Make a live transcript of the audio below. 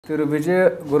திரு விஜய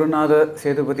குருநாத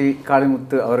சேதுபதி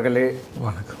காளிமுத்து அவர்களே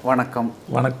வணக்கம்.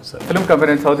 வணக்கம் சார். ஃபிலிம்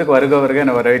கம்பெனி சவுத்துக்கு வருக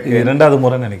என வரவேற்க இரண்டாவது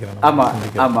முறை நினைக்கிறேன்.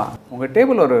 ஆமாம் உங்கள்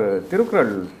டேபிள் ஒரு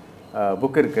திருக்குறள்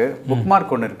புக் இருக்குது, புக்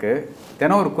மார்க் ஒன்று இருக்குது.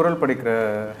 தினம் ஒரு குறள் படிக்கிற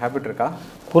ஹேபிட் இருக்கா?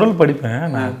 குறள் படிப்பேன்.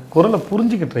 நான் குறளை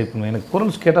புரிஞ்சிக்க ட்ரை பண்ணுவேன். எனக்கு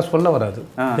குறள் கேட்டால் சொல்ல வராது.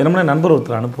 என்னமோ நண்பர்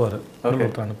ஒருத்தர் அனுப்புவார்.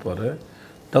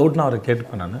 டவுட்னா அவரை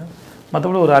கேட்டுப்பேன் நான்.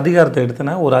 மற்றபடி ஒரு அதிகாரத்தை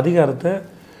எடுத்தேன்னா ஒரு அதிகாரத்தை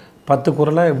 10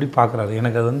 குறளாக எப்படி பார்க்குறாரு.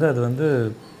 எனக்கு அது வந்து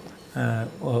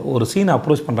ஒரு சீனை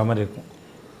அப்ரோச் பண்ணுற மாதிரி இருக்கும்.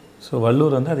 ஸோ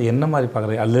வள்ளுவர் அது என்ன மாதிரி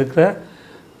பார்க்குறாரு, அதில்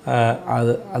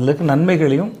இருக்கிற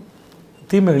நன்மைகளையும்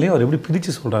தீமைகளையும் அவர் எப்படி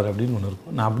பிரித்து சொல்கிறாரு அப்படின்னு ஒன்று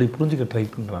இருக்கும். நான் அப்படி புரிஞ்சுக்க ட்ரை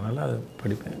பண்ணுறதுனால அதை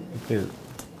படிப்பேன். இப்போ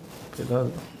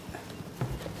ஏதாவது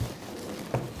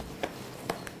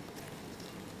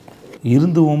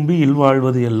இருந்து ஓம்பி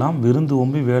இல்வாழ்வது எல்லாம் விருந்து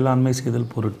ஓம்பி வேளாண்மை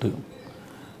செய்தல் பொருட்டு.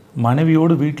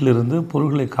 மனைவியோடு வீட்டிலிருந்து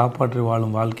பொருள்களை காப்பாற்றி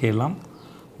வாழும் வாழ்க்கையெல்லாம்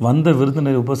வந்த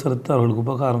விருந்தினரை உபசரித்து அவர்களுக்கு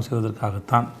உபகாரம்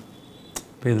செய்வதற்காகத்தான்.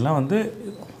 இப்போ இதெல்லாம்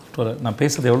நான்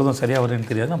பேசுகிறது எவ்வளோ தான் சரியாக வரேன்னு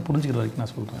தெரியாது. நான் புரிஞ்சுக்கிற வரைக்கும்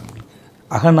நான் சொல்கிறேன் உங்களுக்கு.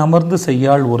 அகனமர்ந்து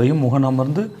செய்யாள் உரையும்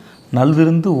முகனமர்ந்து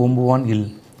நல்விருந்து ஓம்புவான் இல்.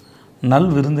 நல்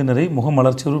விருந்தினரை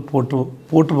முகமலர்ச்சியோடு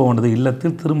போற்றுபவனது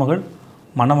இல்லத்தில் திருமகள்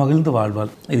மணமகிழ்ந்து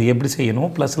வாழ்வாள். இது எப்படி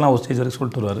செய்யணும் ப்ளஸ்லாம் ஒரு ஸ்டேஜ் வரைக்கும்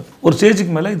சொல்லிட்டு வருவார். ஒரு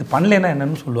ஸ்டேஜுக்கு மேலே இது பண்ணலைன்னா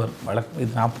என்னென்னு சொல்லுவார். வழக்கம்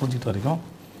இது நான் புரிஞ்சுக்கிட்ட வரைக்கும்.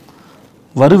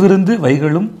 வருவிருந்து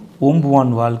வைகளும்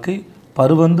ஓம்புவான் வாழ்க்கை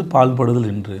பருவந்து பால்படுதல்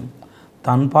என்று.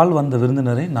 தன் பால் வந்த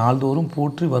விருந்தினரை நாள்தோறும்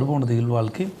போற்றி வருபவனது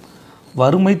இல்வாழ்க்கை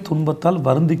வறுமை துன்பத்தால்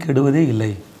வருந்தி கெடுவதே இல்லை.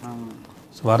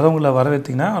 வர்றவங்களை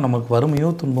வரவேற்றிங்கன்னா நமக்கு வறுமையோ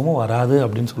துன்பமோ வராது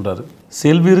அப்படின்னு சொல்கிறாரு.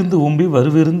 செல்விருந்து ஓம்பி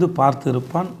வருவிருந்து பார்த்து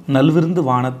இருப்பான் நல்விருந்து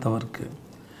வானத்தவர்க்கு.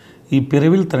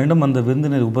 இப்பிறவில் தன்னிடம் அந்த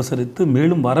விருந்தினரை உபசரித்து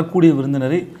மேலும் வரக்கூடிய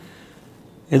விருந்தினரை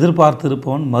எதிர்பார்த்து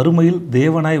இருப்பவன் மறுமையில்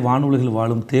தேவனாய் வானுலகில்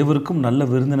வாழும் தேவருக்கும் நல்ல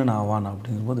விருந்தினன் ஆவான்.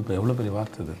 அப்படிங்கும்போது இப்போ எவ்வளோ பெரிய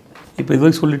வார்த்தை இது. இப்போ இது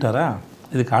வரைக்கும் சொல்லிட்டாரா?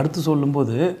 இதுக்கு அடுத்து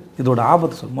சொல்லும்போது இதோட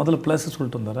ஆபத்து முதல்ல ப்ளஸ்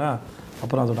சொல்லிட்டு வந்தாரா,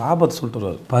 அப்புறம் அதோட ஆபத்து சொல்லிட்டு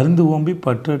வருவார். பருந்து ஓம்பி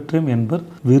பற்றற்றேம் என்பர்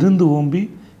விருந்து ஓம்பி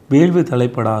வேள்வி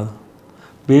தலைப்படாது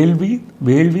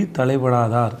வேள்வி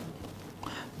தலைப்படாதார்.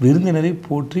 விருந்தினரை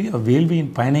போற்றி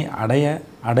அவ்வேள்வியின் பயனை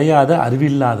அடையாத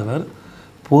அறிவில்லாதவர்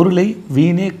பொருளை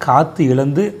வீணே காத்து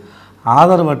இழந்து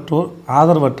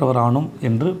ஆதரவற்றவரானும்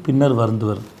என்று பின்னர்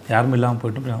வருந்துவர். யாரும் இல்லாமல்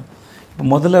போய்ட்டு இப்போ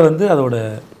முதல்ல அதோட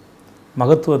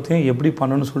மகத்துவத்தையும் எப்படி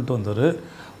பண்ணணும்னு சொல்லிட்டு வந்தார்.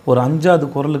 ஒரு 5வது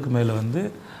குறளுக்கு மேலே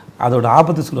அதோட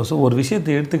ஆபத்து சொல்லுவார். ஸோ ஒரு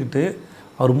விஷயத்தை எடுத்துக்கிட்டு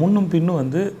அவர் முன்னும் பின்னும்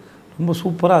ரொம்ப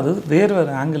சூப்பராக அது வேறு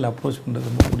ஆங்கிள் அப்ரோச் பண்ணுறது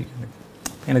ரொம்ப பிடிக்கும்.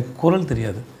 எனக்கு குறள்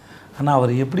தெரியாது, ஆனால்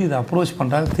அவர் எப்படி இதை அப்ரோச்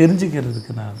பண்ணுறாரு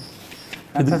தெரிஞ்சுக்கிறதுக்கு நான்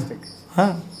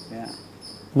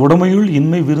உடமையுள்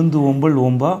இன்மை விருந்து ஓம்பல்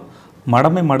ஓம்பா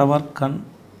மடமை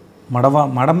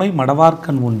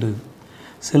மடவார்க்கண் உண்டு.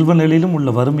 செல்வ நிலையிலும் உள்ள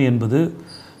வறுமை என்பது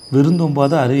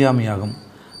விருந்தோம்பாத அறியாமையாகும்.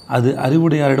 அது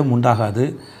அறிவுடையாரிடம் உண்டாகாது,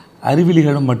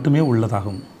 அறிவிலிகளிடம் மட்டுமே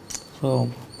உள்ளதாகும். ஸோ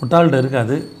முட்டாள்கிட்ட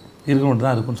இருக்காது, இருக்கணும்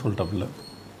தான் இருக்குன்னு சொல்லிட்டாப்புல.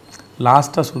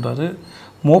 லாஸ்ட்டாக சொல்கிறாரு,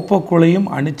 மோப்பக்குலையும்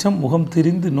அனிச்சம் முகம்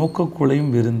திரிந்து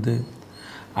நோக்கக்குலையும் விருந்து.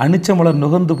 அனிச்சமலர்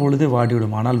நுகர்ந்து பொழுதே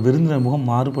வாடிவிடும், ஆனால் விருந்தினர் முகம்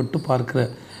மாறுபட்டு பார்க்கிற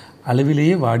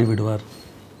அளவிலேயே வாடிவிடுவார்.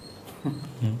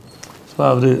 ஸோ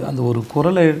அவர் அந்த ஒரு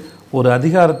குறளை ஒரு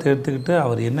அதிகாரத்தை எடுத்துக்கிட்டு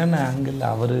அவர் என்னென்ன ஆங்கிள்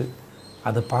அவர்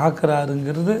அதை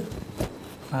பார்க்குறாருங்கிறது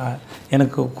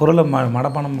எனக்கு குறளை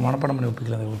மனப்பாடம் பண்ணி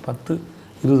ஒப்பிக்கல. ஒரு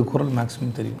 10-20 குறள்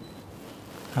மேக்ஸிமம் தெரியும்.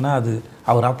 ஆனால் அது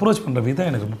அவர் அப்ரோச் பண்ணுற விதம்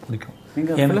எனக்கு ரொம்ப பிடிக்கும்.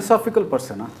 ஃபிலசாபிக்கல்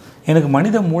பர்சனா? எனக்கு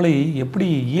மனித மூளை எப்படி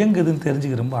இயங்குதுன்னு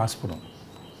தெரிஞ்சுக்க ரொம்ப ஆசைப்படும்.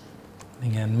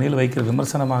 நீங்கள் என் மேல் வைக்கிற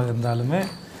விமர்சனமாக இருந்தாலுமே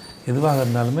எதுவாக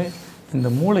இருந்தாலுமே இந்த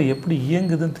மூளை எப்படி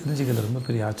இயங்குதுன்னு தெரிஞ்சுக்கிறது ரொம்ப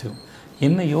பெரிய ஆச்சரியம்.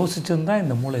 என்ன யோசிச்சிருந்தா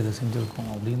இந்த மூளை இதை செஞ்சுருக்கோம்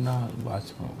அப்படின்னு தான் ரொம்ப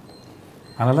ஆச்சரியம்.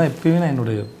 அதனால தான் எப்பயுமே நான்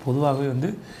என்னுடைய பொதுவாகவே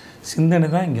சிந்தனை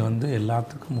தான் இங்கே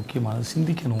எல்லாத்துக்கும் முக்கியமானது.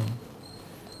 சிந்திக்கணும்.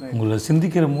 உங்களை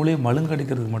சிந்திக்கிற மூளையை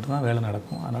மழுங்கடிக்கிறதுக்கு மட்டும்தான் வேலை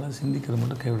நடக்கும். அதனால் சிந்திக்கிறது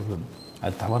மட்டும் கைவிடக்கூடாது.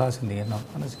 அது தவறாக சிந்திங்க,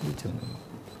 ஆனால் சிந்திச்சிருங்க.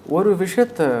 ஒரு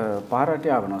விஷயத்தை பாராட்டி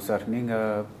ஆகணும் சார்.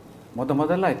 நீங்கள்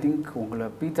முதல்ல ஐ திங்க் உங்களை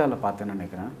பீச்சாவில் பார்த்தேன்னு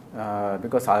நினைக்கிறேன்.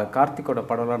 பிகாஸ் கார்த்திகோட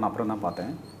படம்லாம் நான் அப்புறம் தான்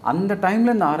பார்த்தேன். அந்த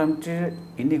டைம்லேருந்து ஆரம்பித்து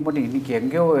இன்றைக்கி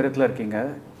எங்கேயோ இடத்துல இருக்கீங்க.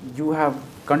 யூ ஹாவ்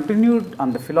கண்டினியூட்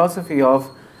அந்த ஃபிலாசபி ஆஃப்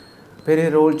பெரிய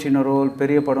ரோல் சின்ன ரோல்,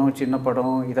 பெரிய படம் சின்ன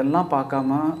படம் இதெல்லாம்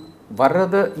பார்க்காம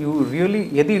வர்றதை யூ ரியலி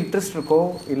எது இன்ட்ரெஸ்ட் இருக்கோ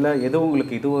இல்லை எது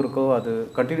உங்களுக்கு இதுவும் இருக்கோ அது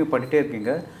கண்டினியூ பண்ணிகிட்டே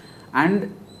இருக்கீங்க. அண்ட்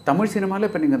தமிழ் சினிமாவில்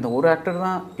இப்போ நீங்கள் இந்த ஒரு ஆக்டர்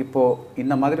தான் இப்போது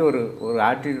இந்த மாதிரி ஒரு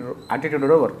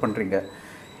ஆட்டிடியூடோட ஒர்க் பண்ணுறீங்க.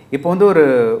 இப்போ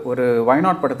ஒரு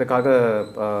வயநாட் படத்துக்காக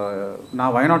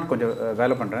நான் வயநாட் கொஞ்சம்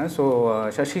வேலை பண்ணுறேன். ஸோ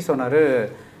சசி சொன்னார்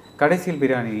கடைசியில்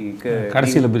பிரியாணி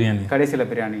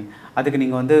அதுக்கு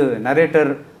நீங்கள்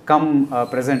நரேட்டர் கம்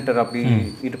ப்ரெசென்டர் அப்படி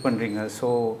இது பண்ணுறீங்க. So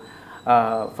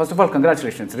first of all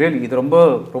congratulations. Really இது ரொம்ப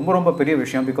ரொம்ப ரொம்ப பெரிய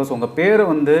விஷயம். பிகாஸ் உங்கள் பேரை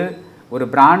ஒரு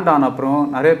பிராண்ட் ஆன அப்புறம்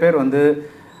நிறைய பேர்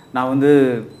நான் வந்து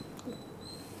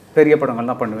பெரிய படங்கள்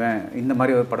தான் பண்ணுவேன், இந்த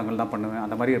மாதிரி ஒரு படங்கள் தான் பண்ணுவேன்,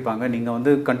 அந்த மாதிரி இருப்பாங்க. நீங்கள்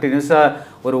வந்து கண்டினியூஸாக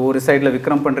ஒரு சைடில்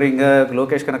விக்ரம் பண்ணுறீங்க,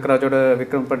 லோகேஷ் கனகராஜோட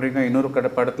விக்ரம் பண்ணுறீங்க, இன்னொரு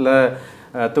படத்தில்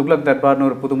துக்ளக் தர்பார்னு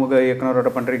ஒரு புதுமுக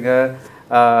இயக்குனரோட பண்ணுறீங்க,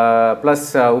 ப்ளஸ்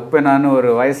உப்பெனான்னு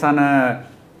ஒரு வயசான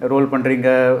ரோல் பண்ணுறீங்க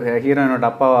ஹீரோயினோட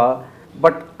அப்பாவா.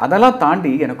 பட் அதெல்லாம்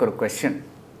தாண்டி எனக்கு ஒரு கொஸ்டின்,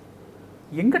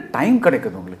 எங்கே டைம்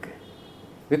கிடைக்குது உங்களுக்கு?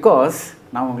 பிகாஸ்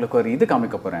நான் உங்களுக்கு ஒரு இது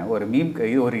காமிக்க போகிறேன்,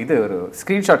 ஒரு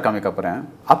ஸ்க்ரீன்ஷாட் காமிக்க போகிறேன்.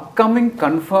 Upcoming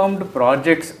confirmed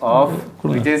projects of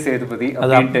Vijay Sethupathi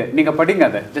அப்படின்ட்டு நீங்கள் படிங்க.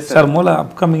 அதை ஜஸ்ட் சார் மூல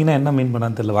அப்கமிங்னா என்ன மீன்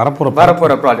பண்ணான்னு தெரியல.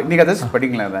 வரப்போகிற ப்ராஜெக்ட் நீங்கள் அதை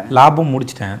படிங்களேன். அதை லாபம்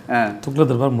முடிச்சிட்டேன்,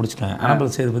 துக்ளக் தர்பார் முடிச்சிட்டேன்,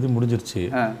 அனபல் சேதுபதி முடிஞ்சிருச்சு,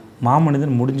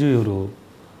 மாமனிதன் முடிஞ்சு ஒரு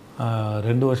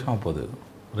 2 வருஷம் ஆக போகுது.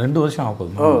 2 வருஷம் ஆக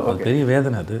போகுது. அது பெரிய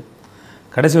வேதனை. அது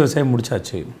கடைசி விவசாயம்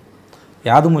முடிச்சாச்சு,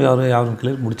 யாரும்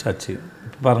கிளியர் முடிச்சாச்சு.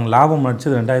 இப்போ பாருங்கள், லாபம்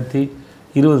நடிச்சது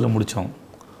 2020 முடித்தோம்,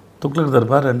 துக்ளக்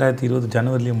தர்பார் 2020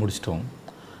 ஜனவரிலேயே முடிச்சிட்டோம்,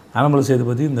 அனபல்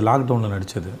சேதுபதி இந்த லாக்டவுனில்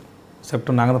நடித்தது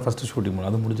செப்டம்பர், நாங்கள் தான் ஃபஸ்ட்டு ஷூட்டிங்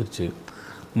பண்ணோம், அது முடிஞ்சிருச்சு.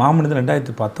 மாமனிதன்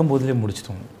 2019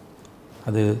 முடிச்சிட்டோம்.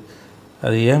 அது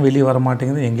ஏன் வெளியே வர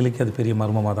மாட்டேங்குது, எங்களுக்கே அது பெரிய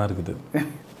மர்மமாக தான் இருக்குது.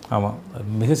 ஆமாம்,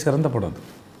 மிக சிறந்த படம்.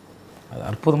 அது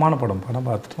அற்புதமான படம்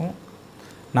பார்த்துட்டோம்.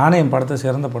 நானே என் படத்தை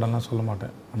சிறந்த படம்லாம் சொல்ல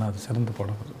மாட்டேன், ஆனால் அது சிறந்த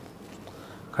படம். அது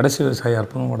கடைசி விவசாயி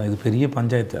அற்புதமான படம். இது பெரிய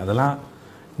பஞ்சாயத்து. அதெல்லாம்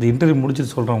இந்த இன்டர்வியூ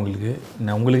முடிச்சுட்டு சொல்கிறேன் உங்களுக்கு.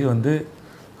 நான் உங்களுக்கு வந்து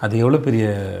அது எவ்வளோ பெரிய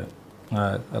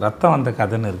ரத்தம் வந்த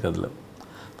கதைன்னு இருக்குது.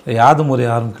 அதில் யாதும் ஒரு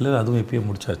ஆரம்பிக்கல, அதுவும் எப்பயும்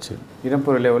முடிச்சாச்சு.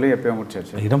 இடம்பொருள் லெவலும் எப்பயும்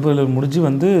முடிச்சாச்சு. இடம்பொருள் லெவல் முடிஞ்சு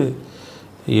வந்து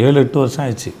 7-8 வருஷம்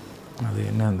ஆயிடுச்சு. அது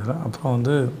என்ன இருந்தது. அப்புறம்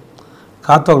வந்து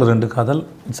காத்தாவில் 2 காதல்,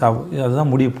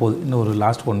 அதுதான் முடிய போகுது. இன்னும் ஒரு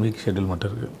லாஸ்ட் 1 வீக் ஷெட்யூல் மட்டும்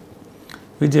இருக்குது.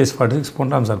 விஜய் Sethupathi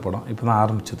பொன்ராம் சார் படம் இப்போ தான்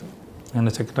ஆரம்பிச்சது,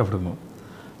 என்ன செகண்ட் ஹாஃப் எடுக்கணும்.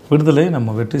 விடுதலை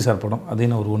நம்ம வெற்றி சார் படம்,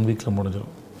 அதையும் ஒரு 1 வீக்கில்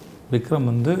முடிஞ்சிடும். விக்ரம்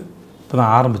வந்து இப்போ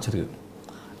தான் ஆரம்பிச்சிருக்கு.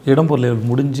 இடம்பொருள் லெவல்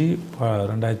முடிஞ்சு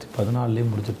 2014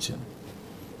 முடிஞ்சிருச்சு.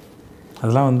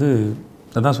 அதெல்லாம் வந்து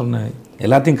அதான் சொன்னேன்,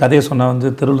 எல்லாத்தையும் கதையை சொன்னால் வந்து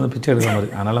தெருவில் பிச்சை எடுக்கிற மாதிரி.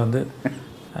 அதனால் வந்து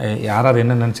யார்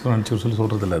என்ன நினச்சிக்கணும் சொல்லி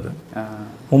சொல்கிறது இல்லை. அது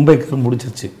மும்பைக்கு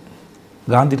முடிச்சிருச்சு.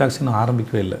 காந்தி டாக்ஸ் இன்னும்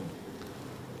ஆரம்பிக்கவே இல்லை.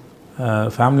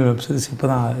 ஃபேமிலி வெப் சீரிஸ் இப்போ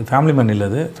தான், ஃபேமிலி மேன் இல்லை,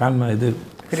 அது ஃபேமிலி இது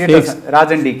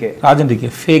ராஜன் டிகே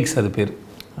ஃபேக்ஸ் அது பேர்.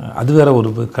 அது வேறு ஒரு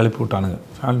கழிப்பு விட்டானுங்க.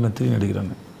 ஃபேமிலி மேன் 3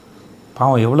 நடிக்கிறாங்க.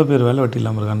 பாவம் எவ்வளோ பேர் வேலை வெட்டி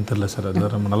இல்லாமல் இருக்கான்னு தெரில சார். அது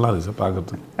வேறு ரொம்ப நல்லா இருக்குது சார்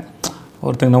பார்க்குறதுக்கு.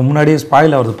 ஒருத்தங்க நம்ம முன்னாடியே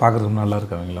ஸ்பாயில் ஆகிறது பார்க்குறதுக்கு நல்லா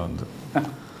இருக்கு. அவங்கள வந்து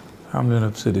family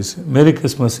web series merry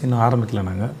Christmas இன்னும் ஆரம்பிக்கல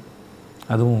நாங்கள்.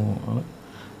 அதுவும்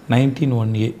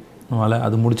 1901A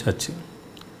அது முடிச்சாச்சு.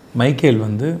 மைக்கேல்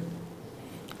வந்து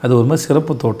அது ஒரு மாதிரி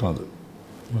சிறப்பு தோட்டம்.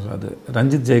 அது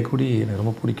ரஞ்சித் ஜெயக்குடி எனக்கு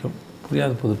ரொம்ப பிடிக்கும்.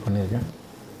 புரியாத புது பண்ணியிருக்கேன்.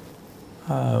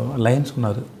 லைன்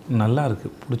சொன்னார், நல்லா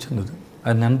இருக்குது, பிடிச்சிருந்தது.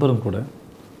 அது நண்பரும் கூட.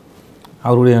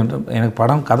 அவருடைய எனக்கு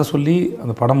படம் கதை சொல்லி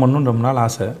அந்த படம் பண்ணணுன்னு ரொம்ப நாள்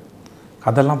ஆசை.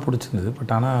 கதையெல்லாம் பிடிச்சிருந்தது.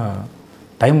 பட் ஆனால்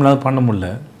டைம்லாம் பண்ண முடியல.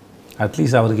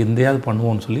 அட்லீஸ்ட் அவருக்கு எந்தையாவது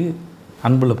பண்ணுவோன்னு சொல்லி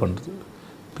அன்பில் பண்ணுறது.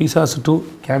 பிசாசு 2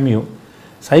 கேமியோ.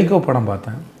 சைக்கோ படம்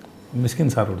பார்த்தேன்,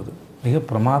 மிஸ்கின் சாரோடது. மிக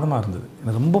பிரமாதமாக இருந்தது.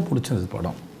 எனக்கு ரொம்ப பிடிச்சிருந்தது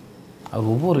படம்.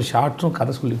 அவர் ஒவ்வொரு ஷார்ட்டும்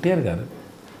கதை சொல்லிகிட்டே இருக்கார்.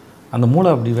 அந்த மூளை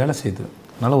அப்படி வேலை செய்யுது.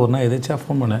 அதனால் ஒரு நாள் எதாச்சா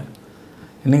ஃபோன் பண்ணேன்.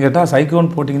 இன்னும் கேட்டால்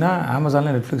சைக்கோன்னு போட்டிங்கன்னா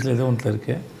அமேசானில் நெட்ஃப்ளிக்ஸில் ஏதோ ஒன்றில்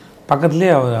இருக்குது.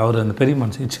 பக்கத்துலேயே அவர் அந்த பெரிய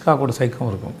மனுஷன் ஹிட்ச்காக்கோட சைக்கோ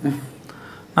இருக்கும்.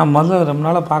 நான் முதல்ல ரொம்ப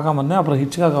நாளாக பார்க்காம இருந்தேன். அப்புறம்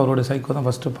ஹிட்ச்காக் அவரோட சைக்கோ தான்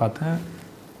ஃபஸ்ட்டு பார்த்தேன்.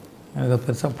 எனக்கு அது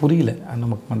பெருசாக புரியல.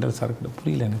 நமக்கு மண்டல் சார்கிட்ட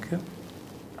புரியல எனக்கு.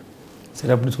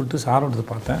 சரி அப்படின்னு சொல்லிட்டு சாரோடது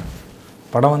பார்த்தேன்.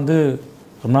 படம் வந்து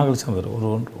ரொம்ப நாள் கழிச்சு வந்தார். ஒரு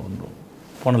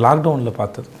போன லாக்டவுனில்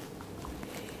பார்த்தது.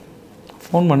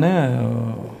 ஃபோன் பண்ணேன்,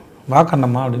 வா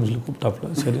கண்ணம்மா அப்படின்னு சொல்லி கூப்பிட்டாப்புல.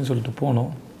 சரின்னு சொல்லிட்டு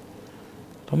போனோம்.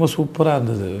 ரொம்ப சூப்பராக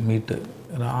இருந்தது மீட்டு.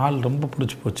 ஆள் ரொம்ப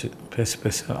பிடிச்சி போச்சு. பேச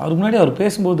அவருக்கு முன்னாடி அவர்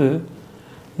பேசும்போது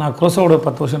நான் குரோசோட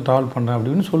 10 வருஷம் ட்ராவல் பண்ணுறேன்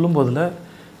அப்படின்னு சொல்லும்போதில்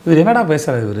இவர் என்னடா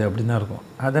பேசுகிறார் இவர் அப்படின்னு தான் இருக்கும்.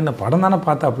 அது என்ன படம் தானே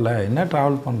பார்த்தாப்புல, என்ன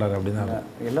ட்ராவல் பண்ணுறாரு அப்படின்னு தான்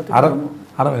எல்லாத்தையும்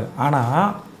அறவே. ஆனால்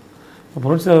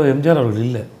புரட்சியாளர் எம்ஜிஆர் அவர்கள்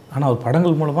இல்லை. ஆனால் அவர்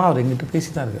படங்கள் மூலமாக அவர் எங்கிட்ட பேசி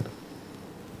தான் இருக்கார்.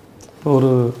 இப்போ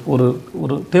ஒரு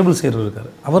ஒரு டேபிள் செய்கிறவர் இருக்கார்.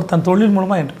 அவர் தன் தொழில்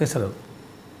மூலமாக என்கிட்ட பேசுகிறாரு.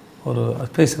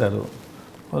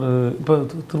 ஒரு இப்போ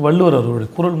வள்ளுவர் அவருடைய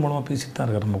குரல் மூலமாக பேசிட்டு தான்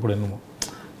இருக்கார் நம்ம கூட. இன்னமும்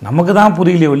நமக்கு தான்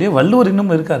புரியலையோ இல்லையே, வள்ளுவர்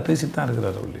இன்னமும் இருக்கார், பேசிட்டு தான்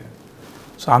இருக்கிறார் இல்லையா.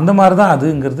 ஸோ அந்த மாதிரி தான்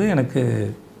அதுங்கிறது எனக்கு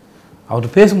அவர்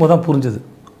பேசும்போது தான் புரிஞ்சுது.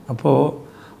 அப்போது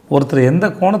ஒருத்தர் எந்த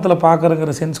கோணத்தில்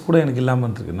பார்க்குறங்கிற சென்ஸ் கூட எனக்கு இல்லாமல்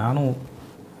இருந்திருக்கு.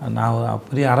 நான்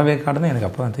பெரிய அறவேக்காடுன்னு எனக்கு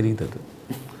அப்போ தான் தெரியுது. அது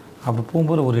அப்போ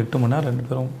போகும்போது ஒரு 8 மணி நேரம் 2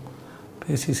 பேரும்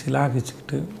பேசி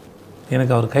சிலாகிச்சுக்கிட்டு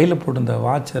எனக்கு அவர் கையில் போட்டிருந்த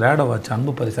வாட்ச், ரேடோ வாட்ச்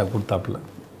அன்பு பரிசாக கொடுத்தாப்புல.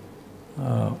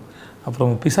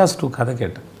 அப்புறம் பிசாசு 2 கதை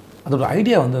கேட்டேன். அதோட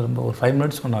ஐடியா வந்து ரொம்ப ஒரு 5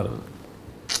 மினிட்ஸ் சொன்னார்.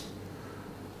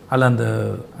 அதில்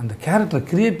அந்த கேரக்டரை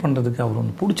க்ரியேட் பண்ணுறதுக்கு அவர்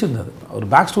ஒன்று பிடிச்சிருந்தது. அவர்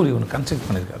பேக் ஸ்டோரி ஒன்று கன்ஸ்ட்ரக்ட்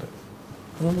பண்ணியிருக்காரு.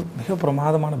 அது வந்து மிக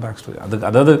பிரமாதமான பேக் ஸ்டோரி.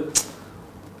 அதாவது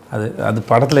அது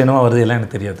படத்தில் என்னவோ வருது எல்லாம்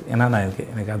எனக்கு தெரியாது. ஏன்னா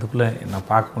எனக்கு அதுக்குள்ளே நான்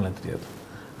பார்க்கணும்ல தெரியாது.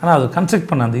 ஆனால் அது கன்ஸ்ட்ரக்ட்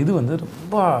பண்ண அந்த இது வந்து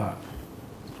ரொம்ப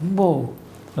ரொம்ப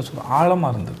என்ன சொல்ல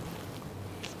ஆழமாக இருந்தது.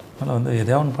 அதனால் வந்து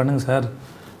எதையாவது ஒன்று பண்ணுங்கள் சார்,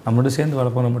 நம்மளோட சேர்ந்து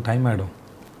வளர்ப்போம், ரொம்ப டைம் ஆகிடும்,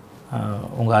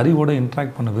 உங்கள் அறிவோடு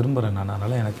இன்ட்ராக்ட் பண்ண விரும்புகிறேன் நான்,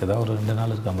 அதனால் எனக்கு ஏதாவது ஒரு 2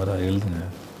 நாள் இருக்க மாதிரி எழுதுங்க,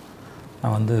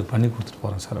 நான் வந்து பண்ணி கொடுத்துட்டு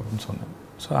போகிறேன் சார் அப்படின்னு சொன்னேன்.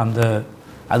 ஸோ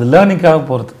அது லேர்னிங்காக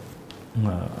போகிறது.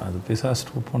 அது பிசாஸ்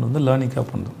போனது வந்து லேர்னிங்காக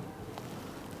பண்ணுறது.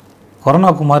 கொரோனா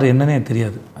குமார் என்னன்னே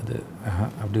தெரியாது. அது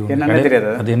அப்படி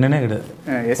தெரியாது, அது என்னன்னே கிடையாது.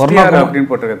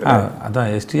 அதான்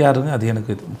எஸ்டிஆருங்க. அது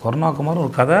எனக்கு கொரோனா குமார்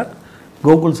ஒரு கதை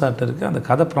கோகுல் சார்ட்ட இருக்குது. அந்த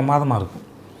கதை பிரமாதமாக இருக்கும்.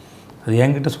 அது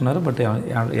என்கிட்ட சொன்னார். பட்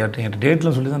என்கிட்ட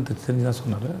டேட்டில் சொல்லி தான் தெரிஞ்சு தான்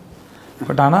சொன்னார்.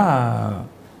 பட் ஆனால்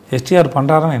எஸ்டிஆர்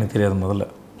பண்ணுறாருன்னு எனக்கு தெரியாது முதல்ல.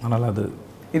 அதனால் அது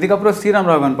இதுக்கப்புறம் ஸ்ரீராம்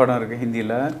ராகவன் படம் இருக்குது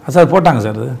ஹிந்தியில். சார் போட்டாங்க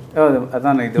சார். அது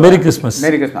அதான் இது மேரி கிறிஸ்மஸ்.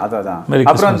 அதான்.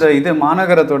 அப்புறம் அந்த இது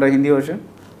மாநகரத்தோட ஹிந்தி வருஷன்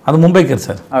அது மும்பைக்கர்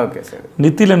sir. Okay sir.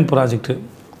 Nithilan project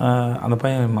அந்த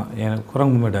பையன் எனக்கு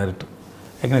குரங்கு மும்பை டைரக்டர்.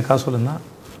 ஏற்கனவே காசு சொல்லுன்னா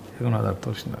ஏற்கனவே அது அடுத்த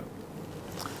வருஷம் தான்.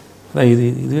 அதான்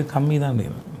இதுவே கம்மி தான்.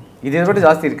 இதை விட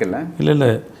ஜாஸ்தி இருக்குல்ல?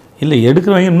 இல்லை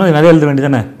எடுக்கிறவங்க இன்னும் நிறைய எழுத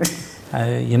வேண்டியதானே.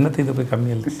 என்னத்தை இதை போய் கம்மி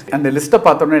எழுதிட்டு அந்த லிஸ்ட்டை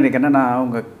பார்த்தோன்னே எனக்கு என்னென்னா,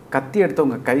 உங்கள் கத்தி எடுத்து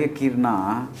உங்கள் கையை கீறினா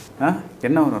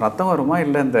என்ன வரும்? ரத்தம் வருமா?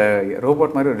 இல்லை இந்த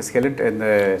ரோபோட் மாதிரி ஒரு ஸ்கெலட் இந்த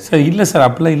சார்? இல்லை சார்,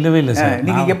 அப்படிலாம் இல்லவே இல்லை சார்.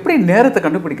 நீங்கள் எப்படி நேரத்தை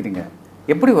கண்டுபிடிக்கிறீங்க?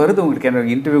 எப்படி வருது உங்களுக்கு?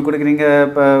 எனக்கு இன்டர்வியூ கொடுக்குறீங்க,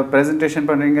 இப்போ ப்ரெசன்டேஷன்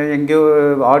பண்ணுறீங்க, எங்கேயோ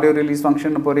ஆடியோ ரிலீஸ்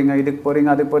ஃபங்க்ஷன் போகிறீங்க, இதுக்கு போகிறீங்க,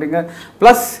 அதுக்கு போகிறீங்க,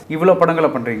 ப்ளஸ் இவ்வளோ படங்களை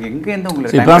பண்ணுறீங்க. எங்கேருந்து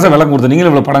உங்களுக்கு இப்போ சார் விளக்கம் கொடுத்து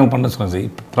நீங்களும் இவ்வளோ படங்கள் பண்ண சொல்லுங்கள் சார்.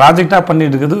 இப்போ ப்ராஜெக்டாக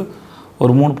பண்ணிட்டு இருக்குது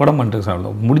ஒரு 3 படம் பண்ணிட்டு சார்.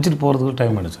 அவ்வளோ முடிச்சுட்டு போகிறதுக்கு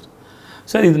டைம் ஆகிடும் சார்.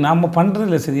 சார் இது நம்ம பண்ணுறது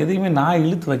இல்லை சார். எதையுமே நான்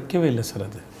இழுத்து வைக்கவே இல்லை சார்.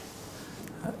 அது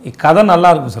கதை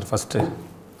நல்லாயிருக்கும் சார்.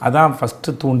 அதான்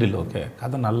ஃபஸ்ட்டு தூண்டில். ஓகே,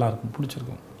 கதை நல்லாயிருக்கும்,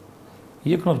 பிடிச்சிருக்கும்,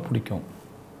 இயக்குனர் பிடிக்கும்.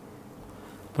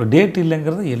 அப்புறம் டேட்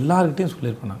இல்லைங்கிறது எல்லாருக்கிட்டையும்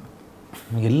சொல்லியிருப்பேன் நான்.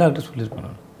 எல்லார்கிட்டையும் சொல்லியிருப்பேன்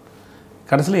நான்.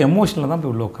 கடைசியில் எமோஷனில் தான்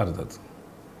போய் உள்ளே உட்காருது.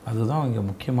 அதுதான் இங்கே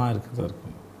முக்கியமாக இருக்கிறதா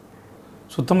இருக்கும்.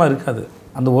 சுத்தமாக இருக்காது.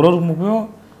 அந்த ஒரு முக்கியம்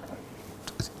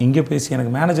இங்கே பேசி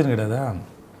எனக்கு மேனேஜர் கிடையாதா,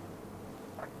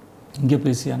 இங்கே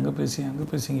பேசி அங்கே பேசி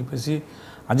இங்கே பேசி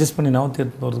அட்ஜஸ்ட் பண்ணி நவத்தி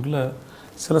எடுத்து போகிறதுக்குள்ளே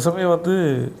சில சமயம் வந்து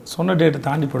சொன்ன டேட்டை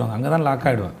தாண்டி போடுவாங்க. அங்கே தான் லாக்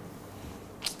ஆகிடுவேன்.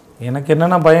 எனக்கு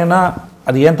என்னென்னா பயம்னா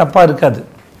அது ஏன் தப்பாக இருக்காது.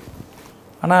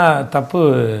 ஆனால் தப்பு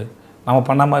நம்ம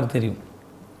பண்ண மாதிரி தெரியும்.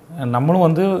 நம்மளும்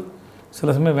வந்து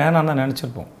சில சமயம் வேணான்னு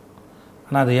நினச்சிருப்போம்.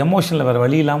 ஆனால் அது எமோஷனில் வேறு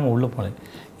வழி இல்லாமல் உள்ளே போனேன்.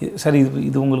 சார்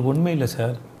இது உங்களுக்கு உண்மை இல்லை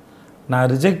சார். நான்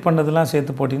ரிஜெக்ட் பண்ணதெல்லாம்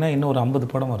சேர்த்து போட்டிங்கன்னா இன்னும் ஒரு 50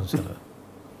 படம் வரும் சார்.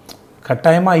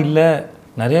 கட்டாயமாக இல்லை,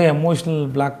 நிறைய எமோஷ்னல்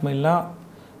பிளாக்மெயிலாம்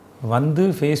வந்து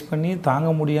ஃபேஸ் பண்ணி தாங்க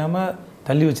முடியாமல்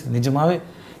தள்ளி வச்சது. நிஜமாகவே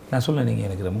நான் சொல்ல, நீங்கள்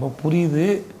எனக்கு ரொம்ப புரியுது.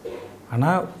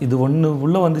 ஆனால் இது ஒன்று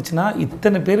உள்ளே வந்துச்சுன்னா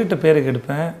இத்தனை பேர்கிட்ட பேரை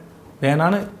கெடுப்பேன்,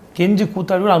 வேணான்னு கெஞ்சி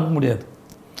கூத்தாடி கூட அனுப்ப முடியாது.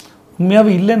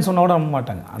 உண்மையாகவே இல்லைன்னு சொன்னால் கூட அனுப்ப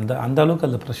மாட்டாங்க. அந்த அளவுக்கு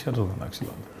அதில் ப்ரெஷர் இருக்கும்.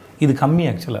 ஆக்சுவலாக இது கம்மி.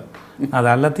 ஆக்சுவலாக அது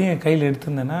எல்லாத்தையும் கையில்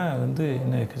எடுத்துருந்தேன்னா வந்து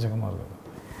இன்னும் எக்கச்சக்கமாக இருக்கும்.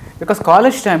 பிகாஸ்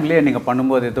காலேஜ் டைம்லேயே நீங்கள்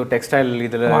பண்ணும்போது ஏதோ டெக்ஸ்டைல்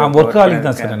இதில் ஒர்க் ஆலிக்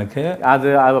தான் சார் எனக்கு. அது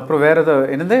அப்புறம் வேறு ஏதோ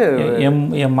என்னது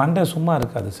என் மண்டை சும்மா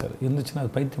இருக்காது சார். இருந்துச்சுன்னா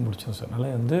அது பைத்தியம் முடிச்சோம் சார்.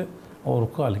 அதனால் வந்து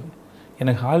ஒர்க் ஆலிக்.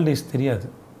 எனக்கு ஹாலிடேஸ் தெரியாது,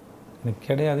 எனக்கு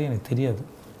கிடையாது, எனக்கு தெரியாது.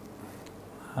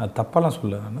 அது தப்பாலாம்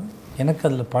சொல்ல நான். எனக்கு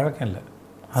அதில் பழக்கம் இல்லை.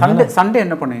 சண்டே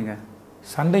என்ன பண்ணுவீங்க?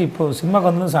 சண்டே இப்போ சினிமாவுக்கு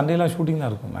வந்து சண்டேலாம் ஷூட்டிங்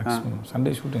தான் இருக்கும். மேக்ஸிமம்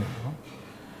சண்டே ஷூட்டிங் இருக்கும்.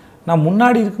 நான்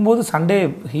முன்னாடி இருக்கும்போது சண்டே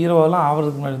ஹீரோவெல்லாம்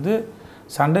ஆகிறதுக்கு முன்னாடி வந்து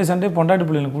சண்டே பொண்டாட்டி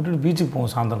பிள்ளைங்களை கூப்பிட்டு பீச்சுக்கு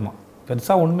போவோம் சாயந்தரமாக.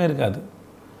 பெருசாக ஒன்றுமே இருக்காது.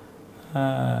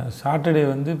 சாட்டர்டே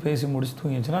வந்து பேசி முடிச்சு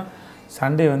தூங்கிச்சுன்னா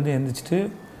சண்டே வந்து எழுந்திரிச்சிட்டு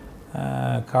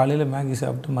காலையில் மேகி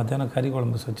சாப்பிட்டு மத்தியானம் கறி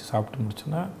குழம்பு வச்சு சாப்பிட்டு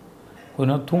முடிச்சோன்னா கொஞ்ச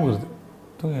நேரம்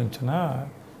தூங்கி வச்சோன்னா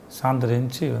சாயந்தரம்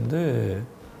எழுந்துச்சி வந்து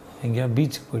எங்கேயா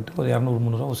பீச்சுக்கு போயிட்டு ஒரு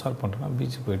 200-300 உஷார் பண்ணுறோன்னா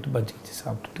பீச்சுக்கு போயிட்டு பஜ்ஜி கிச்சி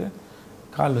சாப்பிட்டுட்டு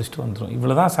கால் வச்சுட்டு வந்துடும்.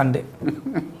 இவ்வளோ தான் சண்டே.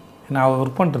 நான்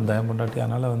ஒர்க் பண்ணிட்டுருந்தேன் பொண்டாட்டி.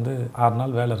 அதனால் வந்து 6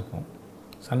 நாள் வேலை இருக்கும்.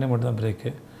 சண்டே மட்டும் தான்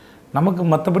பிரேக்கு நமக்கு.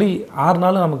 மற்றபடி 6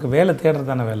 நாள் நமக்கு வேலை தேடுறது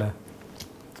தானே வேலை.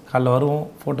 காலைல வருவோம்,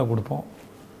 ஃபோட்டோ கொடுப்போம்,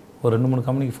 ஒரு 2-3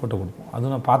 கம்பெனிக்கு ஃபோட்டோ கொடுப்போம்.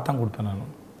 அதுவும் நான் பார்த்து தான் கொடுப்பேன்.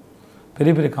 நான்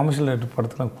பெரிய கமர்ஷியல் ரைட்டர்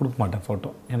படத்தில் கொடுக்க மாட்டேன் ஃபோட்டோ.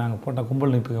 ஏன்னா அங்கே போட்டால்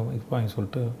கும்பல் நிற்பாங்க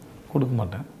சொல்லிட்டு கொடுக்க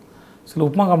மாட்டேன். சில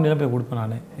உப்புமா கம்பெனிலாம் போய் கொடுப்பேன்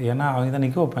நான். ஏன்னா அவங்க தான்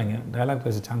நிற்க வைப்பாங்க, டைலாக்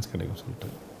பேச சான்ஸ் கிடைக்கும் சொல்லிட்டு.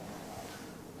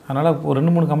 அதனால் ஒரு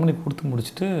 2-3 கம்பெனி கொடுத்து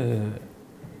முடிச்சுட்டு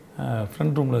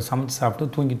ஃப்ரெண்ட் ரூமில் சமைச்சு சாப்பிட்டு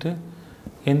தூங்கிட்டு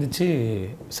எழுந்திரிச்சு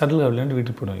சட்டில் விளையாண்டு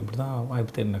வீட்டுக்கு போயிடுவேன். இப்படி தான்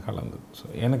வாய்ப்பு தேடின காலம் இருந்தது. ஸோ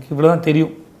எனக்கு இவ்வளோ தான்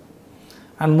தெரியும்.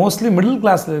 அண்ட் மோஸ்ட்லி மிடில்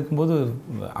கிளாஸில் இருக்கும்போது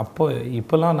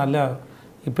இப்போல்லாம் நல்லா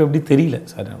இப்போ எப்படி தெரியல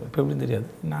சார். இப்போ எப்படின்னு தெரியாது.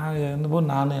 நான் இருந்தபோது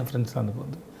நானும் என் ஃப்ரெண்ட்ஸ்லாம்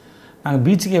இருந்தபோது நாங்கள்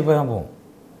பீச்சுக்கு எப்போ தான் போவோம்.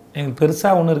 எங்களுக்கு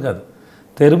பெருசாக ஒன்றும் இருக்காது.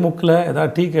 தெருமுக்கில்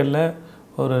ஏதாவது டீ கடையில்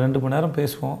ஒரு 2 மணி நேரம்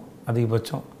பேசுவோம்.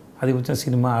 அதிகபட்சம்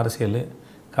சினிமா, அரசியல்,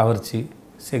 கவர்ச்சி,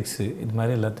 செக்ஸு, இது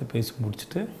மாதிரி எல்லாத்தையும் பேசி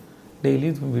முடிச்சுட்டு டெய்லி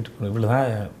வீட்டுக்கு போகணும். இவ்வளோ தான்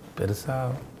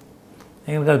பெருசாக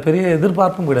எங்களுக்கு அது பெரிய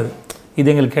எதிர்பார்ப்பும் கிடையாது. இது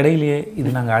எங்களுக்கு கிடையிலையே, இது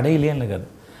நாங்கள் அடையிலையே இருக்காது.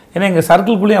 ஏன்னா எங்கள்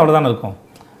சர்க்கிள்குள்ளேயும் அவ்வளோதானே இருக்கும்.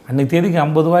 அன்றைக்கி தேதிக்கு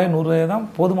 50 ரூபாய் 100 ரூபாய் தான்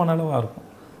போதுமான அளவாக இருக்கும்.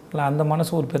 இல்லை அந்த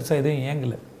மனசு ஒரு பெருசாக எதுவும்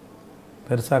ஏங்கலை.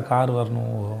 பெருசாக கார்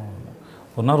வரணும்.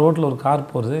 ஒரு நாள் ரோட்டில் ஒரு கார்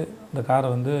போகிறது, இந்த காரை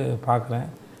வந்து பார்க்குறேன்.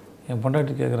 என்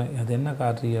பொண்டாட்டி கேட்குறேன், அது என்ன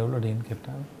கார் எவ்வளோ அடின்னு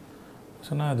கேட்டேன்.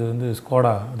 சொன்னால் அது வந்து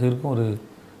ஸ்கோடா, அது இருக்கும் ஒரு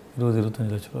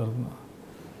 20-25 லட்ச ரூபா இருக்கும்.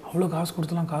 அவ்வளோ காசு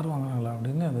கொடுத்துலாம் கார் வாங்கினாங்களா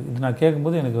அப்படின்னு இது நான்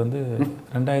கேட்கும்போது எனக்கு வந்து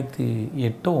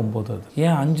 2008-09 அது.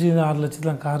 ஏன் 5-6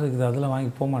 லட்சத்துலாம் கார் இருக்குது, அதில்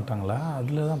வாங்கி போக மாட்டாங்களா,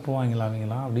 அதில் தான் போவாங்களா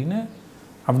அவங்களா அப்படின்னு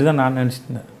அப்படி தான் நான்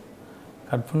நினச்சிருந்தேன்.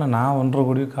 கட் பண்ண நான் 1.5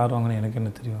 கோடி கார் வாங்கினேன். எனக்கு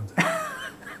என்ன தெரியும் அது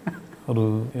ஒரு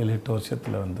 7-8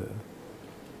 வருஷத்தில் வந்து.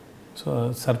 ஸோ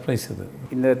சர்ப்ரைஸ் இது.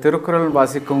 இந்த திருக்குறள்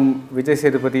வாசிக்கும் விஜய்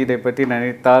சேதுபதி இதை பற்றி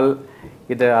நினைத்தால்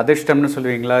இதை அதிர்ஷ்டம்னு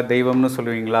சொல்லுவீங்களா, தெய்வம்னு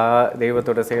சொல்லுவீங்களா,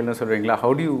 தெய்வத்தோட செயல்னு சொல்லுவீங்களா?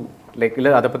 How to you like?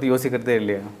 இல்லை அதை பற்றி யோசிக்கிறதே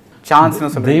இல்லையா? சான்ஸ்னு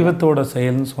சொல்ல தெய்வத்தோட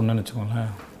செயல்னு சொன்னேன்னு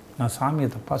வச்சுக்கோங்களேன், நான் சாமியை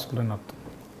தப்பாக சொல்கிறேன்னு அர்த்தம்.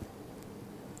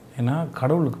 ஏன்னா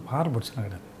கடவுளுக்கு பாரபட்சம்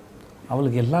கிடையாது.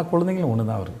 அவளுக்கு எல்லா குழந்தைங்களும் ஒன்று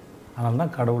தான் அவர். அதனால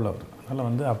தான் கடவுள் அவர். அதனால்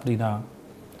வந்து அப்படி நான்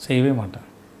செய்யவே மாட்டேன்.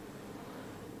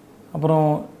 அப்புறம்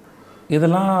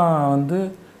இதெல்லாம் வந்து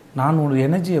நான் ஒரு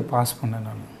எனர்ஜியை பாஸ் பண்ணேன்.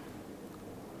 நான்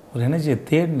ஒரு எனர்ஜியை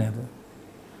தேடினேன்.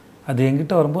 அது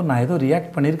என்கிட்ட வரும்போது நான் ஏதோ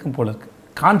ரியாக்ட் பண்ணியிருக்கேன் போல இருக்குது.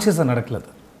 கான்ஷியஸாக நடக்கல,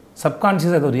 அது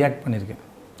சப்கான்ஷியஸாக ஏதோ ரியாக்ட் பண்ணியிருக்கேன்.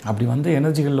 அப்படி வந்து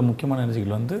எனர்ஜிகளில் முக்கியமான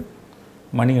எனர்ஜிகள் வந்து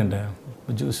மணிகண்டன்,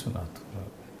 விஜய் சேதுபதி,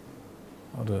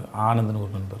 ஒரு ஆனந்தன்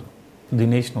ஒரு நண்பர்,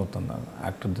 தினேஷ்னு ஒருத்தன் தான்,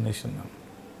 ஆக்டர் தினேஷன் தான்,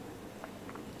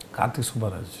 கார்த்திக்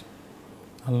சுப்பராஜ்,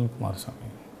 அனில்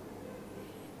குமாரசாமி.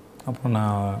 அப்புறம்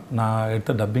நான்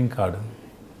எடுத்த டப்பிங் கார்டு,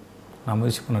 நான்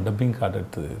முயற்சி பண்ண டப்பிங் கார்டு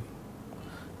எடுத்தது.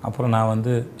 அப்புறம் நான்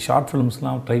வந்து ஷார்ட்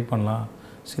ஃபிலிம்ஸ்லாம் ட்ரை பண்ணலாம்.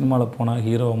 சினிமாவில் போனால்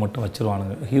ஹீரோவை மட்டும்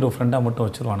வச்சுருவானுங்க, ஹீரோ ஃப்ரெண்டாக மட்டும்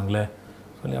வச்சுருவானுங்களே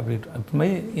சொல்லி அப்படி அப்படி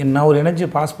நான் ஒரு எனர்ஜியை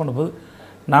பாஸ் பண்ணும்போது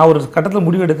நான் ஒரு கட்டத்தில்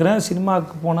முடிவு எடுக்கிறேன்.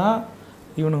 சினிமாவுக்கு போனால்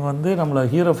இவனுங்க வந்து நம்மளை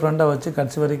ஹீரோ ஃப்ரெண்டாக வச்சு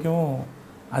கடைசி வரைக்கும்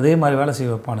அதே மாதிரி வேலை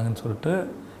செய்ய வைப்பானுங்கன்னு சொல்லிட்டு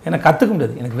எனக்கு கற்றுக்க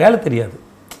முடியாது. எனக்கு வேலை தெரியாது,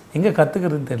 எங்கே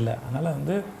கற்றுக்கிறதுன்னு தெரியல. அதனால்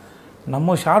வந்து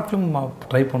நம்ம ஷார்ட் ஃபிலிம்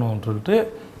ட்ரை பண்ணுவோம்னு சொல்லிட்டு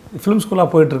ஃபிலிம் ஸ்கூலாக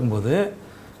போயிட்டுருக்கும்போது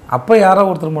அப்போ யாரோ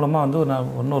ஒருத்தர் மூலமாக வந்து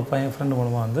இன்னொரு பையன் ஃப்ரெண்டு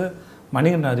மூலமாக வந்து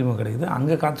மணிகண்டன் அறிமுகம் கிடைக்குது.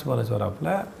 அங்கே காட்சி பாராஜ் வராப்பில்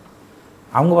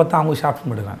அவங்க பார்த்தா அவங்க ஷார்ட்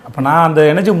ஃபிலிம் எடுக்கிறாங்க. அப்போ நான் அந்த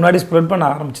எனர்ஜி முன்னாடி ஸ்ப்ரெட் பண்ண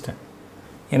ஆரம்பிச்சிட்டேன்.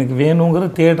 எனக்கு வேணுங்கிறது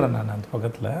தேடுறேன் நான் அந்த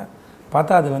பக்கத்தில்.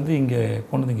 பார்த்தா அது வந்து இங்கே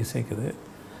கொண்டு வந்து இங்கே சேர்க்குது.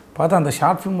 பார்த்தா அந்த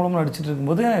ஷார்ட் ஃபிலிம் மூலமாக நடிச்சிட்டு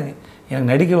இருக்கும்போது எனக்கு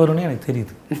நடிக்க வரும்னு எனக்கு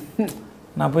தெரியுது.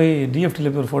 நான் போய்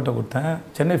டிஎஃப்டியில் போய் ஒரு ஃபோட்டோ கொடுத்தேன்.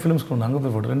 சென்னை ஃபிலிம் ஸ்கூல் அங்கே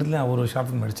போய் ஃபோட்டோ, ரெண்டுத்துலேயும் ஒரு ஷார்ட்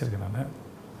ஃபிலிம் நடிச்சிருக்கேன். நான்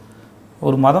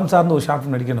ஒரு மதம் சார்ந்த ஒரு ஷார்ட்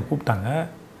ஃபிலிம் நடிக்க என்னை கூப்பிட்டாங்க.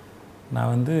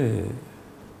 நான் வந்து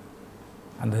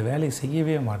அந்த வேலையை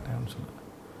செய்யவே மாட்டேன் அப்படின்னு சொன்னேன்.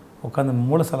 உட்காந்து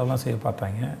மூல செலவெல்லாம் செய்ய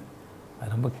பார்த்தாங்க. அது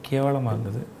ரொம்ப கேவலமாக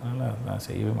இருந்தது. அதனால் நான்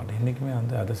செய்யவே மாட்டேன். என்றைக்குமே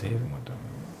வந்து அதை செய்யவே மாட்டேன்.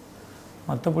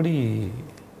 மற்றபடி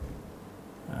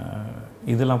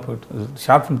இதெல்லாம் போய்ட்டு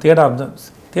ஷார்ட் ஃபிலிம்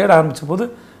தேட ஆரம்பித்த போது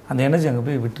அந்த எனர்ஜி அங்கே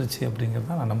போய் விட்டுருச்சு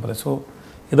அப்படிங்கிறத நான் நம்புகிறேன். ஸோ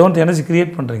ஏதோ ஒன்று எனர்ஜி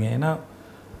க்ரியேட் பண்ணுறீங்க. ஏன்னா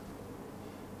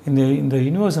இந்த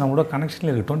யூனிவர்ஸ் நம்மளோட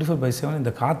கனெக்ஷனில் இருக்குது. 24/7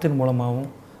 இந்த காற்றின் மூலமாகவும்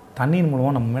தண்ணியின்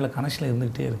மூலமாக நம்ம மேலே கனெக்ஷனில்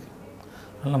இருந்துக்கிட்டே இருக்குது.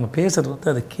 அதனால் நம்ம பேசுகிறது வந்து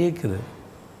அது கேட்குது.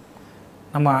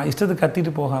 நம்ம இஷ்டத்துக்கு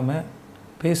கத்திட்டு போகாமல்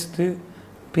பேசிட்டு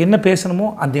இப்போ என்ன பேசணுமோ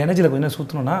அந்த எனர்ஜியில் கொஞ்சம்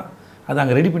சுற்றணுன்னா அதை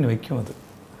அங்கே ரெடி பண்ணி வைக்கும்.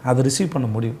 அதை ரிசீவ் பண்ண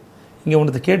முடியும். இங்கே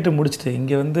ஒன்று கேட்டு முடிச்சுட்டு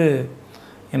இங்கே வந்து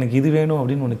எனக்கு இது வேணும்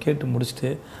அப்படின்னு ஒன்று கேட்டு முடிச்சுட்டு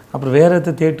அப்புறம் வேறு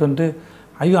எதை தேட்டு வந்துட்டு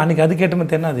ஐயோ அன்றைக்கி அது கேட்டமே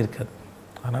தேனா அது இருக்காது.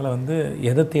 அதனால் வந்து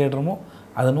எதை தேடுறோமோ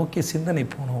அதை நோக்கி சிந்தனை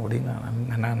போகணும் அப்படின்னு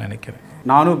நான் நினைக்கிறேன்.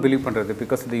 நானும் பிலீவ் பண்ணுறது.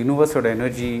 பிகாஸ் இந்த யூனிவர்ஸோட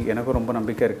எனர்ஜி எனக்கும் ரொம்ப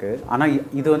நம்பிக்கை இருக்குது. ஆனால்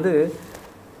இது வந்து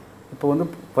இப்போ வந்து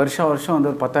வருஷம் வந்து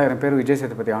ஒரு 10,000 பேர் விஜய்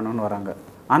சேதுபதி ஆனோன்னு வராங்க.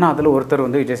 ஆனால் அதில் ஒருத்தர்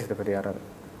வந்து விஜய் சேதுபதி ஆறாரு.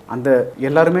 அந்த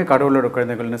எல்லாருமே கடவுளோட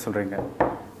குழந்தைகள்னு சொல்கிறீங்க.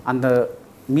 அந்த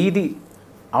மீதி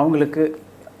அவங்களுக்கு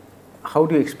ஹவு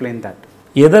டு எக்ஸ்பிளைன் தட்?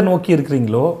 எதை நோக்கி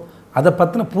இருக்கிறீங்களோ அதை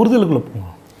பற்றின புரிதலுக்குள்ளே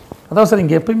போகணும். அதான் சார்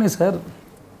இங்கே எப்பயுமே சார்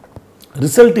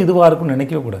ரிசல்ட் இதுவாக இருக்கும்னு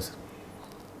நினைக்கவே கூடாது சார்.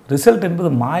 ரிசல்ட் என்பது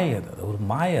மாயை. அது ஒரு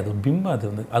மாயை, அது ஒரு பிம்பம். அது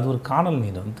வந்து அது ஒரு காணல்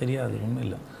நீர் வந்து தெரியாது, ஒன்றும்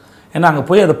இல்லை. ஏன்னா அங்கே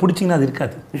போய் அதை பிடிச்சிங்கன்னா அது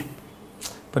இருக்காது.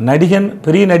 இப்போ நடிகன்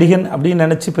பெரிய நடிகன் அப்படின்னு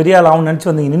நினச்சி பெரிய ஆள் அவன் நினச்சி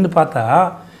வந்தீங்க நின்று பார்த்தா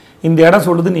இந்த இடம்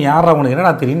சொல்லுது நீ யாரா உனக்கு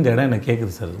என்னடா தெரியும் இந்த இடம் எனக்கு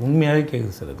கேட்குது சார். உண்மையாகவே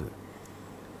கேட்குது சார். அது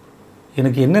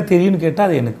எனக்கு என்ன தெரியும்னு கேட்டால்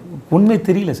அது எனக்கு உண்மை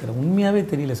தெரியல சார், உண்மையாகவே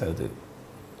தெரியல சார். அது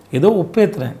ஏதோ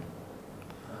ஒப்பேத்துறேன்.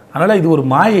 அதனால் இது ஒரு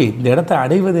மாயை. இந்த இடத்த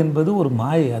அடைவது என்பது ஒரு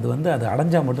மாயை. அது வந்து அது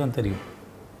அடைஞ்சால் மட்டும்தான் தெரியும்.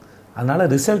 அதனால்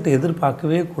ரிசல்ட்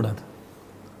எதிர்பார்க்கவே கூடாது.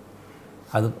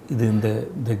 அது இது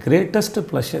இந்த கிரேட்டஸ்ட்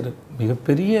ப்ளஷர்,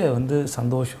 மிகப்பெரிய வந்து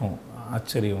சந்தோஷம்,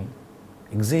 ஆச்சரியம்,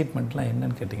 எக்ஸைட்மெண்ட்லாம்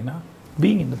என்னன்னு கேட்டிங்கன்னா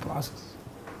பீயிங் இன் த ப்ராசஸ்.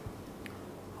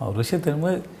 ஒரு விஷயத்தை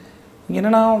இங்கே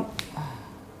என்னென்னா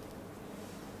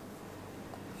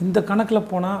இந்த கணக்கில்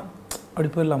போனால் அப்படி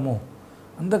போயிடலாமோ,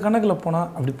 அந்த கணக்கில் போனால்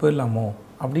அப்படி போயிடலாமோ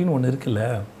அப்படின்னு ஒன்று இருக்குல்ல.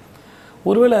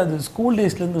 ஒருவேளை அது ஸ்கூல்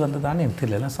டேஸ்லேருந்து வந்ததான்னு எனக்கு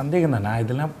தெரியல. எல்லாம் சந்தேகம் தான். நான்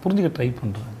இதெல்லாம் புரிஞ்சுக்க ட்ரை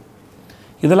பண்ணுறேன்.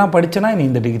 இதெல்லாம் படித்தேன்னா நீ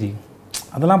இந்த டிகிரி,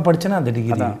 அதெல்லாம் படித்தேன்னா அந்த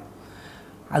டிகிரி.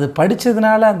 அது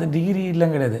படித்ததுனால அந்த டிகிரி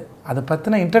இல்லைங்க கிடையாது. அதை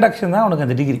பற்றின இன்ட்ரடக்ஷன் தான் உனக்கு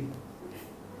அந்த டிகிரி.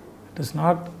 இட் இஸ்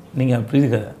நாட் நீங்கள் அப்படி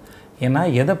இருக்காது. ஏன்னா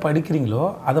எதை படிக்கிறீங்களோ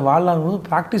அதை வாழ்நாள்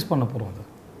ப்ராக்டிஸ் பண்ண போகிறோம்.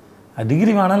 அது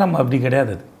டிகிரி வேணாலும் நம்ம அப்படி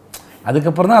கிடையாது.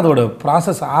 அதுக்கப்புறம் தான் அதோட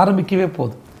ப்ராசஸ் ஆரம்பிக்கவே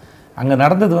போகுது. அங்கே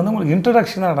நடந்தது வந்து உங்களுக்கு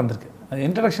இன்ட்ரடக்ஷனாக நடந்திருக்கு. அது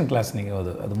இன்ட்ரடக்ஷன் கிளாஸ். நீங்கள்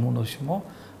அது 3 வருஷமோ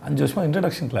 5 வருஷமோ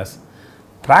இன்ட்ரடக்ஷன் கிளாஸ்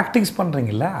ப்ராக்டிஸ்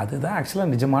பண்ணுறீங்கள, அதுதான் ஆக்சுவலாக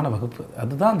நிஜமான வகுப்பு.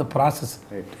 அதுதான் அந்த ப்ராசஸ்.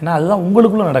 ஏன்னா அதுதான்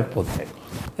உங்களுக்குள்ளே நடக்க போகுது.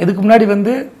 இதுக்கு முன்னாடி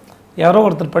வந்து யாரோ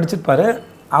ஒருத்தர் படிச்சிருப்பார்,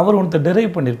 அவர் ஒருத்தர்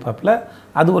டெரைவ் பண்ணியிருப்பாப்பில்,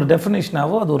 அது ஒரு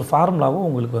டெஃபினேஷனாவோ அது ஒரு ஃபார்முலாவோ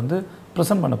உங்களுக்கு வந்து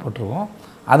ப்ரெசென்ட் பண்ணப்பட்டிருவோம்.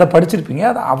 அதை படிச்சிருப்பீங்க,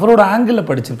 அது அவரோட ஆங்கிளில்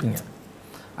படிச்சிருப்பீங்க.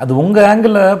 அது உங்கள்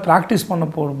ஆங்கிளில் ப்ராக்டிஸ் பண்ண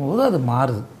போகும்போது அது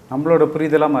மாறுது. நம்மளோட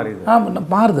புரிதலாக மாறுது.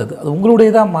 மாறுது. அது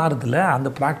உங்களுடையதாக மாறுதில்ல அந்த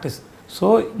ப்ராக்டிஸ். ஸோ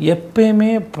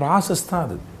எப்பயுமே ப்ராசஸ் தான்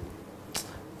அது.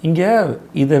 இங்கே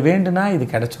இதை வேண்டுனா இது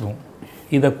கிடச்சிரும்,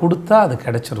 இதை கொடுத்தா அது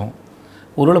கிடச்சிரும்.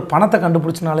 ஒருவேளை பணத்தை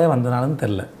கண்டுபிடிச்சினாலே வந்தனாலும்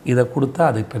தெரில, இதை கொடுத்தா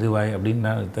அது பெருவாய்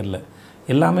அப்படின்னு தெரில.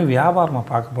 எல்லாமே வியாபாரமாக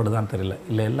பார்க்கப்படுதான்னு தெரியல.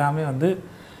 இல்லை எல்லாமே வந்து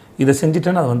இதை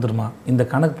செஞ்சுட்டேன்னு அது வந்துடுமா, இந்த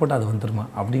கணக்கு போட்டு அது வந்துடுமா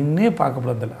அப்படின்னே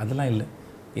பார்க்கப்படுறது இல்லை. அதெல்லாம் இல்லை.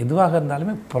 எதுவாக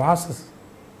இருந்தாலுமே ப்ராசஸ்,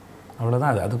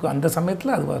 அவ்வளோதான். அதுக்கு அந்த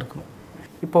சமயத்தில் அதுவாக இருக்கணும்.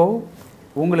 இப்போது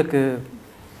உங்களுக்கு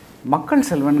மக்கள்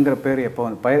செல்வன்கிற பேர் எப்போ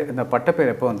வந்து இந்த பட்ட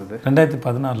பேர் எப்போ வந்தது?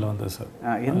 2016 வந்தது சார்.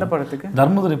 எந்த படத்துக்கு?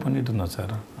 தர்மதுரை பண்ணிட்டு இருந்தோம்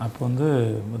சார். அப்போ வந்து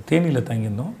தேனியில்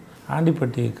தங்கியிருந்தோம்.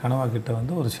 ஆண்டிப்பட்டி கனவா கிட்ட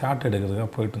வந்து ஒரு ஷார்ட் எடுக்கிறதுக்காக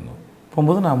போயிட்டு இருந்தோம்.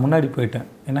 போகும்போது நான் முன்னாடி போயிட்டேன்.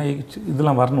 ஏன்னா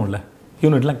இதெல்லாம் வரணும்ல,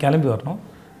 யூனிட்லாம் கிளம்பி வரணும்.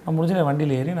 நான் முடிஞ்ச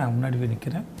வண்டியில் ஏறி நான் முன்னாடி போய்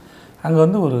நிற்கிறேன். அங்கே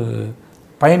வந்து ஒரு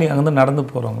பயணி அங்கேருந்து நடந்து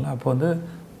போகிறவங்கள, அப்போ வந்து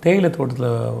தேயிலை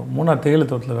தோட்டத்தில், மூணார் தேயிலை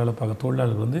தோட்டத்தில் வேலை பார்க்க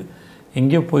தொழிலாளர்கள் வந்து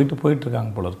எங்கேயோ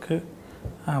போயிட்டுருக்காங்க போல இருக்குது.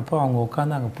 அப்போ அவங்க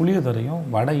உட்காந்து அங்கே புளியோதரையும்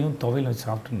வடையும் துவையிலும் வச்சு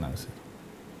சாப்பிட்டுருந்தாங்க சார்.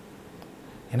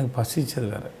 எனக்கு பசிச்சது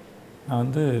வேறு. நான்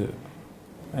வந்து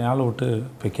என் ஆளை விட்டு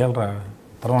போய் கேள்றா,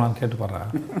 பரவாயில்லான்னு கேட்டு பாடுறா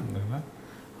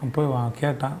அப்போ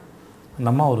கேட்டான். அந்த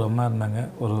அம்மா ஒரு அம்மா இருந்தாங்க,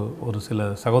 ஒரு சில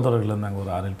சகோதரர்கள் இருந்தாங்க,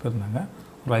 ஒரு 6-7 பேர் இருந்தாங்க,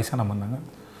 ஒரு வயசான அம்மா இருந்தாங்க.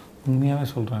 உண்மையாகவே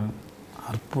சொல்கிறேன்,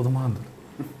 அற்புதமாக இருந்தது.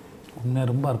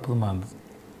 உண்மையாக ரொம்ப அற்புதமாக இருந்தது.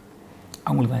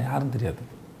 அவங்களுக்கு நான் யாரும் தெரியாது,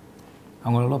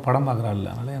 அவங்களோட படம் பார்க்குறா இல்லை,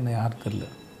 அதனால் என்னை யாரும் தெரியல.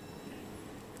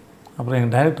 அப்புறம்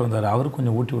எங்கள் டைரக்டர் வந்தார், அவருக்கு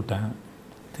கொஞ்சம் ஊட்டி விட்டேன்.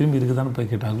 திரும்பி இருக்குதானு போய்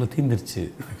கேட்டேன். அதுக்குள்ளே தீர்ந்துருச்சு.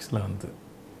 ஆக்சுவலாக வந்து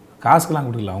காசுக்கெலாம்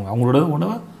கொடுக்கல, அவங்களோட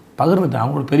உணவை பகிர்ந்துட்டேன்.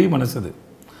 அவங்களோட பெரிய மனசு அது.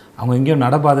 அவங்க எங்கேயோ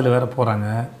நடப்பாதையில் வேறு போகிறாங்க,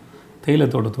 தேயிலை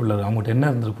தோட்டத்துள்ள அவங்கள்ட்ட என்ன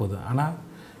இருந்துட்டு போகுது. ஆனால்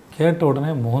கேட்ட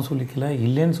உடனே முகம் சொல்லிக்கல,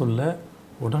 இல்லைன்னு சொல்ல,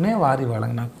 உடனே வாரி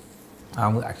வழங்கினா.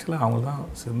 அவங்க ஆக்சுவலாக அவங்க தான்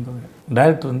சிறந்தவங்க.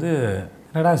 டைரக்டர் வந்து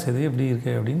என்னடா சரி எப்படி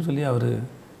இருக்குது அப்படின்னு சொல்லி அவர்,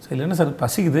 சரி இல்லைன்னா சார்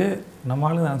பசிக்குது, நம்ம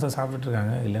ஆளுங்க தான் சார்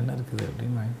சாப்பிட்டுட்ருக்காங்க, இல்லைன்னா இருக்குது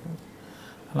அப்படின்னு வாங்கிப்போம்.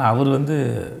 ஆனால் அவர் வந்து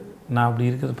நான் அப்படி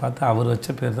இருக்கிறத பார்த்து அவர் வச்ச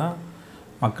பேர் தான்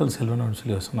மக்கள் செல்வன்னு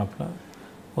சொல்லி சொன்னாப்புல,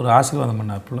 ஒரு ஆசீர்வாதம்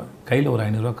பண்ணாப்புல, கையில் ஒரு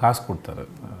 500 ரூபா காசு கொடுத்தாரு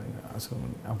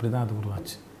ஆசீர்வாதம். அப்படி தான் அது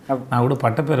உருவாச்சு. நான் கூட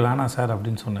பட்ட பேர் வேணாம் சார்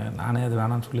அப்படின்னு சொன்னேன். நானே அது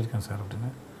வேணான்னு சொல்லியிருக்கேன் சார் அப்படின்னு.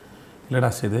 இல்லைடா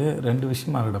சார், இது 2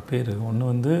 விஷயமா அவரோட பேர்.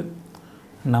 ஒன்று வந்து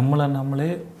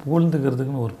நம்மளே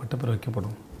புகழ்ந்துக்கிறதுக்குன்னு ஒரு பட்ட பேர்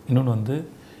வைக்கப்படும். இன்னொன்று வந்து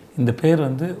இந்த பேர்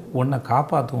வந்து ஒன்றை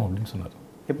காப்பாற்றுவோம் அப்படின்னு சொன்னார்.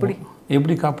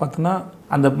 எப்படி காப்பாற்றுனா,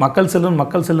 அந்த மக்கள்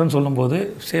செல்வன் சொல்லும்போது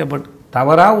பட்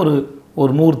தவறாக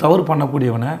ஒரு 100 தவறு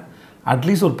பண்ணக்கூடியவனை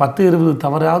அட்லீஸ்ட் ஒரு 10-20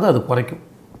 தவறாவது அது குறைக்கும்.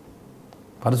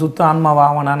 பரிசுத்த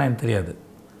ஆன்மாவானான்னு எனக்கு தெரியாது,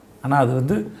 ஆனால் அது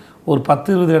வந்து ஒரு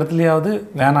 10-20 இடத்துலையாவது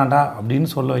வேணாண்டா அப்படின்னு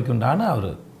சொல்ல வைக்குண்டான்னு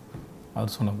அவர்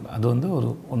சொன்னார். அது வந்து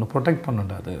ஒன்று ப்ரொடெக்ட்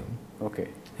பண்ணுண்டா அது. ஓகே.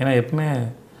 ஏன்னா எப்பவுமே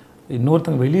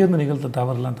இன்னொருத்தங்க வெளியேருந்து நிகழ்த்த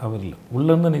தவறுலாம் தவறு இல்லை,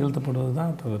 உள்ளேருந்து நிகழ்த்தப்படுவது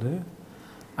தான் தவறு.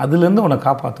 அதுலேருந்து உன்னை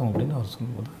காப்பாற்றும் அப்படின்னு அவர்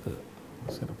சொல்லும்போது அது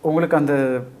சரி. உங்களுக்கு அந்த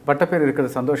பட்டப்பேர்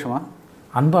இருக்கிறது சந்தோஷமா?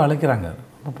 அன்பாக அழைக்கிறாங்க,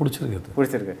 ரொம்ப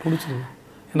பிடிச்சிருக்கு.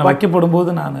 என்னை வைக்கப்படும் போது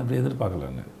நான் அப்படி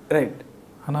எதிர்பார்க்கலன்னு. ரைட்.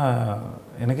 ஆனால்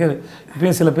எனக்கே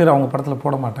இப்போயும் சில பேர் அவங்க படத்தில்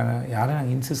போட மாட்டாங்க, யாரையும்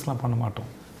நாங்கள் இன்சிஸ்ட்லாம் பண்ண மாட்டோம்.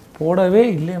 போடவே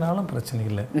இல்லைனாலும் பிரச்சனை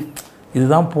இல்லை,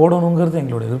 இதுதான் போடணுங்கிறது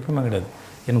எங்களோட விருப்பமே கிடையாது.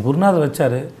 எனக்கு குருநாதர்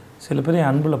வச்சார், சில பேர்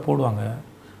என் அன்பில் போடுவாங்க.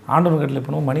 ஆண்டவன் கட்டில்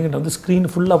பண்ணுவோம், மணிகண்டை வந்து ஸ்க்ரீன்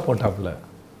ஃபுல்லாக போட்டாப்புல.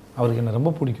 அவருக்கு என்னை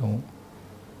ரொம்ப பிடிக்கும்,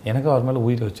 எனக்கு அவர் மேலே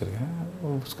உயிரை வச்சுருக்கேன்.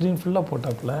 ஸ்க்ரீன் ஃபுல்லாக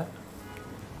போட்டாப்புல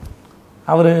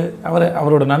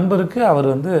அவரோட நண்பருக்கு அவர்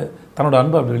வந்து தன்னோட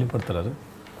அன்பை அப்படி வெளிப்படுத்துகிறாரு.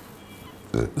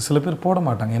 சில பேர் போட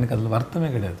மாட்டாங்க, எனக்கு அதில் வருத்தமே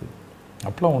கிடையாது.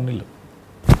 அப்போலாம் ஒன்றும் இல்லை.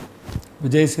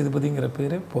 விஜய் சேதுபதிங்கிற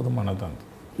பேரே போதுமானதான்.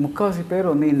 முக்கால்வாசி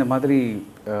பேர் வந்து இந்த மாதிரி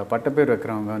பட்டப்பேர்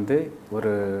வைக்கிறவங்க வந்து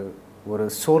ஒரு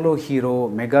சோலோ ஹீரோ,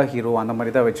 மெகா ஹீரோ அந்த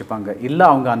மாதிரி தான் வச்சுப்பாங்க. இல்லை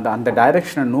அவங்க அந்த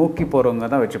டைரெக்ஷனை நோக்கி போகிறவங்க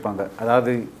தான் வச்சுப்பாங்க.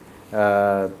 அதாவது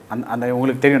அந்த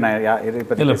உங்களுக்கு தெரியும் நான் எதை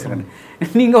பற்றி பேசுகிறேன்.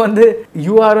 நீங்கள் வந்து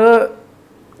you are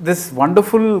this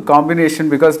wonderful combination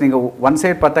because நீங்கள் ஒன்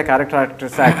சைட் பார்த்தா கேரக்டர்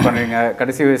ஆர்டிஸ்ட் ஆக்ட் பண்ணுவீங்க,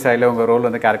 கடைசி வயசாயில் உங்கள் ரோல்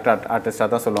வந்து கேரக்டர் ஆர்டிஸ்டாக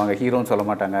தான் சொல்லுவாங்க, ஹீரோன்னு சொல்ல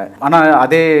மாட்டாங்க. ஆனால்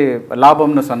அதே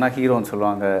லாபம்னு சொன்னால் ஹீரோன்னு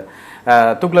சொல்லுவாங்க,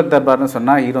 துக்ளக் தர்பார்னு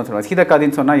சொன்னால் ஹீரோன்னு சொல்லுவாங்க,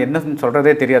 சீதக்காதின்னு சொன்னால் என்னன்னு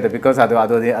சொல்கிறதே தெரியாது. பிகாஸ் அது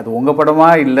அது அது உங்கள்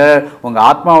படமா இல்லை உங்கள்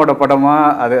ஆத்மாவோட படமா,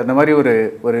 அது அந்த மாதிரி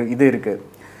ஒரு இது இருக்குது.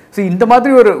 ஸோ இந்த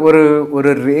மாதிரி ஒரு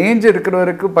ரேஞ்ச்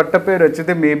இருக்கிறவருக்கு பட்ட பேர்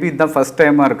வச்சது மேபி இதுதான் ஃபஸ்ட்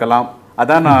டைமாக இருக்கலாம்.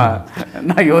 அதான்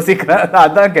நான் யோசிக்கிறேன்,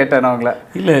 அதான் கேட்டேன் நான் உங்களை.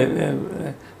 இல்லை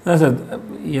சார்,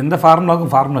 எந்த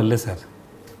ஃபார்முலாவுக்கும் ஃபார்முலா இல்லை சார்,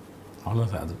 அவ்வளோ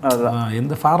சார். அது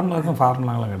எந்த ஃபார்முலாவுக்கும்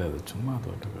ஃபார்முலாங்களாம் கிடையாது, சும்மா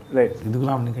அது ரைட்.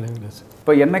 இதுக்கெல்லாம் அப்படி கிடையாது சார்.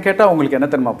 இப்போ என்ன கேட்டால் உங்களுக்கு என்ன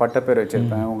தெரியுமா பட்ட பேர்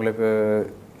வச்சுருப்பேன், உங்களுக்கு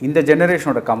இந்த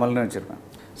ஜெனரேஷனோட கமல்னு வச்சுருப்பேன்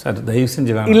சார். தயவு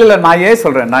செஞ்சு இல்லை நான் ஏன்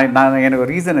சொல்கிறேன், நான் எனக்கு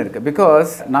ஒரு ரீசன் இருக்குது.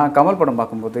 பிகாஸ் நான் கமல் படம்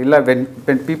பார்க்கும்போது இல்லை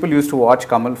when people use to watch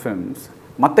Kamal films,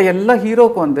 மற்ற எல்லா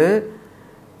ஹீரோக்கு வந்து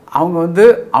அவங்க வந்து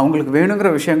அவங்களுக்கு வேணுங்கிற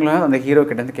விஷயங்களை அந்த ஹீரோ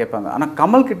கிட்டேருந்து கேட்பாங்க. ஆனால்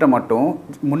கமல் கிட்ட மட்டும்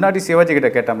முன்னாடி சிவாஜி கிட்ட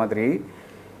கேட்ட மாதிரி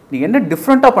நீங்கள் என்ன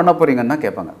டிஃப்ரெண்ட்டாக பண்ண போகிறீங்கன்னு தான்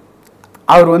கேட்பாங்க.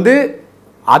 அவர் வந்து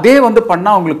அதே வந்து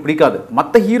பண்ணால் அவங்களுக்கு பிடிக்காது.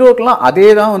 மற்ற ஹீரோக்கெலாம் அதே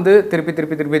தான் வந்து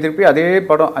திருப்பி அதே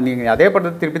படம், நீங்கள் அதே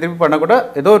படத்தை திருப்பி பண்ணால் கூட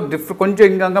ஏதோ கொஞ்சம்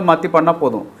இங்கங்கே மாற்றி பண்ணால்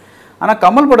போதும். ஆனால்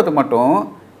கமல் படத்துக்கு மட்டும்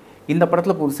இந்த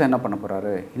படத்தில் புதுசாக என்ன பண்ண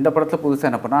போகிறாரு, இந்த படத்தில் புதுசாக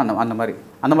என்ன பண்ணால் அந்த மாதிரி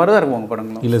தான் இருக்கும் உங்கள்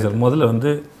படங்களும். இல்லை சார், முதல்ல வந்து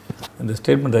இந்த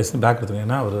ஸ்டேட்மெண்ட் தயவுசெய்து பேக் எடுத்துங்க.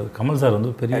 ஏன்னா அவர் கமல் சார்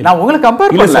வந்து பெரிய, நான் உங்களை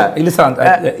கம்பேர் பண்ணல.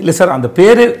 இல்லை சார் அந்த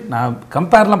பேர் நான்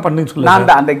கம்பேர்லாம் பண்ணின்னு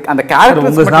சொல்லுவேன். அந்த கேரக்டர்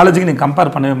உங்கள் நாலேஜுக்கு நீங்கள்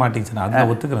கம்பேர் பண்ணவே மாட்டீங்க சார், அதை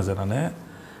நான் ஒத்துக்கிறேன் சார். நான்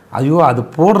ஐயோ அது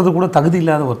போடுறது கூட தகுதி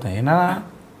இல்லாத ஒருத்தன். ஏன்னா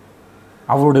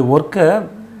அவருடைய ஒர்க்கை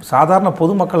சாதாரண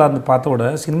பொதுமக்களாக இருந்து பார்த்த விட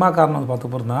சினிமாக்காரனை வந்து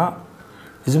பார்த்த போகிறதா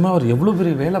நிஜமாக அவர் எவ்வளோ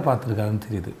பெரிய வேலை பார்த்துருக்காருன்னு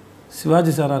தெரியுது.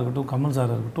 சிவாஜி சாராக இருக்கட்டும், கமல்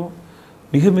சாராக இருக்கட்டும்,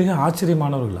 மிக மிக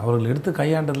ஆச்சரியமானவர்கள். அவர்கள் எடுத்து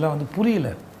கையாண்டதெல்லாம் வந்து புரியல.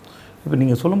 இப்போ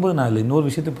நீங்கள் சொல்லும்போது நான் அதில் இன்னொரு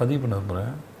விஷயத்தை பதிவு பண்ண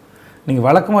போகிறேன். நீங்கள்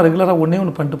வழக்கமாக ரெகுலராக ஒன்றே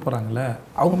ஒன்று பண்ணிட்டு போகிறாங்களே,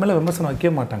 அவங்க மேலே விமர்சனம்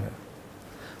வைக்க மாட்டாங்க.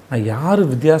 நான் யார்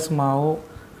வித்தியாசமாகவோ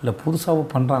இல்லை புதுசாகவோ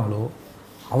பண்ணுறாங்களோ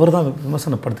அவர் தான்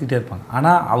விமர்சனப்படுத்திக்கிட்டே இருப்பாங்க.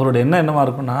 ஆனால் அவரோட எண்ணம் என்னவாக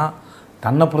இருக்குன்னா,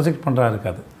 தன்னை ப்ரொஜெக்ட் பண்ணுறா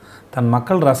இருக்காது, தன்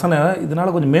மக்கள் ரசனை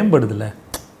இதனால் கொஞ்சம் மேம்படுதில்லை,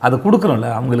 அதை கொடுக்குறோம்ல,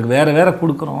 அவங்களுக்கு வேறு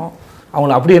கொடுக்குறோம்,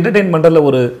 அவங்கள அப்படி என்டர்டெயின்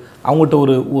பண்ணுறதுல அவங்கள்ட்ட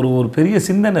ஒரு பெரிய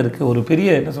சிந்தனை இருக்குது, ஒரு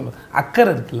பெரிய என்ன சொல்ல அக்கறை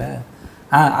இருக்குல்ல,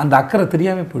 அந்த அக்கறை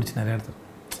தெரியாமல் போயிடுச்சு நிறைய இடத்துல.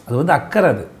 அது வந்து அக்கறை,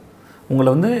 அது உங்களை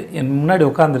வந்து என் முன்னாடி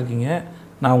உட்காந்துருக்கீங்க,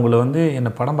 நான் உங்களை வந்து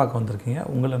என்னை படம் பார்க்க வந்திருக்கீங்க,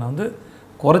 உங்களை நான் வந்து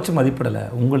குறைச்சி மதிப்பிடலை,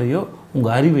 உங்களையோ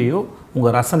உங்கள் அறிவையோ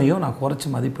உங்கள் ரசனையோ நான் குறைச்சி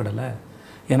மதிப்பிடலை,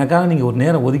 எனக்காக நீங்கள் ஒரு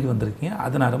நேரம் ஒதுக்கி வந்திருக்கீங்க,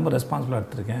 அதை நான் ரொம்ப ரெஸ்பான்சிபிளாக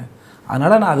எடுத்திருக்கேன்,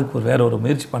 அதனால் நான் அதுக்கு வேறு ஒரு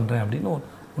முயற்சி பண்ணுறேன் அப்படின்னு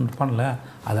ஒன்று பண்ணல.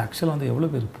 அது ஆக்சுவலாக வந்து எவ்வளோ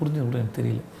பேர் புரிஞ்சது கூட எனக்கு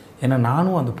தெரியல. ஏன்னா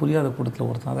நானும் அந்த புரியாத கூட்டத்தில்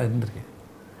ஒருத்தனாக தான் இருந்திருக்கேன்.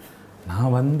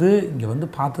 நான் வந்து இங்கே வந்து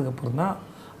பார்த்ததுக்கப்புறம் தான்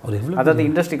அவர் எவ்வளோ, அதாவது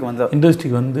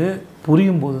இண்டஸ்ட்ரிக்கு வந்து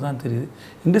புரியும் போது தான் தெரியுது.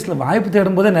 இண்டஸ்ட்ரியில் வாய்ப்பு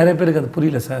தேடும் போதே நிறைய பேருக்கு அது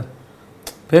புரியல சார்.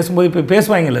 பேசும்போது இப்போ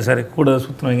பேசுவாங்கல்ல சார், கூட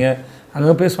சுற்றுனவங்க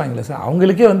அங்கே பேசுவாங்கல்ல சார்,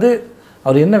 அவங்களுக்கே வந்து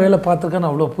அவர் என்ன வேலை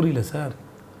பார்த்துருக்கான்னு அவ்வளோ புரியல சார்.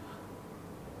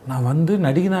 நான் வந்து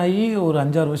நடிகனாகி ஒரு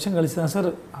 5-6 வருஷம் கழிச்சு தான் சார்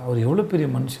அவர் எவ்வளோ பெரிய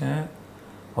மனுஷன்,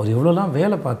 அவர் எவ்வளோலாம்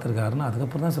வேலை பார்த்துருக்காருன்னு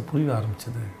அதுக்கப்புறம் தான் சார் புரிய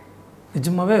ஆரம்பிச்சது.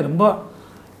 நிஜமாகவே ரொம்ப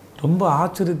ரொம்ப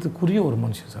ஆச்சரியத்துக்குரிய ஒரு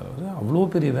மனுஷன் சார். அவர் அவ்வளோ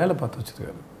பெரிய வேலை பார்த்து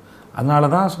வச்சுருக்காரு. அதனால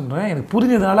தான் சொல்கிறேன், எனக்கு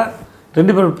புரிஞ்சதுனால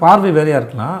 2 பேரோட பார்வை வேறையாக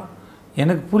இருக்கலாம்.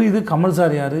 எனக்கு புரியுது கமல்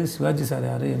சார் யார், சிவாஜி சார்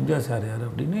யார், எம்ஜிஆர் சார் யார்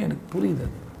அப்படின்னு எனக்கு புரியுது.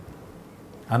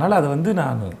 அதனால் அதை வந்து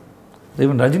நான்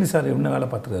ஈவன் ரஜினி சார் என்ன வேலை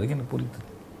பார்த்துருக்காரு எனக்கு புரியுது.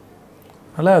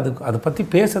 அதனால் அதை பற்றி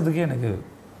பேசுறதுக்கே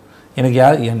எனக்கு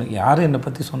யார் என்னை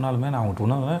பற்றி சொன்னாலுமே நான் அவங்கள்ட்ட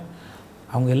உணர்வேன்,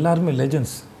 அவங்க எல்லாருமே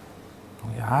லெஜெண்ட்ஸ்.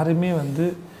 அவங்க யாருமே வந்து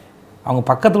அவங்க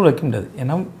பக்கத்தில் வைக்க முடியாது.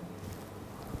 ஏன்னா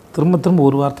திரும்ப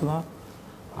ஒரு வார்த்தை தான்,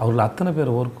 அவர்கள் அத்தனை பேர்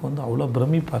ஒர்க்கு வந்து அவ்வளோ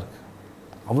பிரமிப்பாக இருக்குது.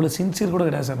 அவ்வளோ சின்சியர் கூட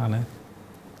கிடையாது சார்.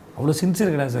 அவ்வளோ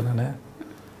சின்சியர் கிடையாது சார்.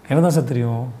 என்ன தான் சார்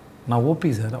தெரியும், நான் ஓபி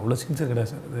சார், அவ்வளோ சின்சியர்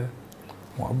கிடையாது சார். அது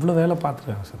அவ்வளோ வேலை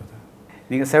பார்த்துருக்காங்க சார். அது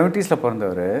நீங்கள் 70s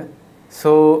பிறந்தவர்.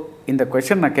 ஸோ இந்த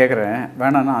கொஷின் நான் கேட்குறேன்,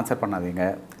 வேணான்னா ஆன்சர் பண்ணாதீங்க.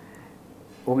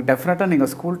 உங்களுக்கு டெஃபினட்டாக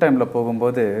நீங்கள் ஸ்கூல் டைமில்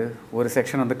போகும்போது ஒரு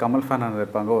செக்ஷன் வந்து கமல் ஃபேனாக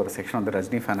இருந்திருப்பாங்க, ஒரு செக்ஷன் வந்து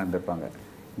ரஜினி ஃபேனாக இருந்திருப்பாங்க.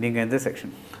 நீங்கள் எந்த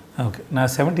செக்ஷன்? ஓகே,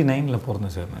 நான் 79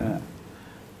 பிறந்தேன் சார். நான்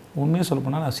உண்மையாக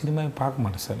சொல்லப்போனால் நான் சினிமாவே பார்க்க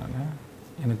மாட்டேன் சார்.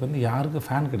 எனக்கு வந்து யாருக்கும்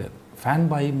ஃபேன் கிடையாது. ஃபேன்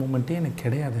பாய் மூமெண்ட்டே எனக்கு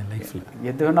கிடையாது என் லைஃப்பில்.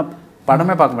 எது வேணால்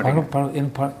படமே பார்க்க மாட்டேன்.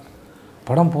 எனக்கு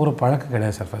படம் போகிற பழக்கம்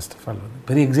கிடையாது சார். ஃபர்ஸ்ட் ஆஃப் ஆல் வந்து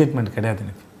பெரிய எக்ஸைட்மெண்ட் கிடையாது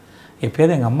எனக்கு.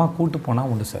 எப்போயாவது எங்கள் அம்மா கூப்பிட்டு போனால்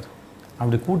உண்டு சார்.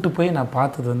 அப்படி கூப்பிட்டு போய் நான்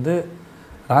பார்த்தது வந்து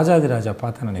ராஜாதிராஜா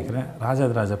பார்த்தேன்னு நினைக்கிறேன்.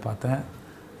 ராஜாதிராஜா பார்த்தேன்.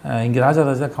 இங்கே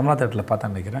ராஜாதிராஜா கமலா தேட்டரில்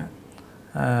பார்த்தேன்னு நினைக்கிறேன்.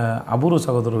 அபூர்வ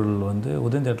சகோதரர்கள் வந்து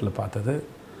உதயம் தேட்டரில் பார்த்தது.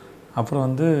 அப்புறம்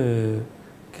வந்து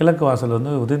கிழக்கு வாசல்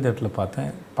வந்து உதயம் தேட்டரில்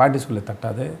பார்த்தேன். பாட்டி சொல்லி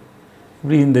தட்டாது.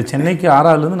 இப்படி இந்த சென்னைக்கு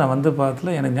 6ஆவதுலேருந்து நான் வந்து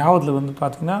பார்த்ததில் எனக்கு ஞாபகத்தில் வந்து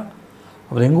பார்த்திங்கன்னா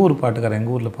அப்புறம் எங்கள் ஊர் பாட்டுக்காரர்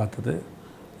எங்கள் ஊரில் பார்த்தது.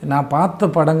 நான் பார்த்த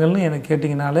படங்கள்னு எனக்கு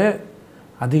கேட்டிங்கனாலே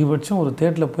அதிகபட்சம் ஒரு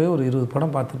தேட்டரில் போய் ஒரு 20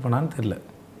 படம் பார்த்துருப்பேனான்னு தெரியல.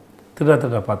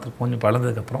 திருடா பார்த்துருப்போம் கொஞ்சம்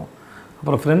பழந்ததுக்கப்புறம்.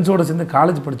 அப்புறம் ஃப்ரெண்ட்ஸோடு சேர்ந்து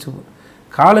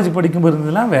காலேஜ் படிக்கும்போது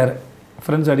இருந்ததுலாம் வேறு.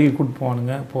 ஃப்ரெண்ட்ஸ் அடிக்கடி கூப்பிட்டு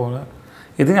போவானுங்க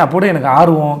எதுங்க அப்போட எனக்கு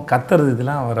ஆர்வம் கத்துறது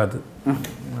இதெல்லாம் வராது.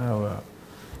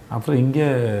 அப்புறம் இங்கே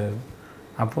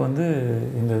அப்போ வந்து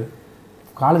இந்த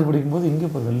காலேஜ் படிக்கும்போது இங்கே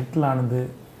போயிருக்கோம். லிட்டில் ஆனந்து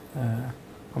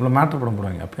அப்புறம் மேட்ரு படம்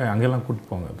போடுவாங்க. அப்போ அங்கெல்லாம் கூப்பிட்டு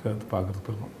போவாங்க. அப்போ அது பார்க்குறதுக்கு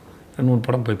போயிருக்கோம். 2-3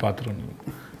 படம் போய் பார்த்துருவோம்.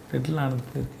 லிட்டில் ஆனந்து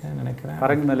போயிருக்கேன் நினைக்கிறேன்.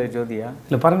 பரங்கிமலை ஜோதியா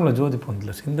இல்லை பரங்கிமலை ஜோதி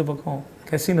போனதில்லை. இந்த பக்கம்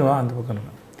கெசினோவா அந்த பக்கம்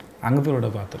இல்லை. அங்கே போய் விட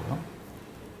பார்த்துருக்கோம்.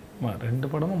 2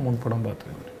 படமோ 3 படம்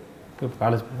பார்த்துருக்கேன். இப்போ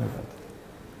காலேஜ் போய் பார்த்து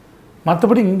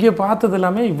மற்றபடி இங்கே பார்த்தது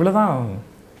எல்லாமே இவ்வளோ தான்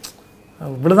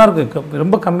இருக்குது.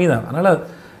 ரொம்ப கம்மி தான். அதனால்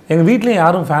எங்கள் வீட்லேயும்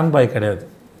யாரும் ஃபேன் பாய் கிடையாது,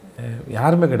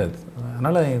 யாருமே கிடையாது.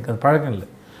 அதனால் எனக்கு அது பழக்கம் இல்லை.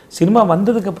 சினிமா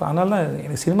வந்ததுக்கு அதனால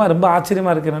எனக்கு சினிமா ரொம்ப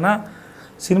ஆச்சரியமாக இருக்குது. என்னென்னா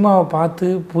சினிமாவை பார்த்து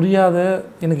புரியாத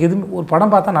எனக்கு எதுவும் ஒரு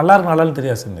படம் பார்த்தா நல்லான்னு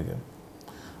தெரியாது சார் எனக்கு.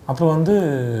 அப்புறம் வந்து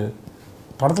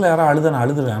படத்தில் யாராவது நான்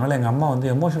அழுதுருவேன். அதனால் எங்கள் அம்மா வந்து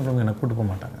எமோஷனல் ஃபிலிம் என்னை கூப்பிட்டு போக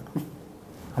மாட்டாங்க.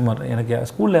 ஆமாம், எனக்கு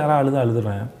ஸ்கூலில் யாராவது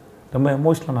அழுதுருவேன். ரொம்ப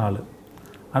எமோஷ்னலான ஆள்.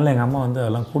 அதனால் எங்கள் அம்மா வந்து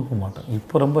அதெல்லாம் கூப்பிட மாட்டாங்க.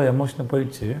 இப்போ ரொம்ப எமோஷனாக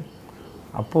போயிடுச்சு.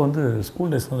 அப்போது வந்து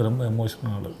ஸ்கூல் டேஸ் வந்து ரொம்ப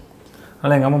எமோஷனல் ஆள்.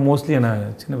 அதனால் எங்கள் அம்மா மோஸ்ட்லி என்னை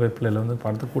சின்ன பிள்ளையில் வந்து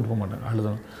படத்துக்கு கூப்பிட்டு போக மாட்டாங்க,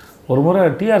 அழுதணும். ஒரு முறை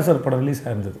டிஆர் சார் படம் ரிலீஸ்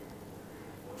ஆயிருந்தது.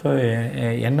 ஸோ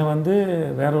என்னை வந்து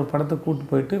வேற ஒரு படத்துக்கு கூப்பிட்டு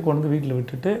போயிட்டு கொண்டு வீட்டில்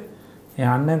விட்டுட்டு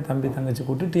என் அண்ணன் தம்பி தங்கச்சி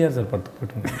கூப்பிட்டு டிஆர் சார் படத்துக்கு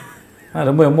போயிட்டு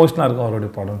ரொம்ப எமோஷனாக இருக்கும்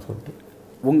அவருடைய படம்னு சொல்லிட்டு.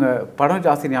 உங்கள் படம்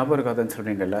ஜாஸ்தி ஞாபகம் இருக்காதுன்னு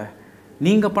சொல்கிறீங்கல்ல,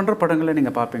 நீங்கள் பண்ணுற படங்களை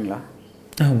நீங்கள் பார்ப்பீங்களா?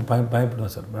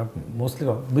 பயப்படுவேன் சார். மோஸ்ட்லி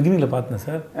பிகினிங்கில் பார்த்தேன்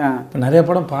சார். இப்போ நிறைய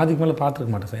படம் பாதிக்கு மேலே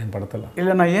பார்த்துருக்க மாட்டேன் சார் என் படத்தெல்லாம்.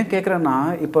 இல்லை, நான் ஏன் கேட்குறேன்னா,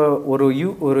 இப்போ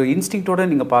ஒரு இன்ஸ்டிங்க்டோடு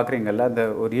நீங்கள் பார்க்குறீங்கல்ல, அந்த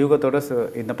ஒரு யூகத்தோட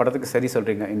இந்த படத்துக்கு சரி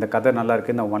சொல்கிறீங்க, இந்த கதை நல்லா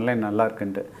இருக்குது, இந்த ஒன்லைன் நல்லா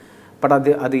இருக்குன்ட்டு. பட்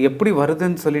அது எப்படி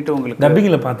வருதுன்னு சொல்லிட்டு உங்களுக்கு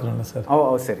டப்பிங்கில் பார்த்துருவேன் சார்.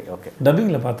 சரி, ஓகே.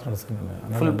 டப்பிங்கில் பார்த்துருவேன்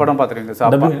சார். ஃபுல் படம் பார்த்துருவீங்க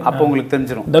சார்? அப்போ உங்களுக்கு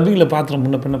தெரிஞ்சிடும். டப்பிங்கில் பார்த்துருவோம்,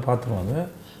 முன்ன பின்ன பார்த்துருவாங்க.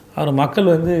 அவர்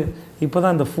மக்கள் வந்து இப்போ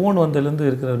தான் இந்த ஃபோன் வந்ததுலேருந்து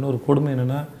இருக்கிற இன்னொரு கொடுமை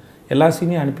என்னென்னா, எல்லா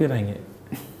சீனையும் அனுப்பிடுறாங்க.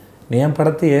 என்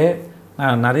படத்தையே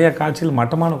நான் நிறையா காட்சிகள்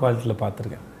மட்டமான குவாலிட்டியில்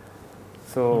பார்த்துருக்கேன்.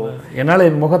 ஸோ என்னால்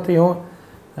என் முகத்தையும்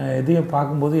இதையும்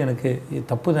பார்க்கும்போது எனக்கு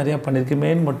தப்பு நிறையா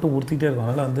பண்ணியிருக்கேமேன்னு மட்டும் உறுத்திக்கிட்டே இருக்கும்.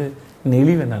 அதனால் வந்து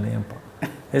நெளிவேன் நான் ஏன்ப்பா,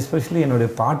 எஸ்பெஷலி என்னுடைய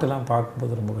பாட்டெல்லாம்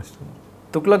பார்க்கும்போது ரொம்ப கஷ்டம்.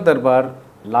 துக்ளக் தர்பார்,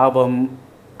 லாபம்,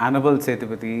 அனபல்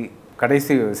சேதுபதி,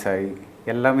 கடைசி விவசாயி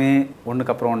எல்லாமே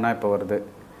ஒன்றுக்கு அப்புறம் ஒன்றா இப்போ வருது.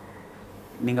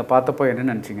 நீங்கள் பார்த்தப்போ என்ன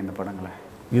நினச்சிங்க இந்த படங்களை?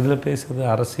 இதில் பேசுகிறது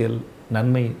அரசியல்,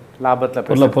 நன்மை,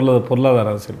 லாபத்தில் பொருளாதார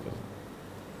அரசியல்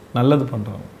நல்லது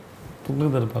பண்ணுறாங்க.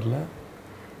 துக்ளக் தர்பாரில்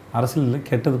அரசியல் இல்லை,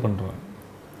 கெட்டது பண்ணுறாங்க.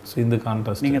 ஸோ இந்த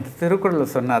கான்ட்ராஸ்ட் நீங்கள்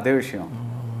திருக்குறளில் சொன்ன அதே விஷயம்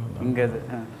இங்கே.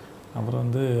 அப்புறம்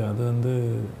வந்து அது வந்து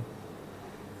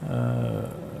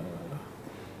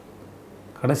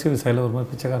கடைசி விவசாயியில் ஒரு மாதிரி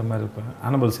பிச்சைக்கார மாதிரி இருப்பேன்.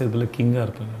 அனபல் சேதுபதியில் கிங்காக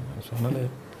இருப்பேன். ஸோ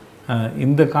அதனால்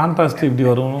இந்த கான்ட்ராஸ்ட் இப்படி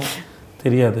வரும்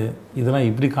தெரியாது. இதெல்லாம்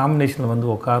இப்படி காம்பினேஷனில்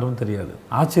வந்து உட்காரும் தெரியாது.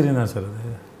 ஆச்சரியம் தான் சார்.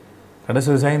 அது கடைசி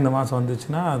விவசாயம் இந்த மாதம்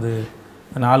வந்துச்சுன்னா அது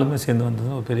 4மே சேர்ந்து வந்தது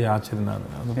ஒரு பெரிய ஆச்சரியம் தான்.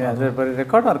 அது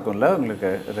ரெக்கார்டாக இருக்கும்ல உங்களுக்கு.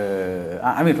 அது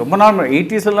ஐ மீன் ரொம்ப நாள்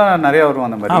 80ஸ்லாம் நிறையா வரும்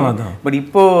அந்த மாதிரி. ஆமாம். பட்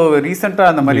இப்போது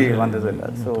ரீசெண்டாக அந்த மாதிரி வந்தது இல்லை.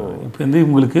 ஸோ இப்போ வந்து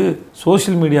உங்களுக்கு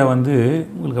சோஷியல் மீடியா வந்து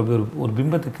உங்களுக்கு அப்படி ஒரு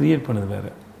பிம்பத்தை க்ரியேட் பண்ணுது.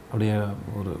 வேறு அப்படியே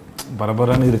ஒரு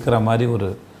பரபரன்னு இருக்கிற மாதிரி ஒரு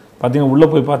பார்த்தீங்கன்னா உள்ளே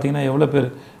போய் பார்த்தீங்கன்னா எவ்வளோ பேர்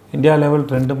இந்தியா லெவல்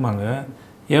ட்ரெண்டும்பாங்க.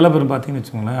 ஏழை பேர் பார்த்தீங்கன்னு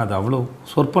வச்சுக்கோங்களேன், அது அவ்வளோ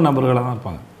சொற்ப நபர்களாக தான்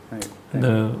இருப்பாங்க. இந்த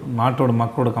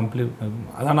மக்களோட கம்ப்ளீட்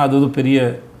அதான அது பெரிய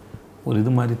ஒரு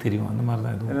இது மாதிரி தெரியும். அந்த மாதிரி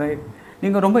தான் இது.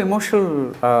 நீங்கள் ரொம்ப எமோஷனல்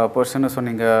பர்சன்னு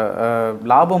சொன்னீங்க.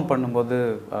 லாபம் பண்ணும்போது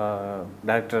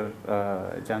டைரக்டர்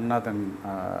ஜனநாதன்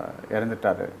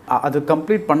இறந்துட்டார். அது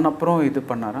கம்ப்ளீட் பண்ண அப்புறம் இது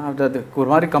பண்ணாரா? அது ஒரு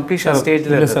மாதிரி கம்ப்ளீஷன்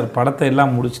ஸ்டேஜில் இல்லை சார். படத்தை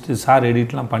எல்லாம் முடிச்சுட்டு சார்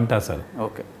எடிட்லாம் பண்ணிட்டார் சார்.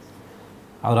 ஓகே.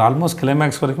 அவர் ஆல்மோஸ்ட்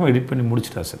கிளைமேக்ஸ் வரைக்கும் எடிட் பண்ணி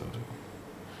முடிச்சிட்டார் சார். அவர்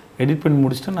எடிட் பண்ணி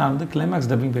முடிச்சுட்டு நான் வந்து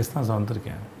கிளைமேக்ஸ் டப்பிங் பேசி தான் சார்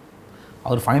வந்திருக்கேன்.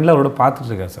 அவர் ஃபைனலாக அவரோட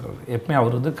பார்த்துட்ருக்கார் சார். அவர் எப்பவுமே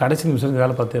அவர் வந்து கடைசி நிமிஷத்துக்கு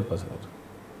வேலை பார்த்தே இருப்பார் சார். அவர்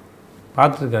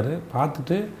பார்த்துருக்காரு.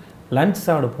 பார்த்துட்டு லஞ்ச்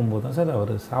சாப்பிட போகும்போது தான் சார்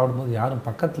அவர் சாப்பிடும்போது யாரும்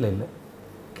பக்கத்தில் இல்லை,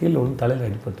 கீழே விழுந்து தலையில்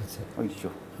அடிபட்டுருச்சு. ஐயோ,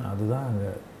 அதுதான்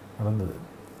அங்கே நடந்தது.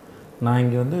 நான்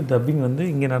இங்கே வந்து டப்பிங் வந்து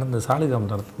இங்கே நடந்தது, சாலிகிராம்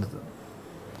நடந்தது.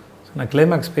 ஸோ நான்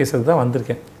கிளைமேக்ஸ் பேசுறது தான்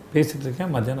வந்திருக்கேன். பேசிகிட்டு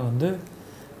இருக்கேன். மத்தியானம் வந்து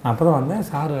நான் அப்போ தான் வந்தேன்.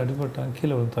 சார் அடிபட்டாங்க,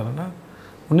 கீழே விழுந்தாருன்னா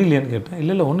ஒன்றும் இல்லையான்னு கேட்டேன்.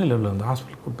 இல்லை ஒன்றும் இல்லை, வந்து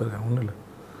ஹாஸ்பிட்டலுக்கு கூப்பிட்டுருக்கேன், ஒன்றும் இல்லை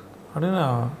அப்படின்னு.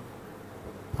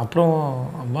 அப்புறம்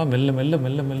அம்மா மெல்ல மெல்ல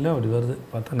மெல்ல மெல்ல அப்படி வருது.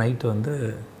 பார்த்தா நைட்டு வந்து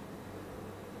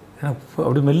எனக்கு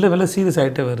அப்படி மெல்ல மெல்ல சீரியஸ்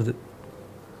ஆகிட்டே வருது.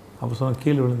 அப்போ சொன்ன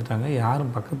கீழே விழுந்துட்டாங்க,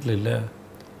 யாரும் பக்கத்தில் இல்லை,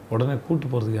 உடனே கூட்டு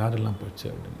போகிறதுக்கு யாரும் எல்லாம் போயிடுச்சு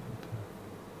அப்படின்னு.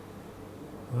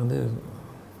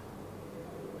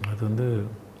 அது வந்து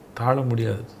தாழ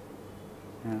முடியாது.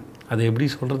 அது எப்படி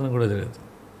சொல்கிறதுன்னு கூட தெரியாது.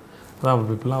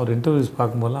 அதான் இப்போலாம் அவர் இன்டர்வியூஸ்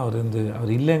பார்க்கும்போதெல்லாம்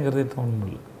அவர் இல்லைங்கிறதே தோணும்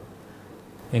இல்லை.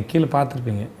 என் கீழே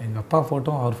பார்த்துருப்பீங்க, எங்கள் அப்பா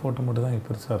ஃபோட்டோ அவர் ஃபோட்டோ மட்டும் தான்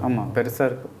பெருசாக இருக்கும். ஆமாம், பெருசாக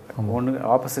இருக்கும். ஒன்று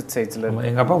ஆப்போசிட் சைட்ஸில்.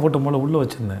 எங்கள் அப்பா ஃபோட்டோ மூலம் உள்ளே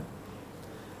வச்சுருந்தேன்.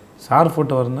 சார்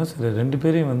ஃபோட்டோ வரணும் சரி, 2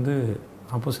 பேரையும் வந்து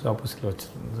ஆப்போசிட்டில்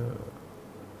வச்சுருந்து.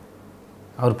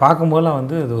 அவர் பார்க்கும்போதெல்லாம்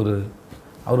வந்து அது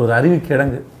அவர் ஒரு அறிவு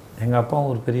கிடங்கு. எங்கள் அப்பாவும்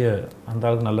ஒரு பெரிய அந்த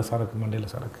அளவுக்கு நல்ல சரக்கு,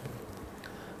 மண்டையில் சரக்கு.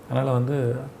 அதனால் வந்து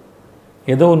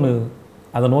ஏதோ ஒன்று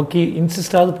அதை நோக்கி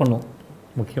இன்சிஸ்டாவது பண்ணும்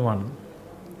முக்கியமானது.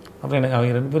 அப்புறம் எனக்கு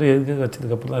அவங்க 2 பேரும் எதுக்கு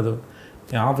வச்சதுக்கப்புறம் தான் அது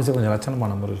என் ஆஃபீஸை கொஞ்சம்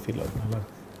லட்சணமான ஒரு ஃபீல் ஆகுது. நல்லா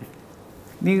இருக்கு.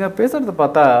 நீங்கள் பேசுகிறத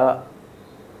பார்த்தா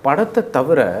படத்தை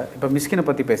தவிர இப்போ மிஸ்கினை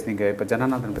பற்றி பேசுனீங்க, இப்போ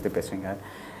ஜனநாதன் பற்றி பேசுவீங்க,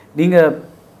 நீங்கள்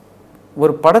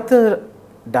ஒரு படத்தை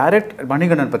டைரக்ட்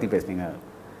மணிகண்டன் பற்றி பேசுனீங்க.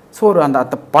 ஸோ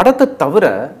அந்த படத்தை தவிர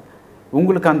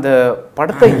உங்களுக்கு அந்த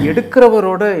படத்தை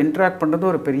எடுக்கிறவரோட இன்ட்ராக்ட் பண்ணுறது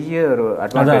ஒரு பெரிய ஒரு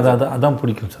அதான்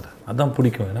பிடிக்கும் சார். அதான்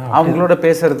பிடிக்கும். ஏன்னா அவங்களோட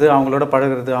பேசுறது, அவங்களோட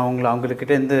பழகிறது,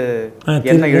 அவங்கக்கிட்ட இருந்து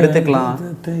என்ன எடுத்துக்கலாம்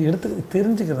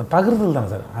தெரிஞ்சுக்கிறேன். பகிர்தல்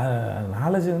தானே சார்.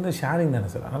 நாலேஜ் வந்து ஷேரிங்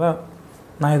தானே சார். அதான்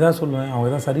நான் எதாவது சொல்லுவேன், அவங்க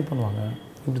எதாவது சரி பண்ணுவாங்க,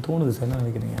 இப்படி தோணுது சார், என்ன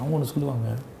நினைக்கிறீங்க, அவங்க ஒன்று சொல்லுவாங்க.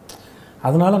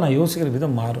 அதனால் நான் யோசிக்கிற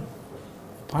விதம் மாறும்,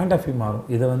 பாயிண்ட் ஆஃப் வியூ மாறும்.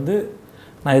 இதை வந்து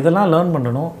நான் இதெல்லாம் லேர்ன்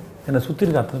பண்ணணும், என்னை சுற்றி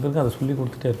இருக்க அத்தனை பேருக்கு அதை சொல்லி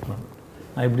கொடுத்துட்டே இருப்பேன்.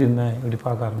 நான் இப்படி இருந்தேன், இப்படி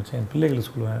பார்க்க ஆரம்பித்தேன், என் பிள்ளைகளை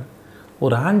சொல்லுவேன்.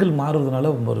 ஒரு ஆங்கிள் மாறுவதனால,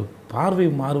 ஒரு பார்வை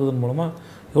மாறுவதன் மூலமாக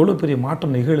எவ்வளோ பெரிய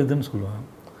மாற்றம் நிகழுதுன்னு சொல்லுவேன்.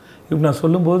 இப்படி நான்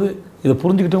சொல்லும்போது இதை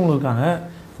புரிஞ்சுக்கிட்டவங்களும் இருக்காங்க,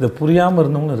 இதை புரியாமல்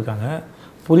இருந்தவங்களும் இருக்காங்க,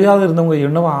 புரியாத இருந்தவங்க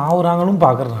என்னவோ ஆகுறாங்களும்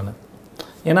பார்க்குறேன் நான்.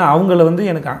 ஏன்னா அவங்கள வந்து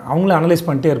எனக்கு அவங்கள அனலைஸ்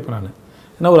பண்ணிட்டே இருப்பேன் நான்.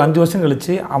 ஏன்னா ஒரு 5 வருஷம்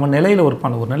கழித்து அவன் நிலையில் ஒரு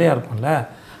நிலையாக இருப்பான்ல,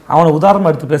 அவனை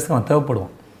உதாரணமாக எடுத்து பேசுறதுக்கு அவன்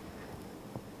தேவைப்படுவான்.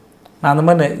 நான் அந்த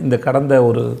மாதிரி இந்த கடந்த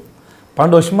ஒரு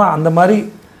 12 வருஷமாக அந்த மாதிரி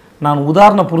நான்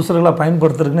உதாரண புருஷர்களை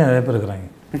பயன்படுத்துறதுக்குன்னு நிறைய பேர் இருக்கிறாங்க.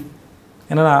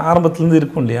 ஏன்னா நான் ஆரம்பத்துலேருந்து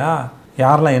இருக்கும் இல்லையா,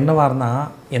 யாரெல்லாம் என்னவாக இருந்தால்,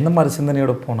 எந்த மாதிரி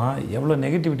சிந்தனையோடு போனால், எவ்வளோ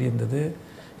நெகட்டிவிட்டி இருந்தது,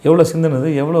 எவ்வளோ சிந்தனை,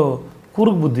 எவ்வளோ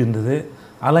குறுக்கு புத்தி இருந்தது,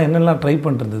 அதெல்லாம் என்னெல்லாம் ட்ரை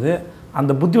பண்ணிருந்தது,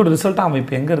 அந்த புத்தியோட ரிசல்ட்டாக அவன்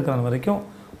இப்போ எங்கே இருக்கிறான் வரைக்கும்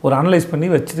ஒரு அனலைஸ் பண்ணி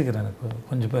வச்சுருக்கிறேன் எனக்கு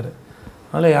கொஞ்சம் பேர்.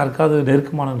 அதனால் யாருக்காவது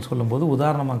நெருக்கமானன்னு சொல்லும்போது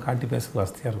உதாரணமாக காட்டி பேசுறது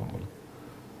வசதியாக இருக்கும் அவங்களுக்கு.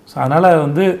 ஸோ அதனால்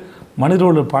வந்து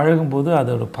மனிதரோடு பழகும்போது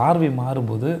அதோட பார்வை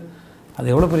மாறும்போது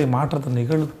அது எவ்வளோ பெரிய மாற்றத்தை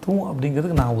நிகழ்த்தும்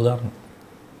அப்படிங்கிறதுக்கு நான் உதாரணம்.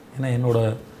 ஏன்னா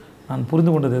நான்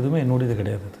புரிந்து கொண்டது எதுவுமே என்னுடையது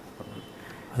கிடையாது.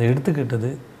 அதை எடுத்துக்கிட்டது,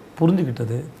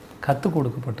 புரிஞ்சுக்கிட்டது, கற்றுக்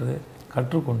கொடுக்கப்பட்டது,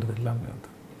 கற்றுக்கொண்டது எல்லாமே வந்து.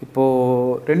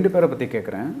 இப்போது 2 பேரை பற்றி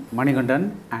கேட்குறேன், மணிகண்டன்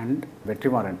அண்ட்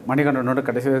வெற்றிமாறன். மணிகண்டனோட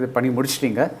கடைசி பணி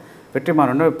முடிச்சிட்டிங்க,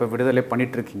 வெற்றிமாறனோட இப்போ விடுதலை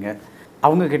பண்ணிகிட்ருக்கீங்க.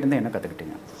 அவங்க கிட்டேருந்து என்ன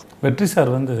கற்றுக்கிட்டீங்க? வெற்றி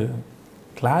சார் வந்து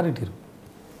கிளாரிட்டி இருக்கும்.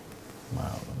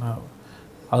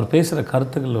 அவர் பேசுகிற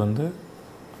கருத்துக்கள் வந்து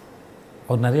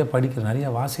அவர் நிறையா நிறையா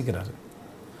வாசிக்கிறார்.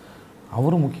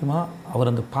 அவரும் முக்கியமாக அவர்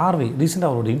அந்த பார்வை. ரீசெண்டாக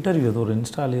அவரோட இன்டர்வியூ ஏதோ ஒரு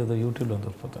இன்ஸ்டாலேயோ ஏதோ யூடியூப்பில்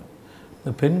வந்து பார்த்தேன்.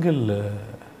 இந்த பெண்கள்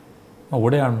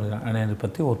உடை அணியதை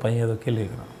பற்றி ஒரு பையன் ஏதோ கேள்வி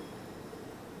கேட்குறான்.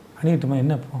 அணியட்டுமே,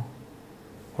 என்ன இப்போ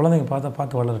குழந்தைங்க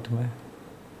பார்த்து வளரட்டுமே,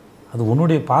 அது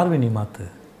உன்னுடைய பார்வை, நீ மாற்று,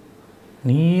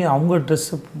 நீ அவங்க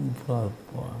ட்ரெஸ்ஸு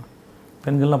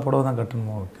பெண்கள்லாம் புடவை தான்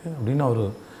கட்டணுமா அவருக்கு அப்படின்னு அவர்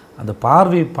அந்த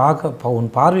பார்வையை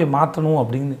உன் பார்வையை மாற்றணும்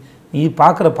அப்படின்னு நீ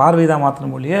பார்க்குற பார்வை தான்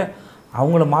மாற்றணும் இல்லையே,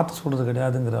 அவங்கள மாற்ற சொல்கிறது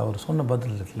கிடையாதுங்கிற அவர் சொன்ன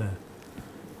பதில் இருக்குல்ல,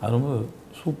 அது ரொம்ப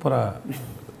சூப்பராக.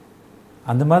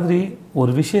 அந்த மாதிரி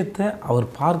ஒரு விஷயத்தை அவர்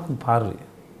பார்க்கும் பார்வை,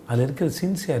 அதில் இருக்கிற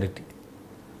சின்சியாரிட்டி.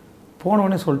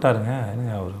 போனவுடனே சொல்லிட்டாருங்க,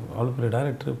 என்னங்க அவர் அவ்வளோ பெரிய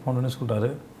டைரக்டர் போனவுடனே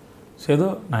சொல்லிட்டாரு, சேதோ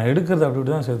நான் எடுக்கிறது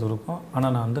அப்படி தான் சேது இருக்கும்,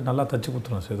 ஆனால் நான் வந்து நல்லா தச்சு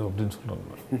கொடுத்துருவேன் சேதோ அப்படின்னு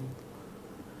சொல்கிறாங்க.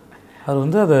 அது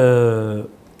வந்து அதை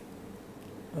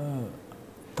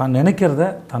தான் நினைக்கிறத,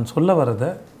 தான் சொல்ல வர்றதை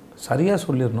சரியாக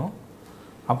சொல்லிடணும்.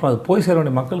 அப்புறம் அது போய் சேர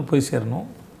வேண்டிய மக்களுக்கு போய் சேரணும்.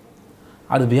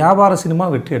 அது வியாபார சினிமா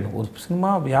வெற்றி அடையணும். ஒரு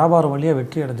சினிமா வியாபார வழியாக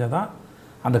வெற்றி அடைஞ்சால் தான்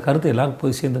அந்த கருத்து எல்லாருக்கும்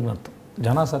போய் சேர்ந்துன்னு அர்த்தம்.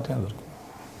 ஜனாசாட்டையும் அது இருக்கும்,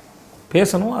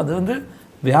 பேசணும். அது வந்து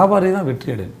வியாபாரி தான் வெற்றி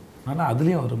அடையணும். ஆனால்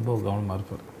அதுலேயும் அவர் ரொம்ப கவனமாக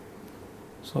இருப்பார்.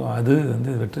 ஸோ அது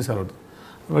வந்து வெற்றி சாரோட.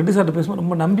 வெற்றி சார்ட்ட பேசும்போது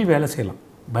ரொம்ப நம்பி வேலை செய்யலாம்,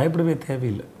 பயப்படவே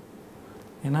தேவையில்லை.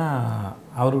 ஏன்னா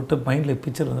அவர்கிட்ட மைண்டில்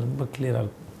பிக்சர் வந்து ரொம்ப கிளியராக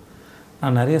இருக்கும்.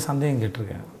 நான் நிறைய சந்தேகம்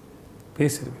கேட்டிருக்கேன்,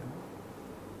 பேசியிருக்கேன்.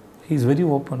 ஹீ இஸ் வெரி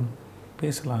ஓப்பன்,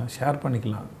 பேசலாம், ஷேர்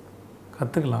பண்ணிக்கலாம்,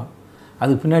 கற்றுக்கலாம்.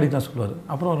 அதுக்கு பின்னாடி தான் சொல்லுவார்.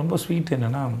 அப்புறம் ரொம்ப ஸ்வீட்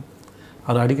என்னென்னா,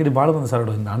 அவர் அடிக்கடி பாலபந்த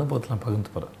சாரோட இந்த அனுபவத்தெலாம்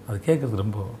பகிர்ந்து போகிறார். அது கேட்குறது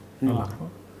ரொம்ப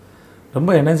நல்லாயிருக்கும். ரொம்ப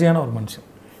எனர்ஜியான ஒரு மனுஷன்.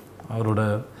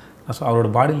 அவரோட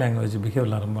பாடி லாங்குவேஜ்,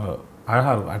 பிஹேவியர்லாம் ரொம்ப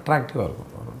அழகாக இருக்கும், அட்ராக்டிவாக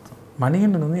இருக்கும்.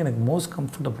 மணிகண்டன் வந்து எனக்கு மோஸ்ட்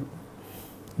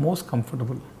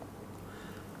கம்ஃபர்டபுள்.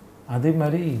 அதே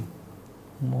மாதிரி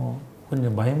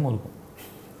கொஞ்சம் பயமும் இருக்கும்.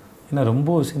 ஏன்னா ரொம்ப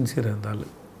சின்சியர்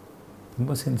இருந்தாலும்,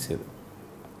 ரொம்ப சின்சியர்.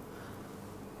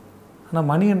 ஆனால்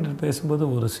மணிகண்டன் பேசும்போது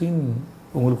ஒரு சீன்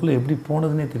உங்களுக்குள்ளே எப்படி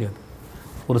போனதுன்னே தெரியாது.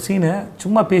 ஒரு சீனை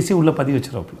சும்மா பேசி உள்ளே பதிவு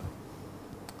வச்சுருவாப்புல.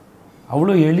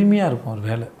 அவ்வளோ எளிமையாக இருக்கும் அவர்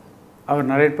வேலை.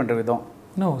 அவர் நரேட் பண்ணுற விதம்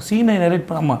இன்னும் சீனை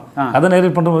நரேட் ஆமாம் கதை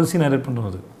நரேட் பண்ணும்போது சீன் நரேட்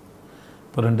பண்ணுறது.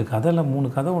 இப்போ 2 கதையில் 3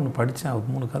 கதை ஒன்று படித்தேன்,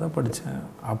 3 கதை படித்தேன்.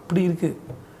 அப்படி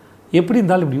இருக்குது. எப்படி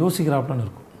இருந்தாலும் இப்படி யோசிக்கிறாப்லன்னு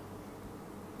இருக்கும்.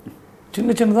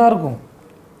 சின்ன சின்னதாக இருக்கும்.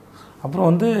 அப்புறம்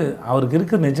வந்து அவருக்கு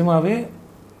இருக்கிற நிஜமாகவே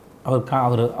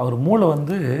அவர் மூளை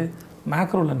வந்து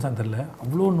மேக்ரோ லென்ஸாக தெரியல,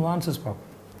 அவ்வளோ நுவான்சஸ் பார்க்கும்.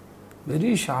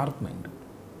 Very sharp mind.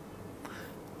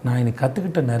 நான் இன்னைக்கு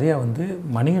கற்றுக்கிட்ட நிறையா வந்து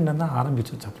மணிகண்டன் தான்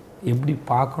ஆரம்பித்து வச்சேன். எப்படி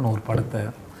பார்க்கணும் ஒரு படத்தை.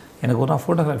 எனக்கு ஒரு நாள்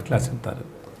ஃபோட்டோகிராஃபி கிளாஸ் எடுத்தார்.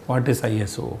 What is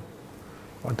ISO,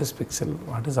 what is pixel,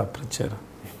 what is அப்ரிச்சர்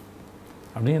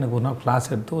அப்படின்னு எனக்கு ஒரு நாள்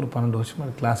கிளாஸ் எடுத்து ஒரு 12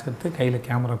 வருஷமாக கிளாஸ் எடுத்து கையில்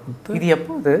கேமரா கொடுத்து. இது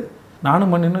எப்போ இது?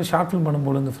 நானும் மணின்னு ஷார்ட் ஃபிலிம்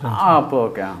பண்ணும்போது இருந்து ஃப்ரெண்ட்ஸ். அப்போ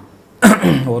ஓகே.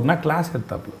 ஒரு நாள் கிளாஸ்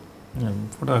எடுத்தாப்புல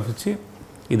ஃபோட்டோகிராஃபி வச்சு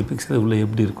இது பிக்சல் உள்ள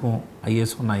எப்படி இருக்கும்,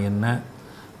 ஐஎஸ்ஓனா என்ன,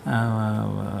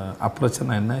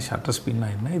 அப்ரோச்சர்னா என்ன, ஷட்டர் ஸ்பீட்னா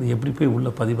என்ன, இது எப்படி போய்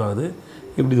உள்ளே பதிவாகுது,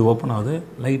 எப்படி இது ஓப்பன் ஆகுது,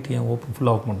 லைட் ஏன்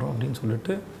ஃபுல்லாக ஓப்பன் பண்ணுறோம் அப்படின்னு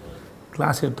சொல்லிட்டு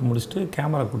கிளாஸ் எடுத்து முடிச்சுட்டு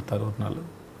கேமரா கொடுத்தாரு. ஒரு நாள்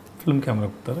ஃபிலிம் கேமரா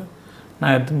கொடுத்தாரு.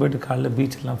 நான் எடுத்துன்னு போய்ட்டு காலைல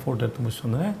பீச்செல்லாம் ஃபோட்டோ எடுத்து முடிச்சுட்டு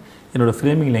வந்தேன். என்னோடய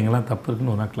ஃப்ரேமிங்கில் எங்கெல்லாம் தப்பு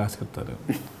இருக்குன்னு ஒரு நாள் கிளாஸ் எடுத்தார்.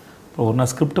 அப்புறம் ஒரு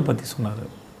நாள் ஸ்கிரிப்டை பற்றி சொன்னார்.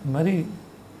 இந்த மாதிரி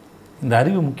இந்த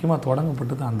அறிவு முக்கியமாக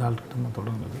தொடங்கப்பட்டது அந்த ஆள்கிட்ட தான்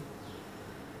தொடங்குது.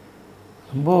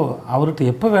 ரொம்ப அவர்கிட்ட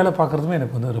எப்போ வேலை பார்க்குறதுமே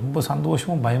எனக்கு வந்து ரொம்ப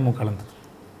சந்தோஷமும் பயமும் கலந்தது.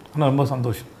 ஆனால் ரொம்ப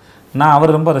சந்தோஷம். நான்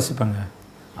அவரை ரொம்ப ரசிப்பேங்க,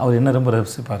 அவர் என்ன ரொம்ப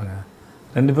ரசிப்பாருங்க.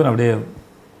 2 பேரும் அப்படியே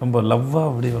ரொம்ப லவ்வாக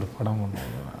அப்படியே ஒரு படம் ஒன்று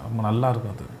ரொம்ப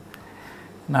நல்லாயிருக்கும். அது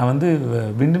நான் வந்து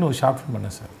விண்டுன்னு ஒரு ஷார்ட் ஃபிலிம்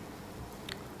பண்ணேன் சார்.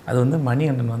 அது வந்து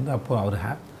மணிகண்டன் வந்து அப்போது அவர்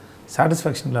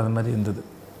சாட்டிஸ்ஃபேக்ஷன் இல்லாத மாதிரி இருந்தது.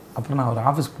 அப்புறம் நான் அவர்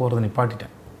ஆஃபீஸ் போகிறத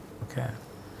நிப்பாட்டிட்டேன். ஓகே,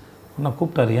 நான்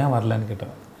கூப்பிட்டாரு, ஏன் வரலன்னு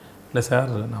கேட்டேன். இல்லை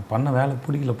சார், நான் பண்ண வேலை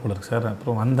பிடிக்கல போல இருக்கு சார்.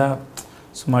 அப்புறம் வந்தால்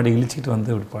சும்மாடி இழிச்சிட்டு வந்து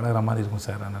இப்படி பழகிற மாதிரி இருக்கும்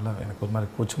சார், அதனால் எனக்கு ஒரு மாதிரி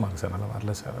கூச்சமாக இருக்குது சார், நல்லா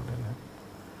வரல சார் அப்படின்னு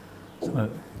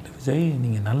சொன்னார். இல்லை விஜய்,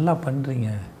 நீங்கள் நல்லா பண்ணுறீங்க.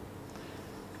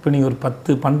 இப்போ நீங்கள் ஒரு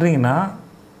 10 பண்ணுறீங்கன்னா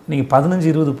நீங்கள்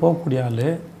 15-20 போகக்கூடிய ஆள்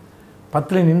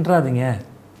 10ல் நின்றாதீங்க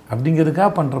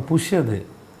அப்படிங்கிறதுக்காக பண்ணுற புஷ் அது.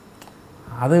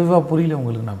 அதுவா புரியல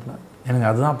உங்களுக்கு. நாப்பில் எனக்கு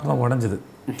அதுதான் அப்போ தான் உடஞ்சிது.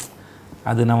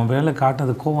 அது நம்ம வேலை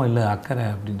காட்டினது கோவம் இல்லை, அக்கறை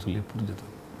அப்படின்னு சொல்லி புரிஞ்சுது.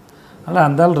 அதனால்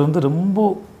அந்த ஆள் வந்து ரொம்ப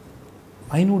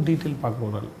மைன்யூட் டீட்டெயில் பார்க்குற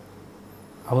ஒரு ஆள்.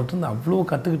 அவர்கிட்ட இருந்து அவ்வளோ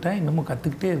கற்றுக்கிட்டேன், இன்னமும்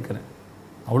கற்றுக்கிட்டே இருக்கிறேன்.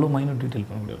 அவ்வளோ மைன்யூட் டீட்டெயில்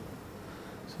பண்ண முடியாது.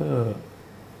 ஸோ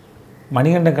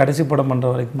மணிகண்டன் கடைசி படம்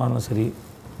பண்ணுற வரைக்கும் இருந்தாலும் சரி,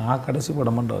 நான் கடைசி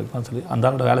படம் பண்ணுற வரைக்கும் சரி, அந்த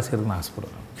ஆளோட வேலை செய்யறதுக்கு நான்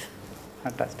ஆசைப்படுவேன்.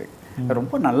 ஃபேண்டாஸ்டிக்.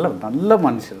 ரொம்ப நல்ல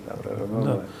மனுஷர் அவர்.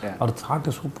 அவர்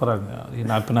சாட்டு சூப்பராக.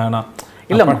 நான் இப்போ நான்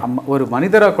இல்லை, ஒரு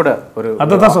மனிதராக கூட ஒரு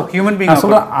அதான் சார் ஹியூமன் பீயிங்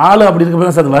சொல்கிறேன். ஆள் அப்படி இருக்க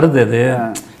தான் சார் அது வருது. அது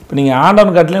இப்போ நீங்கள்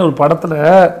ஆண்டவன் காட்டிலே ஒரு படத்தில்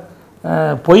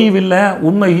பொய் வில்லை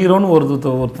உண்மை ஹீரோன்னு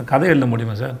ஒருத்தர் கதை எழுத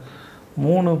முடியுமா சார்?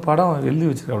 3 படம் எழுதி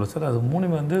வச்சுருக்காங்க சார். அது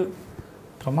 3மே வந்து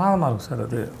பிரமாதமாக இருக்கும் சார்.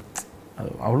 அது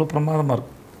அவ்வளோ பிரமாதமாக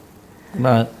இருக்கும்.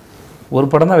 நான் ஒரு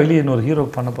படம் தான் வெளியே இன்னொரு ஹீரோ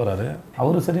பண்ண போகிறாரு.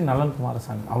 அவரும் சரி, நலன்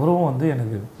குமாரசாமி அவரும் வந்து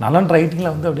எனக்கு நலன்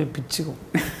ரைட்டிங்கில் வந்து அப்படியே பிச்சுக்கும்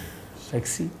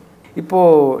செக்ஸி.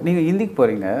 இப்போது நீங்கள் ஹிந்திக்கு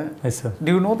போகிறீங்க. Yes sir.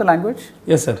 To you know the language?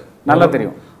 Yes sir, நல்லா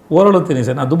தெரியும். ஓரளவு தெரியும்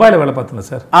சார். நான் துபாயில் வேலை பார்த்தேன்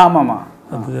சார். ஆமாம்மா,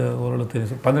 அது ஓரளவு தெரியும்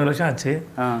சார். 17 வருஷம் ஆச்சு.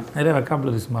 நிறைய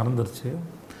வெக்காபுலரிஸ் மறந்துருச்சு.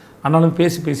 ஆனாலும்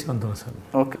பேசி வந்துடும் சார்.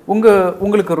 ஓகே.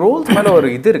 உங்களுக்கு ரோல்ஸ் மேலே ஒரு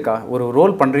இது இருக்கா? ஒரு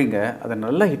ரோல் பண்ணுறீங்க, அது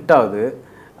நல்லா ஹிட் ஆகுது.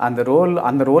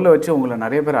 அந்த ரோலை வச்சு உங்களை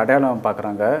நிறைய பேர் அடையாளம்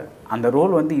பார்க்குறாங்க. அந்த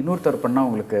ரோல் வந்து இன்னொருத்தர் பண்ணால்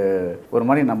உங்களுக்கு ஒரு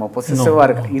மாதிரி நம்ம பொசிசிவாக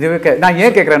இருக்கு. இதுவே நான்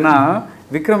ஏன் கேட்குறேன்னா,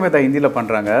 விக்ரம் வேதா ஹிந்தியில்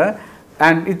பண்ணுறாங்க.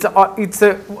 அண்ட்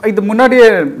இது முன்னாடியே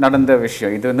நடந்த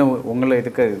விஷயம். இது வந்து உங்களை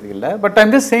இது இல்லை. பட்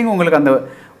ஐம் ஜஸ்ட் சேயிங், உங்களுக்கு அந்த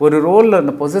ஒரு ரோலில்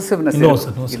அந்த பொசிசிவ்னஸ். No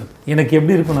sir. எனக்கு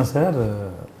எப்படி இருக்குன்னா சார்,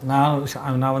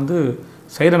 நான் வந்து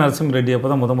சைர நரசிம்ம ரெட்டி அப்போ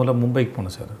தான் முதல்ல மும்பைக்கு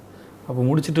போனேன் சார். அப்போ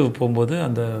முடிச்சுட்டு போகும்போது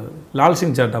அந்த லால்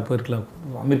சிங் சாட்டா போயிருக்கல,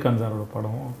 அமீர் கான் சாரோட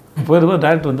படம் போயிருக்கும்.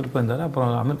 டேரக்டர் வந்துட்டு போயிருந்தார்.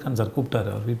 அப்புறம் அமீர் கான் சார் கூப்பிட்டாரு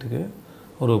அவர் வீட்டுக்கு.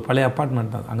 ஒரு பழைய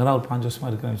அப்பார்ட்மெண்ட் தான், அங்கே தான் ஒரு 5 வருஷமாக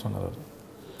இருக்கிறேன்னு சொன்னார் அவர்.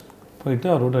 போயிட்டு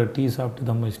அவரோட டீ சாப்பிட்டு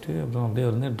தம் வச்சுட்டு அப்புறம் அப்படியே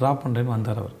வந்து ட்ராப் பண்ணுறேன்னு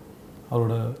வந்தார் அவர்.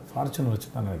 அவரோட ஃபார்ச்சூன் வச்சு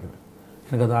தான் நினைக்குது.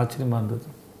 எனக்கு அது ஆச்சரியமாக இருந்தது.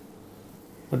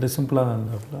 பட் சிம்பிளாக தான்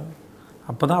இருந்தாப்புல.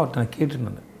 அப்போ தான் அவர்கிட்ட நான் கேட்டுட்டு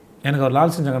இருந்தேன். எனக்கு அவர்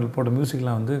லால் சிங் சாட்டா போட்ட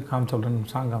மியூசிக்லாம் வந்து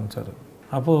காமிச்சோன்னு சாங் காமிச்சார்.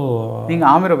 அப்போது நீங்கள்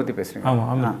ஆமீரை பற்றி பேசுகிறீங்க? ஆமாம்,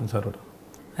 ஆமீர் சாரோட.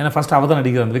 ஏன்னா ஃபஸ்ட்டு அவர் தான்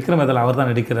நடிக்கிறார். விக்ரம் வேதாவில் அவர் தான்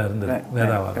நடிக்கிறார் இருந்தது,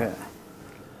 வேதாவாக.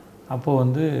 அப்போது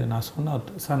வந்து நான் சொன்னேன்,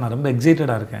 சார் நான் ரொம்ப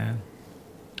எக்ஸைட்டடாக இருக்கேன்.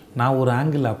 நான் ஒரு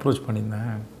ஆங்கிளில் அப்ரோச்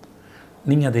பண்ணியிருந்தேன்.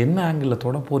 நீங்கள் அதை என்ன ஆங்கிளில்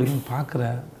தொட போகிறீங்கன்னு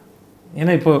பார்க்குறேன்.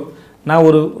 ஏன்னா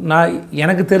இப்போது நான்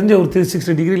எனக்கு தெரிஞ்ச ஒரு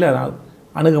 360 டிகிரியில்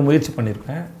அணுக முயற்சி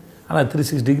பண்ணியிருப்பேன். ஆனால்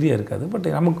 360 டிகிரியாக இருக்காது. பட்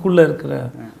நமக்குள்ளே இருக்கிற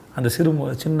அந்த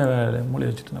சின்ன மூளை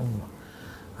வச்சுட்டு நம்ம,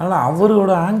 அதனால்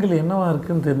அவரோட ஆங்கிள் என்னவா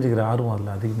இருக்குதுன்னு தெரிஞ்சுக்கிற ஆர்வம்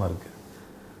அதில் அதிகமாக இருக்குது.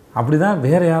 அப்படி தான்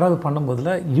வேறு யாராவது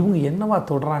பண்ணும்போதில் இவங்க என்னவா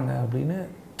தொடுறாங்க அப்படின்னு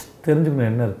தெரிஞ்சுக்கணும்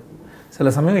என்ன இருக்குது.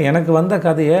 சில சமயம் எனக்கு வந்த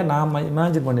கதையை நான்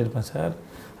இமேஜின் பண்ணியிருப்பேன் சார்.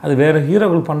 அது வேறு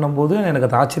ஹீரோக்கள் பண்ணும்போது எனக்கு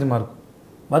அது ஆச்சரியமாக இருக்கும்,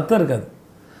 வருத்தம் இருக்காது.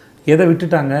 எதை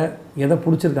விட்டுட்டாங்க, எதை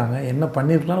பிடிச்சிருக்காங்க, என்ன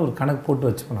பண்ணியிருக்கலாம்னு ஒரு கணக்கு போட்டு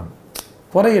வச்சுப்பேன் நான்.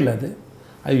 குறையில்லை அது.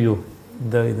 ஐயோ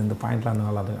இந்த பாயிண்ட்லாம் அந்த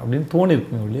நல்லா இருக்கு அப்படின்னு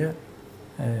தோணிருக்குமே ஒழிய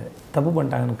தப்பு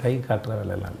பண்ணிட்டாங்கன்னு கை காட்டுற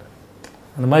வேலையெல்லாம் இல்லை.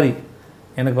 அந்த மாதிரி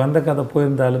எனக்கு வந்த கதை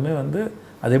போயிருந்தாலுமே வந்து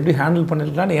அதை எப்படி ஹேண்டில்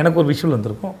பண்ணிருக்கலான்னு எனக்கு ஒரு விஷுவல்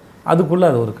வந்திருக்கும். அதுக்குள்ளே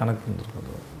அது ஒரு கணக்கு வந்துருக்கும்.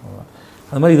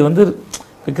 அது மாதிரி இது வந்து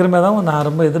விக்ரமே தான் நான்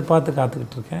ரொம்ப எதிர்பார்த்து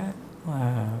காத்துக்கிட்டு இருக்கேன்.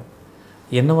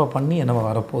 என்னவா பண்ணி என்னவா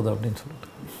வரப்போகுது அப்படின்னு சொல்லிட்டு.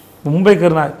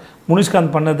 மும்பைக்கர் நான்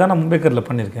முனிஷ்காந்த் பண்ணது தான் நான் மும்பைக்கரில்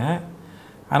பண்ணியிருக்கேன்.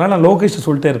 அதனால் நான் லோகேஷ்ட்டு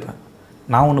சொல்லிட்டே இருப்பேன்,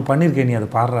 நான் ஒன்று பண்ணியிருக்கேன் நீ அதை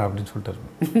பாடுறா அப்படின்னு சொல்லிட்டு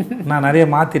இருப்பேன். நான் நிறைய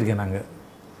மாற்றிருக்கேன். நாங்கள்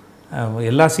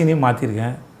எல்லா சீனையும்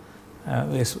மாற்றிருக்கேன்.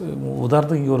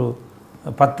 உதாரணத்துக்கு இங்கே ஒரு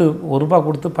 10 ரூபா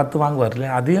கொடுத்து 10 வாங்குவார்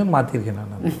இல்லையா, அதையும் மாற்றிருக்கேன்.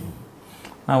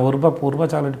 நான் ஒரு ரூபா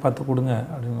சாக்லேட் 10 கொடுங்க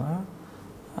அப்படின்னா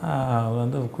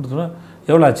வந்து கொடுத்துருவேன்.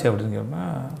 எவ்வளோ ஆச்சு அப்படின்னு கேட்டோம்னா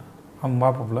அவன்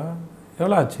பார்ப்பப்பில்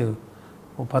எவ்வளோ ஆச்சு,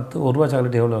 1 ரூபா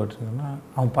சாக்லேட் எவ்வளோ ஆச்சுன்னா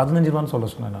அவன் 15 ரூபான்னு சொல்ல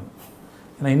சொன்னேன் நான்.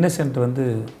 ஏன்னா இன்னசென்ட் வந்து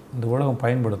இந்த உலகம்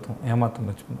பயன்படுத்தும், ஏமாற்றம்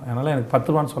வச்சுக்கணும். அதனால் எனக்கு 10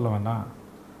 ரூபான்னு சொல்ல வேண்டாம்,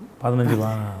 15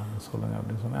 ரூபா சொல்லுங்கள்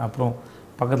அப்படின்னு சொன்னேன். அப்புறம்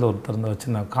பக்கத்தில் ஒருத்தர் இருந்தால்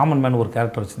வச்சுருந்தேன், காமன் மேன் ஒரு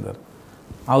கேரக்டர் வச்சுருந்தார்.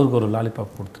 அவருக்கு ஒரு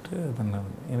லாலிபாப் கொடுத்துட்டு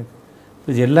எனக்கு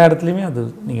இது எல்லா இடத்துலையுமே அது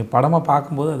நீங்கள் படமாக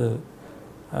பார்க்கும்போது அது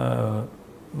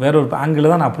வேற ஒரு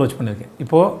ஆங்கிளில் தான் நான் அப்ரோச் பண்ணியிருக்கேன்.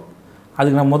 இப்போது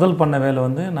அதுக்கு நான் முதல் பண்ண வேலை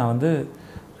வந்து நான் வந்து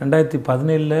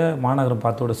 2017 மாநகரம்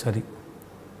பார்த்தோட சரி.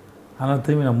 அதனால்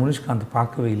திரும்பி நான் முனிஷ்காந்த்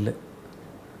பார்க்கவே இல்லை.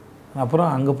 அப்புறம்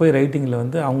அங்கே போய் ரைட்டிங்கில்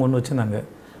வந்து அவங்க ஒன்று வச்சுருந்தாங்க.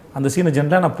 அந்த சீனை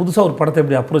ஜென்ரலாக நான் புதுசாக ஒரு படத்தை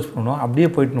எப்படி அப்ரோச் பண்ணணும் அப்படியே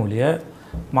போயிட்டணும் இல்லையா.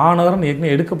 மாநகரம்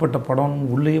ஏற்கனவே எடுக்கப்பட்ட படம்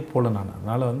உள்ளேயே போகல நான்.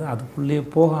 அதனால் வந்து அதுக்குள்ளேயே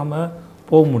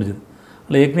போக முடிஞ்சுது.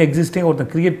 அதில் ஏற்கனவே எக்ஸிஸ்டிங் ஒருத்தன்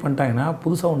க்ரியேட் பண்ணிட்டாங்கன்னா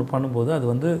புதுசாக ஒன்று பண்ணும்போது அது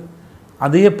வந்து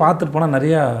அதையே பார்த்துட்டு போனால்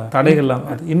நிறையா தடைகள்லாம்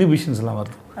இன்ஹிபிஷன்ஸ்லாம்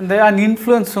வருது. அந்த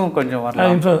இன்ஃப்ளூயன்ஸும் கொஞ்சம்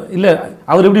வரலாம். இல்லை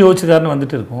அவர் எப்படி யோசிச்சுக்காருன்னு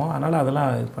வந்துட்டு இருக்கும். அதனால் அதெல்லாம்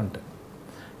இது பண்ணிட்டேன்.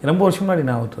 ரொம்ப வருஷம் முன்னாடி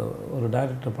நான் ஒரு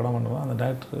டைரக்டர் படம் பண்ணுவேன். அந்த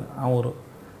டைரக்டர் அவன் ஒரு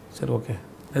சரி ஓகே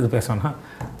எது பேசணும்னா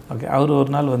ஓகே அவர்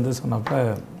ஒரு நாள் வந்து சொன்னப்போ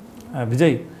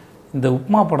விஜய் இந்த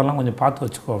உப்மா படம்லாம் கொஞ்சம் பார்த்து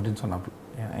வச்சுக்கோ அப்படின்னு சொன்னாப்புல.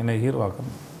 என்னை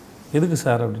ஹீரோவாக்கணும். எதுக்கு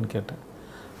சார் அப்படின்னு கேட்டேன்.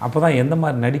 அப்போ தான் எந்த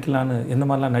மாதிரி நடிக்கலான்னு எந்த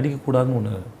மாதிரிலாம்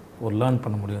நடிக்கக்கூடாதுன்னு ஒரு லேர்ன்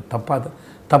பண்ண முடியும்.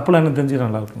 தப்புலாம் என்ன தெரிஞ்சுக்க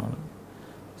நல்லா இருக்கணும்.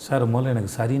 சார் முதல்ல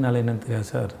எனக்கு சரினால என்னன்னு தெரியாது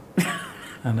சார்.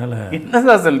 அதனால் என்ன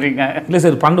சார் சொல்கிறீங்க? இல்லை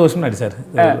சார் 12 வருஷம் முன்னாடி சார்.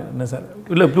 என்ன சார்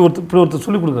இல்லை இப்படி ஒருத்தர்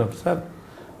சொல்லிக் கொடுக்குறாரு சார்.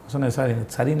 சொன்னேன் சார்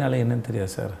எனக்கு சரினால என்னன்னு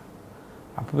தெரியாது சார்.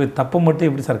 அப்போ போய் தப்பை மட்டும்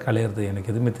எப்படி சார் கலையிறது,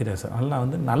 எனக்கு எதுவுமே தெரியாது சார். அதனால் நான்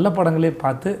வந்து நல்ல படங்களே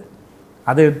பார்த்து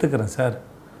அதை எடுத்துக்கிறேன் சார்.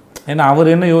 ஏன்னா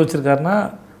அவர் என்ன யோசிச்சிருக்காருன்னா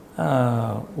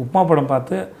உப்மா படம்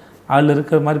பார்த்து அதில்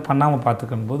இருக்கிற மாதிரி பண்ணாமல்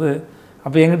பார்த்துக்கணும் போது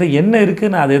அப்போ என்கிட்ட என்ன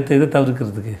இருக்குது நான் அதை எதை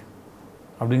தவிர்க்கிறதுக்கு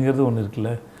அப்படிங்கிறது ஒன்று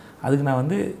இருக்குல்ல. அதுக்கு நான்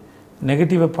வந்து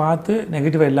நெகட்டிவை பார்த்து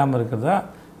நெகட்டிவாக இல்லாமல் இருக்கிறதா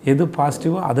எது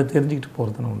பாசிட்டிவோ அதை தெரிஞ்சுக்கிட்டு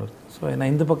போகிறதுன்னு ஒன்று இருக்குது. ஸோ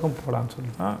நான் இந்த பக்கம் போகலான்னு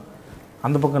சொல்லி தான்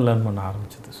அந்த பக்கம் லேர்ன் பண்ண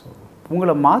ஆரம்பிச்சது. ஸோ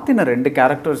உங்களை மாற்றின 2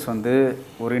 கேரக்டர்ஸ் வந்து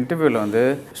ஒரு இன்டர்வியூவில் வந்து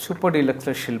சூப்பர்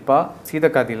டீலக்ஸில் ஷில்பா,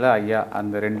 சீதக்காதியில் ஐயா,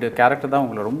 அந்த 2 கேரக்டர் தான்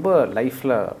உங்களை ரொம்ப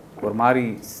லைஃப்பில் ஒரு மாதிரி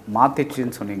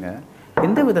மாற்றிச்சுன்னு சொன்னீங்க.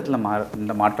 எந்த விதத்தில்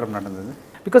இந்த மாற்றம் நடந்தது?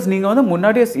 பிகாஸ் நீங்கள் வந்து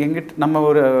முன்னாடியே எங்கிட்ட நம்ம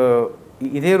ஒரு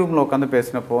இதே ரூமில் உட்காந்து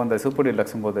பேசினப்போ அந்த சூப்பர்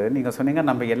டீலக்ஸும் போது நீங்கள் சொன்னீங்க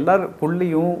நம்ம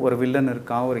எல்லாருக்குள்ளேயும் ஒரு வில்லன்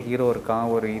இருக்கான், ஒரு ஹீரோ இருக்கான்,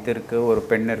 ஒரு இது இருக்குது, ஒரு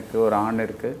பெண் இருக்குது, ஒரு ஆண்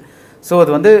இருக்குது. ஸோ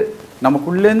அது வந்து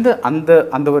நமக்குள்ளேருந்து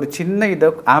அந்த ஒரு சின்ன இதை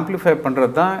ஆம்ப்ளிஃபை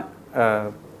பண்ணுறது தான்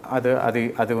அது அது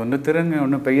அது ஒன்று திருங்க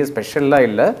ஒன்றும் பெரிய ஸ்பெஷலாக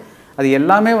இல்லை. அது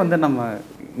எல்லாமே வந்து நம்ம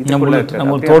இதுக்குள்ளே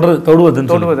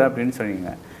தொடுவது அப்படின்னு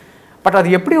சொன்னீங்க. பட் அது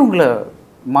எப்படி உங்களை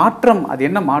மாற்றம், அது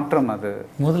என்ன மாற்றம்? அது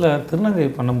முதல்ல திருநங்கை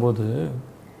பண்ணும்போது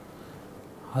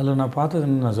அதில் நான் பார்த்தது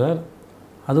என்னன்னா சார்,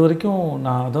 அது வரைக்கும்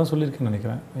நான் அதான் சொல்லியிருக்கேன்னு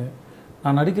நினைக்கிறேன்.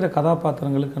 நான் நடிக்கிற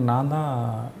கதாபாத்திரங்களுக்கு நான் தான்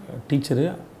டீச்சரு,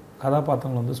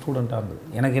 கதாபாத்திரங்கள் வந்து ஸ்டூடெண்ட்டாக இருந்தது.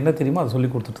 எனக்கு என்ன தெரியுமோ அதை சொல்லி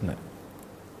கொடுத்துட்ருந்தேன்.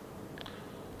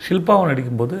 ஷில்பாவை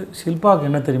நடிக்கும்போது ஷில்பாவுக்கு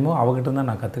என்ன தெரியுமோ அவகிட்ட தான்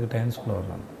நான் கற்றுக்கிட்டேன்னு சொல்ல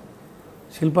வரலாம்.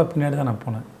 ஷில்பா பின்னாடி தான் நான்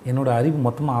போனேன். என்னோடய அறிவு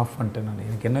மொத்தமாக ஆஃப் பண்ணிட்டேன். நான்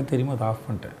எனக்கு என்ன தெரியுமோ அதை ஆஃப்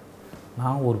பண்ணிட்டேன்.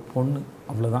 நான் ஒரு பொண்ணு,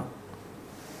 அவ்வளோதான்.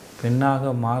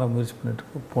 பெண்ணாக மாற முயற்சி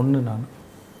பண்ணிட்டு பொண்ணு நான்.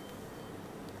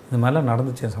 இது மாதிரிலாம்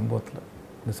நடந்துச்சு என் சம்பவத்தில்.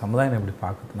 இந்த சமுதாயம் எப்படி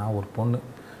பார்க்குது, நான் ஒரு பொண்ணு.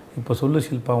 இப்போ சொல்லு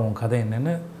ஷில்பா உன் கதை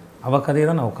என்னென்னு. அவள் கதையை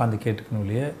தான் நான் உட்காந்து கேட்டுக்கணும்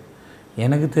இல்லையே.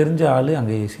 எனக்கு தெரிஞ்ச ஆள்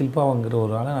அங்கே ஷில்பாவுங்கிற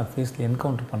ஒரு ஆளை நான் ஃபேஸில்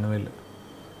என்கவுண்டர் பண்ணவே இல்லை.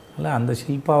 அதனால் அந்த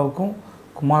ஷில்பாவுக்கும்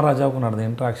குமாரராஜாவுக்கும் நடந்த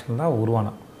இன்ட்ராக்ஷன் தான்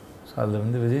உருவானோம். ஸோ அதில்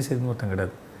வந்து விஜய் சேதுபதி ஒருத்தன்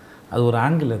கிடையாது. அது ஒரு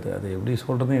ஆங்கிள். அது எப்படி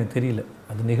சொல்கிறதுன்னு எனக்கு தெரியல.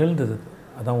 அது நிகழ்ந்தது,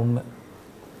 அதான் உண்மை.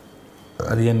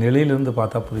 அது என் நிலையிலிருந்து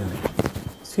பார்த்தா புரியுது.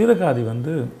 சீதக்காதி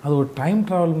வந்து அது ஒரு டைம்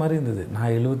ட்ராவல் மாதிரி இருந்தது. நான்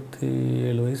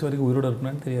 77 வயசு வரைக்கும் உயிரோடு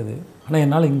இருப்பேன்னு தெரியாது. ஆனால்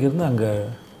என்னால் இங்கேருந்து அங்கே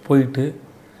போயிட்டு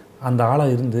அந்த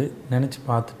ஆளாக இருந்து நினச்சி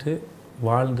பார்த்துட்டு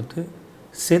வாழ்ந்துட்டு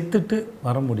செத்துட்டு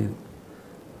வர முடியுது.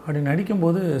 அப்படி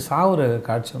நடிக்கும்போது சாவுற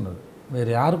காட்சி ஒன்று.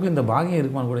 வேறு யாருக்கும் இந்த பாகியம்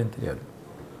இருக்குமான்னு கூட எனக்கு தெரியாது.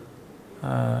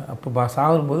 அப்போ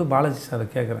சாகும்போது பாலாஜி சாரை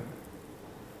கேட்குறேன்,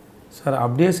 சார்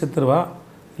அப்படியே செத்துருவா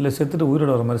இல்லை செத்துட்டு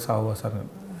உயிரோட வர மாதிரி சாகுவா சார்?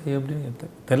 எப்படின்னு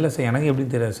தெரில சார், எனக்கு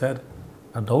எப்படின்னு தெரியாது சார்,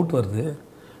 அது டவுட் வருது,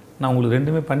 நான் உங்களுக்கு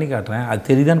ரெண்டுமே பண்ணி காட்டுறேன், அது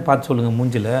தெரியுதான்னு பார்த்து சொல்லுங்கள்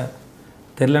மூஞ்சில்,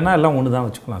 தெரிலனா எல்லாம் ஒன்று தான்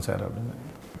வச்சுக்கலாம் சார் அப்படின்னு.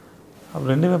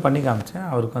 அப்புறம் ரெண்டுமே பண்ணி காமிச்சேன்.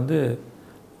 அவருக்கு வந்து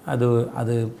அது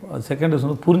அது செகண்ட்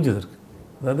வந்து புரிஞ்சது இருக்குது.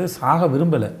 அதாவது சாக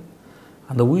விரும்பலை,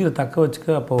 அந்த உயிரை தக்க வச்சுக்க.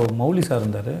 அப்போது மௌலி சார்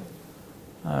இருந்தார்.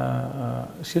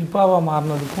 ஷில்பாவாக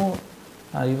மாறினதுக்கும்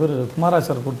இவர் குமாராஜ்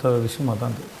சார் கொடுத்த விஷயமாக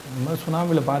தான் அது. இந்த மாதிரி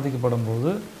சுனாமியில் பாதிக்கப்படும்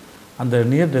போது அந்த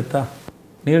நியர்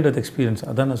டெத் எக்ஸ்பீரியன்ஸ்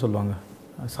அதானே சொல்லுவாங்க.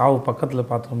 சாவு பக்கத்தில்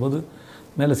பார்த்தும்போது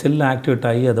மேலே செல்லு ஆக்டிவேட்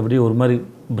ஆகி அது அப்படியே ஒரு மாதிரி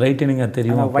பிரைட்டனிங்காக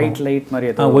தெரியும், ஒயிட்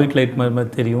லைட் மாதிரி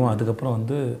தெரியும். அதுக்கப்புறம்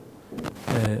வந்து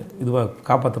இதுவாக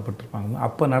காப்பாற்றப்பட்டிருப்பாங்க.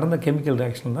 அப்போ நடந்த கெமிக்கல்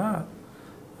ரியாக்ஷன் தான்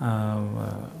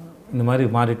இந்த மாதிரி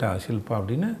மாறிட்டா ஷில்பா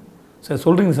அப்படின்னு சார்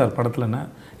சொல்கிறீங்க சார் படத்தில். என்ன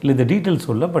இல்லை இந்த டீட்டெயில்ஸ்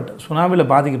சொல்ல, பட் சுனாமியில்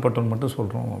பாதிக்கப்பட்டவன் மட்டும்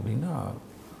சொல்கிறோம் அப்படின்னா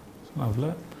சுனாமியில்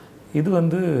இது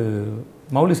வந்து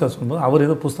மௌலி சார் சொல்லும்போது அவர்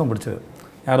ஏதோ புஸ்தகம் படித்தார்,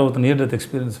 யாரோ ஒருத்தர் நியர் டெத்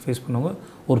எக்ஸ்பீரியன்ஸ் ஃபேஸ் பண்ணவங்க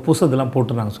ஒரு புஸ்தகத்தெல்லாம்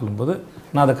போட்டுருந்தாங்க சொல்லும்போது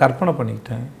நான் அதை கற்பனை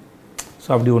பண்ணிக்கிட்டேன். ஸோ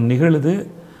அப்படி ஒன்று நிகழுது,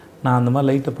 நான் அந்த மாதிரி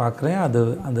லைட்டை பார்க்குறேன்,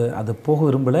 அது போக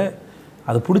விரும்பலை,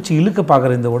 அதை பிடிச்சி இழுக்க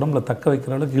பார்க்குறேன், இந்த உடம்புல தக்க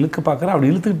வைக்கிற அளவுக்கு இழுக்க பார்க்குறேன். அப்படி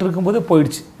இழுத்துக்கிட்டு இருக்கும்போதே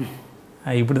போயிடுச்சு.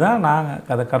 இப்படி தான் நான்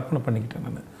அதை கற்பனை பண்ணிக்கிட்டேன்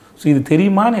நான். ஸோ இது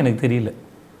தெரியுமான்னு எனக்கு தெரியல,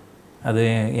 அது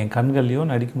என் கண்கள்லையோ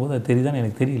நடிக்கும்போது அது தெரியுதான்னு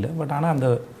எனக்கு தெரியல. பட்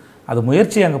ஆனால் அது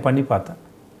முயற்சியை அங்கே பண்ணி பார்த்தேன்.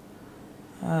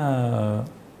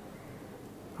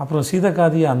 அப்புறம்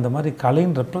சீதக்காதி அந்த மாதிரி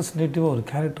கலையின் ரெப்ரசன்டேட்டிவாக ஒரு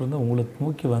கேரக்டர் வந்து உங்களுக்கு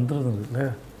நோக்கி வந்துருந்துல,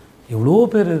 எவ்வளோ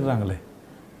பேர் இருக்கிறாங்களே.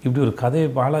 இப்படி ஒரு கதையை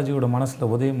பாலாஜியோட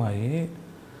மனசில் உதயமாகி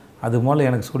அது மூலம்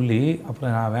எனக்கு சொல்லி,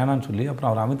 அப்புறம் நான் வேணான்னு சொல்லி, அப்புறம்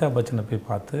அவர் அமிதாப் பச்சனை போய்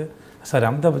பார்த்து, சார்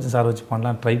அமிதாப் பச்சன் சார் வச்சு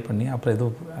பண்ணலாம் ட்ரை பண்ணி, அப்புறம்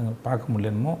எதுவும் அங்கே பார்க்க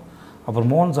முடியலமோ, அப்புறம்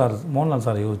மோகன்லால்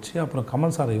சாரை யோசிச்சு, அப்புறம்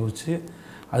கமல் சாரை யோசிச்சு,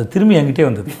 அது திரும்பி என்கிட்டே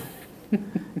வந்தது.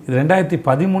 இது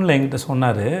 2013 என்கிட்ட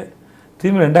சொன்னார்,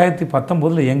 திரும்பி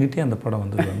 2019 என்கிட்டே அந்த படம்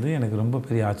வந்தது வந்து எனக்கு ரொம்ப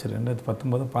பெரிய ஆச்சரியம்.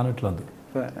 2019 18 வந்தது,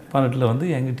 18 வந்து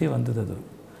என்கிட்டே வந்தது. அது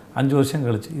 5 வருஷம்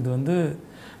கழிச்சு. இது வந்து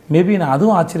மேபி நான்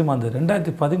அதுவும் ஆச்சரியமாக இருந்தது.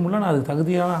 2013 நான் அதுக்கு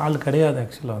தகுதியான ஆள் கிடையாது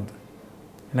ஆக்சுவலாக வந்து,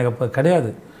 எனக்கு அப்போ கிடையாது.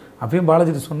 அப்பயும்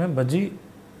பாலாஜிட்டு சொன்னேன், பஜ்ஜி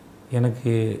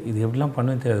எனக்கு இது எப்படிலாம்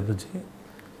பண்ணுவேன்னு தெரியாது பஜ்ஜி,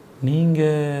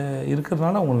 நீங்கள்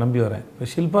இருக்கிறதுனால உங்களை நம்பி வரேன். இப்போ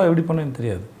ஷில்பா எப்படி பண்ணுவேன்னு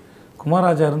தெரியாது,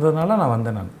 குமாராஜா இருந்ததுனால நான்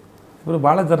வந்தேன். நான் அப்புறம்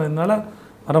பாலாஜி இருந்ததுனால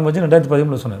வர பஜ்ஜி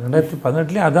 2013 சொன்னேன்.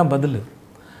 2018 அதுதான் பதில்.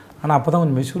 ஆனால் அப்போ தான்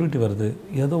கொஞ்சம் மெச்சூரிட்டி வருது,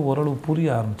 ஏதோ ஓரளவு புரிய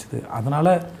ஆரம்பிச்சிது.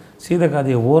 அதனால்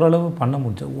சீதக்காதியை ஓரளவு பண்ண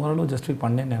முடிஞ்சது, ஓரளவு ஜஸ்டிஃபை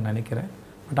பண்ணேன்னு நான் நினைக்கிறேன்.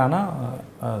 பட் ஆனால்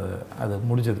அது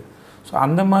முடிஞ்சது. ஸோ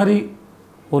அந்த மாதிரி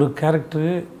ஒரு கேரக்டரு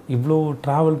இவ்வளோ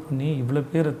ட்ராவல் பண்ணி இவ்வளோ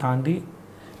பேரை தாண்டி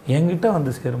என்கிட்ட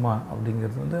வந்து சேருமா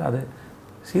அப்படிங்கிறது வந்து, அது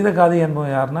சீதக்காதி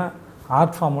என்பவன் யாருன்னா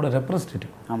ஆர்ட் ஃபார்மோட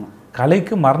ரெப்ரஸன்டேட்டிவ். ஆமாம்,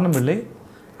 கலைக்கு மரணம் இல்லை,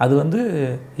 அது வந்து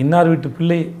இன்னார் வீட்டு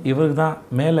பிள்ளை இவருக்கு தான்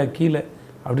மேலே கீழே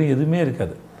அப்படின்னு எதுவுமே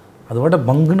இருக்காது. அதோட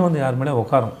பங்குன்னு வந்து யார் மேலே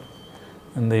உட்காரும்.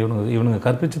 இந்த இவனுங்க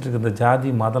கற்பிச்சுட்டு இருக்க இந்த ஜாதி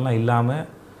மதம்லாம் இல்லாமல்,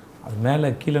 அது மேலே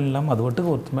கீழே இல்லாமல் அது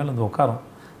ஒட்டுக்கு ஒருத்தர் மேலே வந்து உட்காரும்.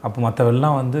 அப்போ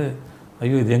மற்றவெல்லாம் வந்து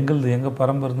ஐயோ இது எங்கள்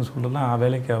பரம்பரைன்னு சொல்லலாம்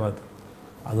வேலைக்கு ஆகாது.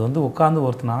 அது வந்து உட்காந்து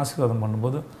ஒருத்தனை ஆசீர்வாதம்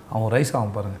பண்ணும்போது அவன் ரைஸ்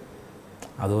ஆகும் பாருங்கள்,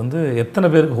 அது வந்து எத்தனை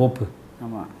பேருக்கு ஹோப்பு.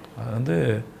 ஆமாம், அது வந்து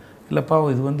இல்லைப்பா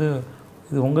இது வந்து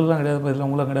இது உங்களுக்குலாம் கிடையாது, இதில்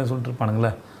உங்களும் கிடையாது சொல்லிட்டு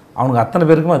இருப்பானுங்களே, அவனுக்கு அத்தனை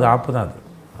பேருக்குமே அது ஆப்பு தான்.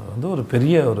 அது வந்து ஒரு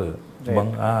பெரிய ஒரு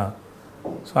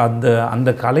ஸோ அந்த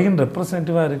கலையின்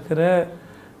ரெப்ரசன்டேட்டிவாக இருக்கிற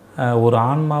ஒரு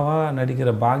ஆன்மாவாக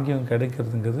நடிக்கிற பாக்கியம்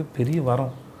கிடைக்கிறதுங்கிறது பெரிய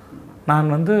வரம்.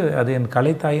 நான் வந்து அது என்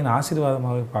கலைத்தாயின்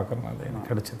ஆசீர்வாதமாகவே பார்க்குறேன். அது எனக்கு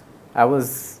கிடைச்சது.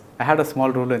 I had a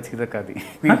small role in Seethakathi.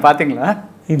 நீங்கள் பார்த்தீங்களா?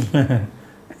 இல்லை,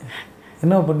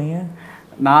 என்ன பண்ணீங்க?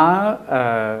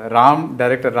 நான்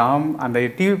டைரக்டர் ராம் அந்த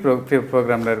டிவி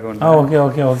ப்ரோக்ராமில் இருக்கேன். Okay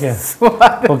okay okay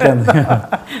okay.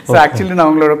 So actually நான்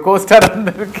உங்களோட கோஸ்டார்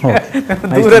இருந்திருக்கேன்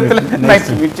தூரத்தில்.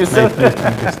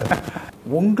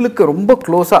 உங்களுக்கு ரொம்ப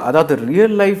க்ளோஸாக, அதாவது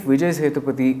ரியல் லைஃப் விஜய்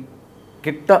சேதுபதி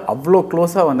கிட்ட அவ்வளோ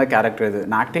க்ளோஸாக வந்த கேரக்டர் இது,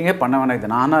 நான் ஆக்டிங்கே பண்ண வேணாம்,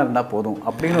 இது நானாக இருந்தால் போதும்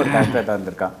அப்படின்னு ஒரு கேரக்டர் தான்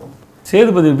இருந்திருக்கா?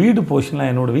 சேதுபதி வீடு போர்ஷன்லாம்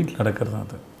என்னோடய வீட்டில் நடக்கிறது தான்.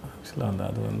 அது ஆக்சுவலாக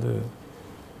வந்து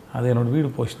அது என்னோடய வீடு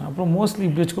போர்ஷன். அப்புறம் மோஸ்ட்லி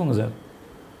இப்படி வச்சுக்கோங்க சார்,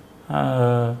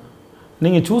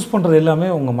 நீங்கள் சூஸ் பண்ணுறது எல்லாமே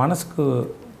உங்கள் மனசுக்கு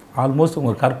ஆல்மோஸ்ட்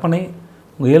உங்கள் கற்பனை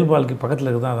உங்கள் இயல்பு வாழ்க்கை பக்கத்தில்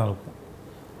இருக்கிறது தான் இருக்கும்.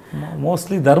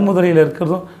 மோஸ்ட்லி தர்மதுரையில்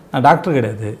இருக்கிறதும், நான் டாக்டர்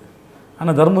கிடையாது,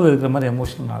 ஆனால் தர்மதுரை இருக்கிற மாதிரி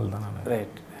எமோஷனல் ஆள் தான் நான்.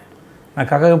 ரைட். நான்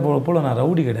கக போல் நான்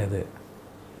ரவுடி கிடையாது,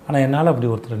 ஆனால் என்னால் அப்படி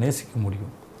ஒருத்தரை நேசிக்க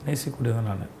முடியும், நேசிக்கக்கூடியதான்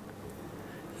நான்.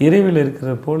 இறைவில் இருக்கிற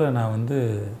போல் நான் வந்து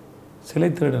சிலை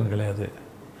திருடன் கிடையாது,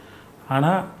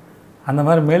 ஆனால் அந்த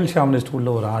மாதிரி மேல் ஷாமினிஸ்ட் உள்ள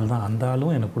ஒரு ஆள் தான், அந்த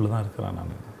ஆளும் எனக்குள்ளே தான் இருக்கிறான்.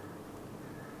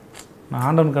 நான்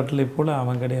ஆண்டவன் கட்டளை போல்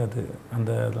அவன் கிடையாது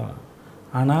அந்த இதெல்லாம்.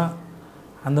 ஆனால்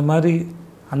அந்த மாதிரி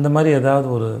அந்த மாதிரி ஏதாவது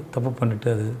ஒரு தப்பு பண்ணிவிட்டு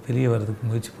அது வெளியே வர்றதுக்கு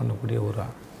முயற்சி பண்ணக்கூடிய ஒரு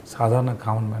சாதாரண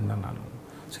காமன் மேன் தான் நான்.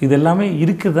 ஸோ இது எல்லாமே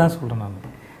இருக்குது தான் சொல்கிறேன்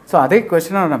நான். ஸோ அதே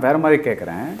கொஸ்டினை நான் வேறு மாதிரி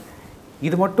கேட்குறேன்.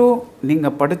 இது மட்டும்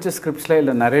நீங்கள் படித்த ஸ்கிரிப்ட்ஸில்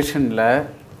இல்லை நரேஷனில்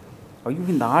ஐயோ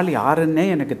இந்த ஆள் யாருன்னே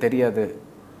எனக்கு தெரியாது,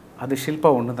 அது ஷில்பா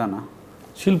ஒன்று தானா?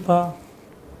 ஷில்பா,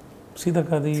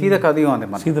 சீதக்காதி, சீதக்காதியும் அந்த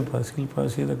மாதிரி. ஷில்பா,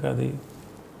 சீதக்காதி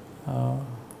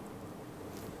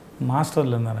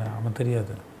மாஸ்டரில் இருந்தானே, அவன்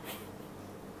தெரியாது.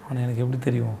 அவனை எனக்கு எப்படி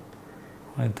தெரியும்?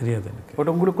 அவனுக்கு தெரியாது எனக்கு.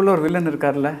 பட் உங்களுக்குள்ளே ஒரு வில்லன்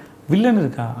இருக்கார்ல? வில்லன்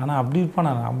இருக்கான், ஆனால் அப்படி இருப்பான்.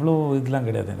 நான் அவ்வளோ இதெல்லாம்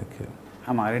கிடையாது எனக்கு.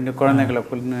 ஆமாம், 2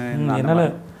 குழந்தைங்களுக்குன்னு என்னால்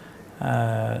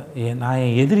நான்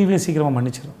என் எதிரிவே சீக்கிரமாக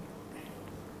மன்னிச்சிடும்.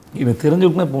 எனக்கு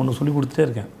தெரிஞ்சுக்கணும். இப்போ ஒன்று சொல்லி கொடுத்துட்டே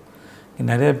இருக்கேன்.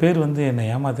 நிறைய பேர் வந்து என்னை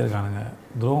ஏமாத்திருக்கானுங்க,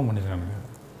 துரோகம் பண்ணியிருக்கானுங்க.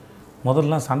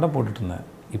 முதல்லாம் சண்டை போட்டுட்டு இருந்தேன்.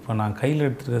 இப்போ நான் கையில்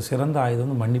எடுத்துருக்க சிறந்த ஆயுதம்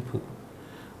வந்து மன்னிப்பு.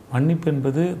 மன்னிப்பு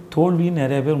என்பது தோல்வின்னு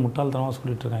நிறைய பேர் முட்டாள்தனமாக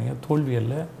சொல்லிட்டு இருக்காங்க. தோல்வி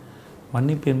அல்ல,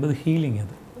 மன்னிப்பு என்பது ஹீலிங்.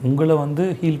 அது உங்களை வந்து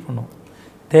ஹீல் பண்ணும்.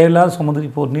 தேவையில்லாத சுமந்து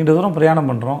இப்போ ஒரு நீண்ட தூரம் பிரயாணம்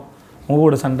பண்ணுறோம், உங்கள்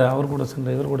கூட சண்டை, அவர் கூட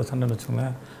சண்டை, இவர் கூட சண்டைன்னு வச்சுக்கோங்க.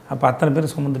 அப்போ அத்தனை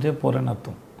பேர் சுமந்துட்டே போகிறேன்னு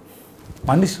அர்த்தம்.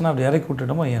 மன்னிச்சுன்னா அப்படி இறக்கி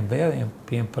விட்டுட்டோமோ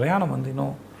என் பிரயாணம் வந்து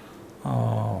இன்னும்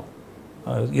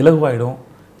இலகுவாயிடும்.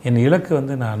 என் இலக்கு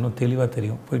வந்து நான் இன்னும் தெளிவாக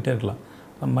தெரியும், போயிட்டே இருக்கலாம்.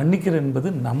 மன்னிக்கிறேன் என்பது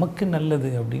நமக்கு நல்லது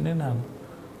அப்படின்னு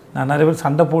நான் நிறைய பேர்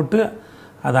சண்டை போட்டு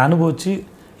அதை அனுபவித்து,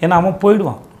 ஏன்னா அவன்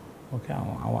போயிடுவான். ஓகே,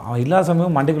 அவன் இல்லாத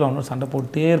சமயம் மண்டைக்குள்ள அவனோட சண்டை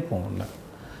போட்டுகிட்டே இருப்போம். இல்லை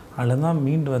அதில் தான்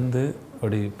மீண்டு வந்து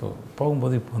அப்படி இப்போ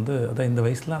போகும்போது இப்போ வந்து அதான் இந்த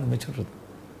வயசில் அந்த மெச்சூரிட்டி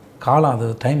காலம், அது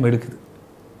டைம் எடுக்குது.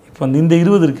 இப்போ வந்து இந்த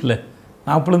 20 இருக்குல்ல,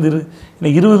 40 இந்த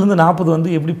 20 40 வந்து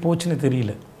எப்படி போச்சுன்னு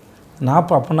தெரியல.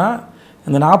 40 அப்போனா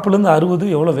இந்த 40 60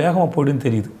 எவ்வளோ வேகமாக போய்டுன்னு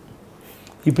தெரியுது.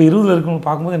 இப்போ 20 இருக்கணும்னு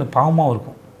பார்க்கும்போது எனக்கு பாவமாக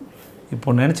இருக்கும்.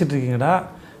 இப்போ நினச்சிட்டு இருக்கீங்கடா,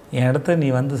 என் இடத்த நீ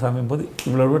வந்து சமைக்கும்போது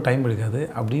இவ்வளோ டைம் எடுக்காது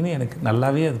அப்படின்னு எனக்கு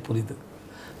நல்லாவே அது புரியுது.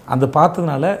 அந்த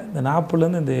பார்த்ததுனால இந்த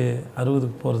 40 இந்த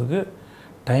 60க்கு போகிறதுக்கு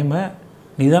டைமை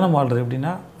நிதானம் வாழ்கிற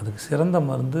எப்படின்னா, அதுக்கு சிறந்த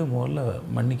மருந்து முதல்ல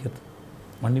மன்னிக்கிறது.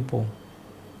 மன்னிப்போம்,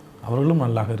 அவர்களும்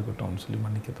நல்லாக இருக்கட்டும்னு சொல்லி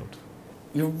மன்னிக்கிறது.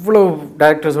 இவ்வளோ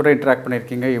டைரக்டர்ஸோடு இன்ட்ராக்ட்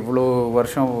பண்ணியிருக்கீங்க, இவ்வளோ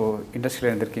வருஷம்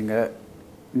இண்டஸ்ட்ரியில் இருந்திருக்கீங்க.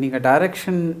 நீங்கள்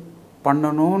டைரக்ஷன்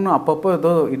பண்ணணும்னு அப்பப்போ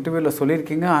ஏதோ இன்டர்வியூவில்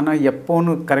சொல்லியிருக்கீங்க, ஆனால்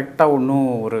எப்போன்னு கரெக்டாக ஒன்றும்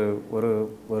ஒரு ஒரு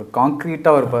ஒரு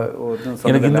காங்க்ரீட்டாக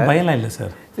எனக்கு இந்த பயம்லாம் இல்லை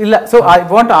சார். இல்லை. ஸோ ஐ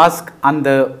வாண்ட் ஆஸ்க், அந்த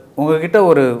உங்ககிட்ட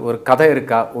ஒரு ஒரு கதை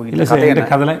இருக்கா? இல்லை சார்,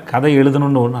 என்கிட்ட கதை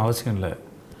எழுதணும்னு ஒன்றும் அவசியம் இல்லை.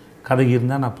 கதை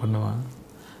இருந்தால் நான் பண்ணுவேன்.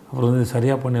 அப்புறம் வந்து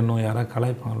சரியாக பண்ணிடணும், யாராவது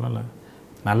கலாய்ப்பாங்களோ இல்லை,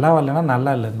 நல்லா வரலைன்னா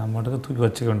நல்லா இல்லை, நம்ம மட்டும் தூக்கி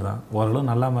வச்சுக்க வேண்டியதான். ஓரளவு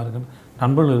நல்லாமல் இருக்குன்னு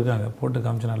நண்பர்கள் இருக்காங்க, போட்டு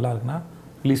காமிச்சு நல்லா இருக்குன்னா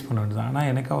ரிலீஸ் பண்ண வேண்டியதான். ஆனால்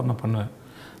எனக்காக ஒரு நான் பண்ணுவேன்.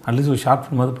 அட்லீஸ்ட் ஒரு ஷார்ட்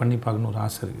ஃபிலிமாவது பண்ணி பார்க்கணும் ஒரு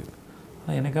ஆசை இருக்குது.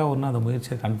 ஆனால் எனக்காக ஒன்று அந்த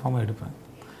முயற்சியை கன்ஃபார்மாக எடுப்பேன்.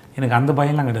 எனக்கு அந்த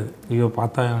பயம்லாம் கிடையாது. ஐயோ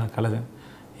பார்த்தா கலதை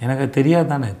எனக்கு தெரியாது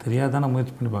தானே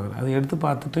முயற்சி பண்ணி பார்க்குறேன். அதை எடுத்து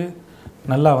பார்த்துட்டு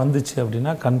நல்லா வந்துச்சு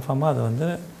அப்படின்னா கன்ஃபார்மாக அதை வந்து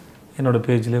என்னோடய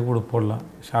பேஜ்லேயே கூட போடலாம்.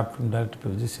 Short film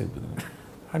director Vijay Sethupathi.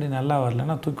 அப்படி நல்லா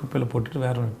வரலன்னா தூக்கி குப்பையில் போட்டுட்டு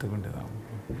வேறு ஒன்று எடுத்துக்க வேண்டியதான்.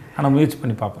 ஆனால் முயற்சி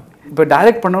பண்ணி பார்ப்பேன். இப்போ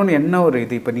டைரக்ட் பண்ணணும்னு என்ன ஒரு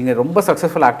இது, இப்போ நீங்கள் ரொம்ப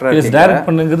சக்ஸஸ்ஃபுல் ஆக்டராக டைரக்ட்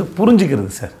பண்ணுங்கிறது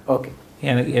புரிஞ்சுக்கிறது சார். ஓகே,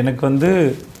 எனக்கு வந்து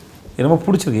ரொம்ப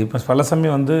பிடிச்சிருக்கு. இப்போ பல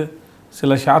சமயம் வந்து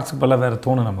சில ஷார்ட்ஸுக்கு பல வேறு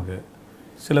தோணும் நமக்கு.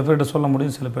 சில பேர்கிட்ட சொல்ல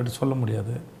முடியும், சில பேர்கிட்ட சொல்ல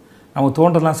முடியாது. நமக்கு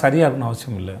தோன்றலாம் சரியாக இருக்கணும்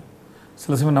அவசியம் இல்லை.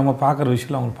 சில சமயம் நம்ம பார்க்குற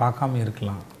விஷயம் அவங்களுக்கு பார்க்காம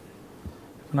இருக்கலாம்.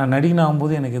 நான் நடிகன்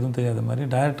ஆகும்போது எனக்கு எதுவும் தெரியாத மாதிரி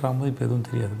டைரக்டர் ஆகும்போது இப்போ எதுவும்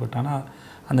தெரியாது. பட் ஆனால்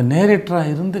அந்த நேரேட்டராக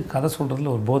இருந்து கதை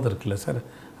சொல்கிறதுல ஒரு போதை இருக்குல்ல சார்,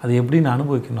 அது எப்படின்னு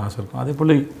அனுபவிக்கணும்னு ஆசை இருக்கும். அதே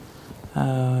போல்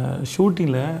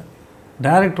ஷூட்டிங்கில்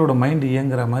டைரக்டரோட மைண்டு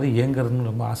இயங்குற மாதிரி இயங்குறதுன்னு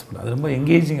ரொம்ப ஆசைப்படும். அது ரொம்ப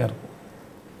எங்கேஜிங்காக இருக்கும்.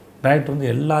 டைரக்டர் வந்து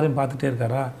எல்லாரையும் பார்த்துட்டே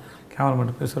இருக்காரா,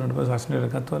 கேமராமேன் பேசுவார், 2 பேர்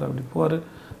அசிஸ்டன்ட் கத்துவார், அப்படி போவார்.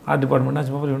 ஆர்ட் டிபார்ட்மெண்ட்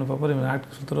ஆச்சு பார்ப்பார், இவனை பார்ப்பார், இவன்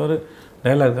ஆக்டர் சுற்றுவார்,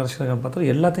 டைலாக் கரெக்ஷன் பார்த்தாரு,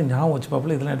 எல்லாத்தையும் ஞாபகம் வச்சு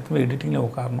பார்ப்பல. இதெல்லாம் எடுத்து போய் எடிட்டிங்கில்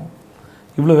உட்காரணும்,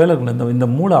 இவ்வளோ வேலை இருக்கணும். இந்த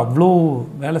மூளை அவ்வளோ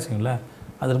வேலை செய்யும்ல,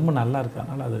 அது ரொம்ப நல்லா இருக்குது.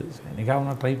 அதனால் அது எனக்காக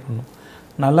நான் ட்ரை பண்ணணும்.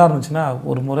 நல்லா இருந்துச்சுன்னா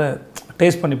ஒரு முறை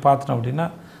டேஸ்ட் பண்ணி பார்த்துட்டோம் அப்படின்னா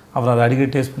அப்புறம் அதை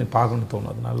அடிக்கடி டேஸ்ட் பண்ணி பார்க்கணுன்னு தோணும்.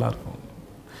 அது நல்லாயிருக்கும்.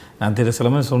 நான் தெரிய சில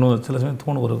சமயம்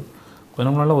தோணும், ஒரு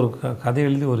கொஞ்சம் நாளில் ஒரு கதை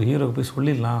எழுதி ஒரு ஹீரோக்கு போய்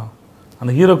சொல்லிடலாம்,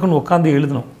 அந்த ஹீரோக்குன்னு உட்காந்து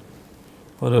எழுதணும்.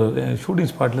 ஒரு ஷூட்டிங்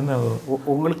ஸ்பாட்லேருந்து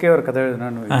உங்களுக்கே ஒரு கதை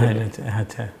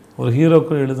எழுதணும்னு ஒரு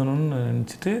ஹீரோக்கு எழுதணும்னு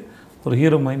நினச்சிட்டு ஒரு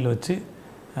ஹீரோ மைண்டில் வச்சு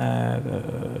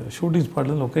ஷூட்டிங்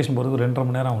ஸ்பாட்லேருந்து லொக்கேஷன் போகிறதுக்கு 2.5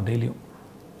 மணி நேரம் ஆகும் டெய்லியும்.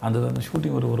 அந்த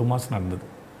ஷூட்டிங் ஒரு மாதம் நடந்தது.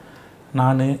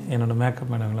 நான் என்னோடய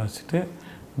மேக்கப் மேனவங்களாம் வச்சுட்டு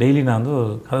டெய்லி நான் வந்து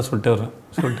ஒரு கதை சொல்லிட்டே வருவேன்.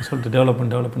 சொல்லிட்டு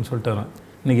டெவலப்மெண்ட் சொல்லிட்டு வருவேன்.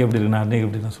 இன்றைக்கி எப்படி இருக்குண்ணா, இன்றைக்கி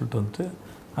எப்படி நான் சொல்லிட்டு வந்துட்டு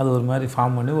அது ஒரு மாதிரி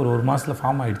ஃபார்ம் பண்ணி ஒரு மாதத்தில்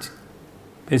ஃபார்ம் ஆகிடுச்சு.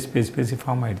 பேசி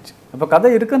ஃபார்ம் ஆகிடுச்சு. அப்போ கதை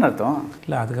இருக்குன்னு அர்த்தம்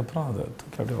இல்லை. அதுக்கப்புறம் அதை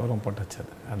தூக்கி அப்படியே வரும் போட்டாச்சு.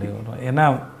 அது அப்படியே வரும். ஏன்னா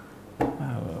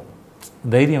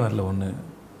தைரியம் வரல ஒன்று,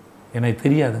 எனக்கு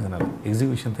தெரியாதுங்கனால,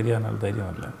 எக்ஸிக்யூஷன் தெரியாதனால தைரியம்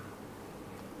வரல.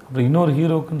 அப்புறம் இன்னொரு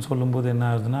ஹீரோக்குன்னு சொல்லும்போது என்ன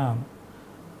ஆகுதுன்னா,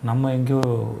 நம்ம எங்கேயோ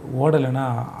ஓடலைன்னா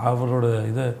அவரோட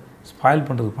இதை ஸ்பாயில்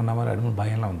பண்ணுறதுக்கு பண்ண மாதிரி ரெண்டு மூணு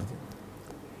பயம்லாம் வந்தது.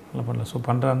 நல்லா பண்ணல. ஸோ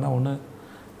பண்ணுறாருந்தா ஒன்று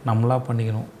நம்மளாக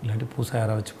பண்ணிக்கணும், இல்லாட்டி புதுசாக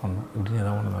யாராவது வச்சு பண்ணணும், இப்படின்னு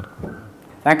ஏதாவது ஒன்று தான் இருக்கும்.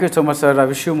 Thank you so much sir. I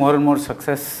wish you more and more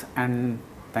success and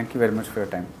thank you very much for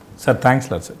your time. Sir thanks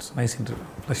lot sir. Nice interview.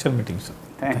 Pleasure meeting sir.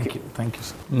 Thank you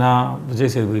sir. நான்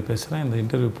விஜய் சேதுபதி பேசுகிறேன். இந்த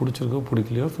இன்டர்வியூ பிடிச்சிருக்கோ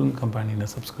பிடிக்கலையோ ஃபிலிம்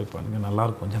கம்பெனியில் subscribe பண்ணுங்கள்.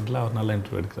 நல்லாயிருக்கும். ஜென்ரலாக அவர் நல்ல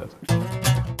interview எடுக்கிறார்.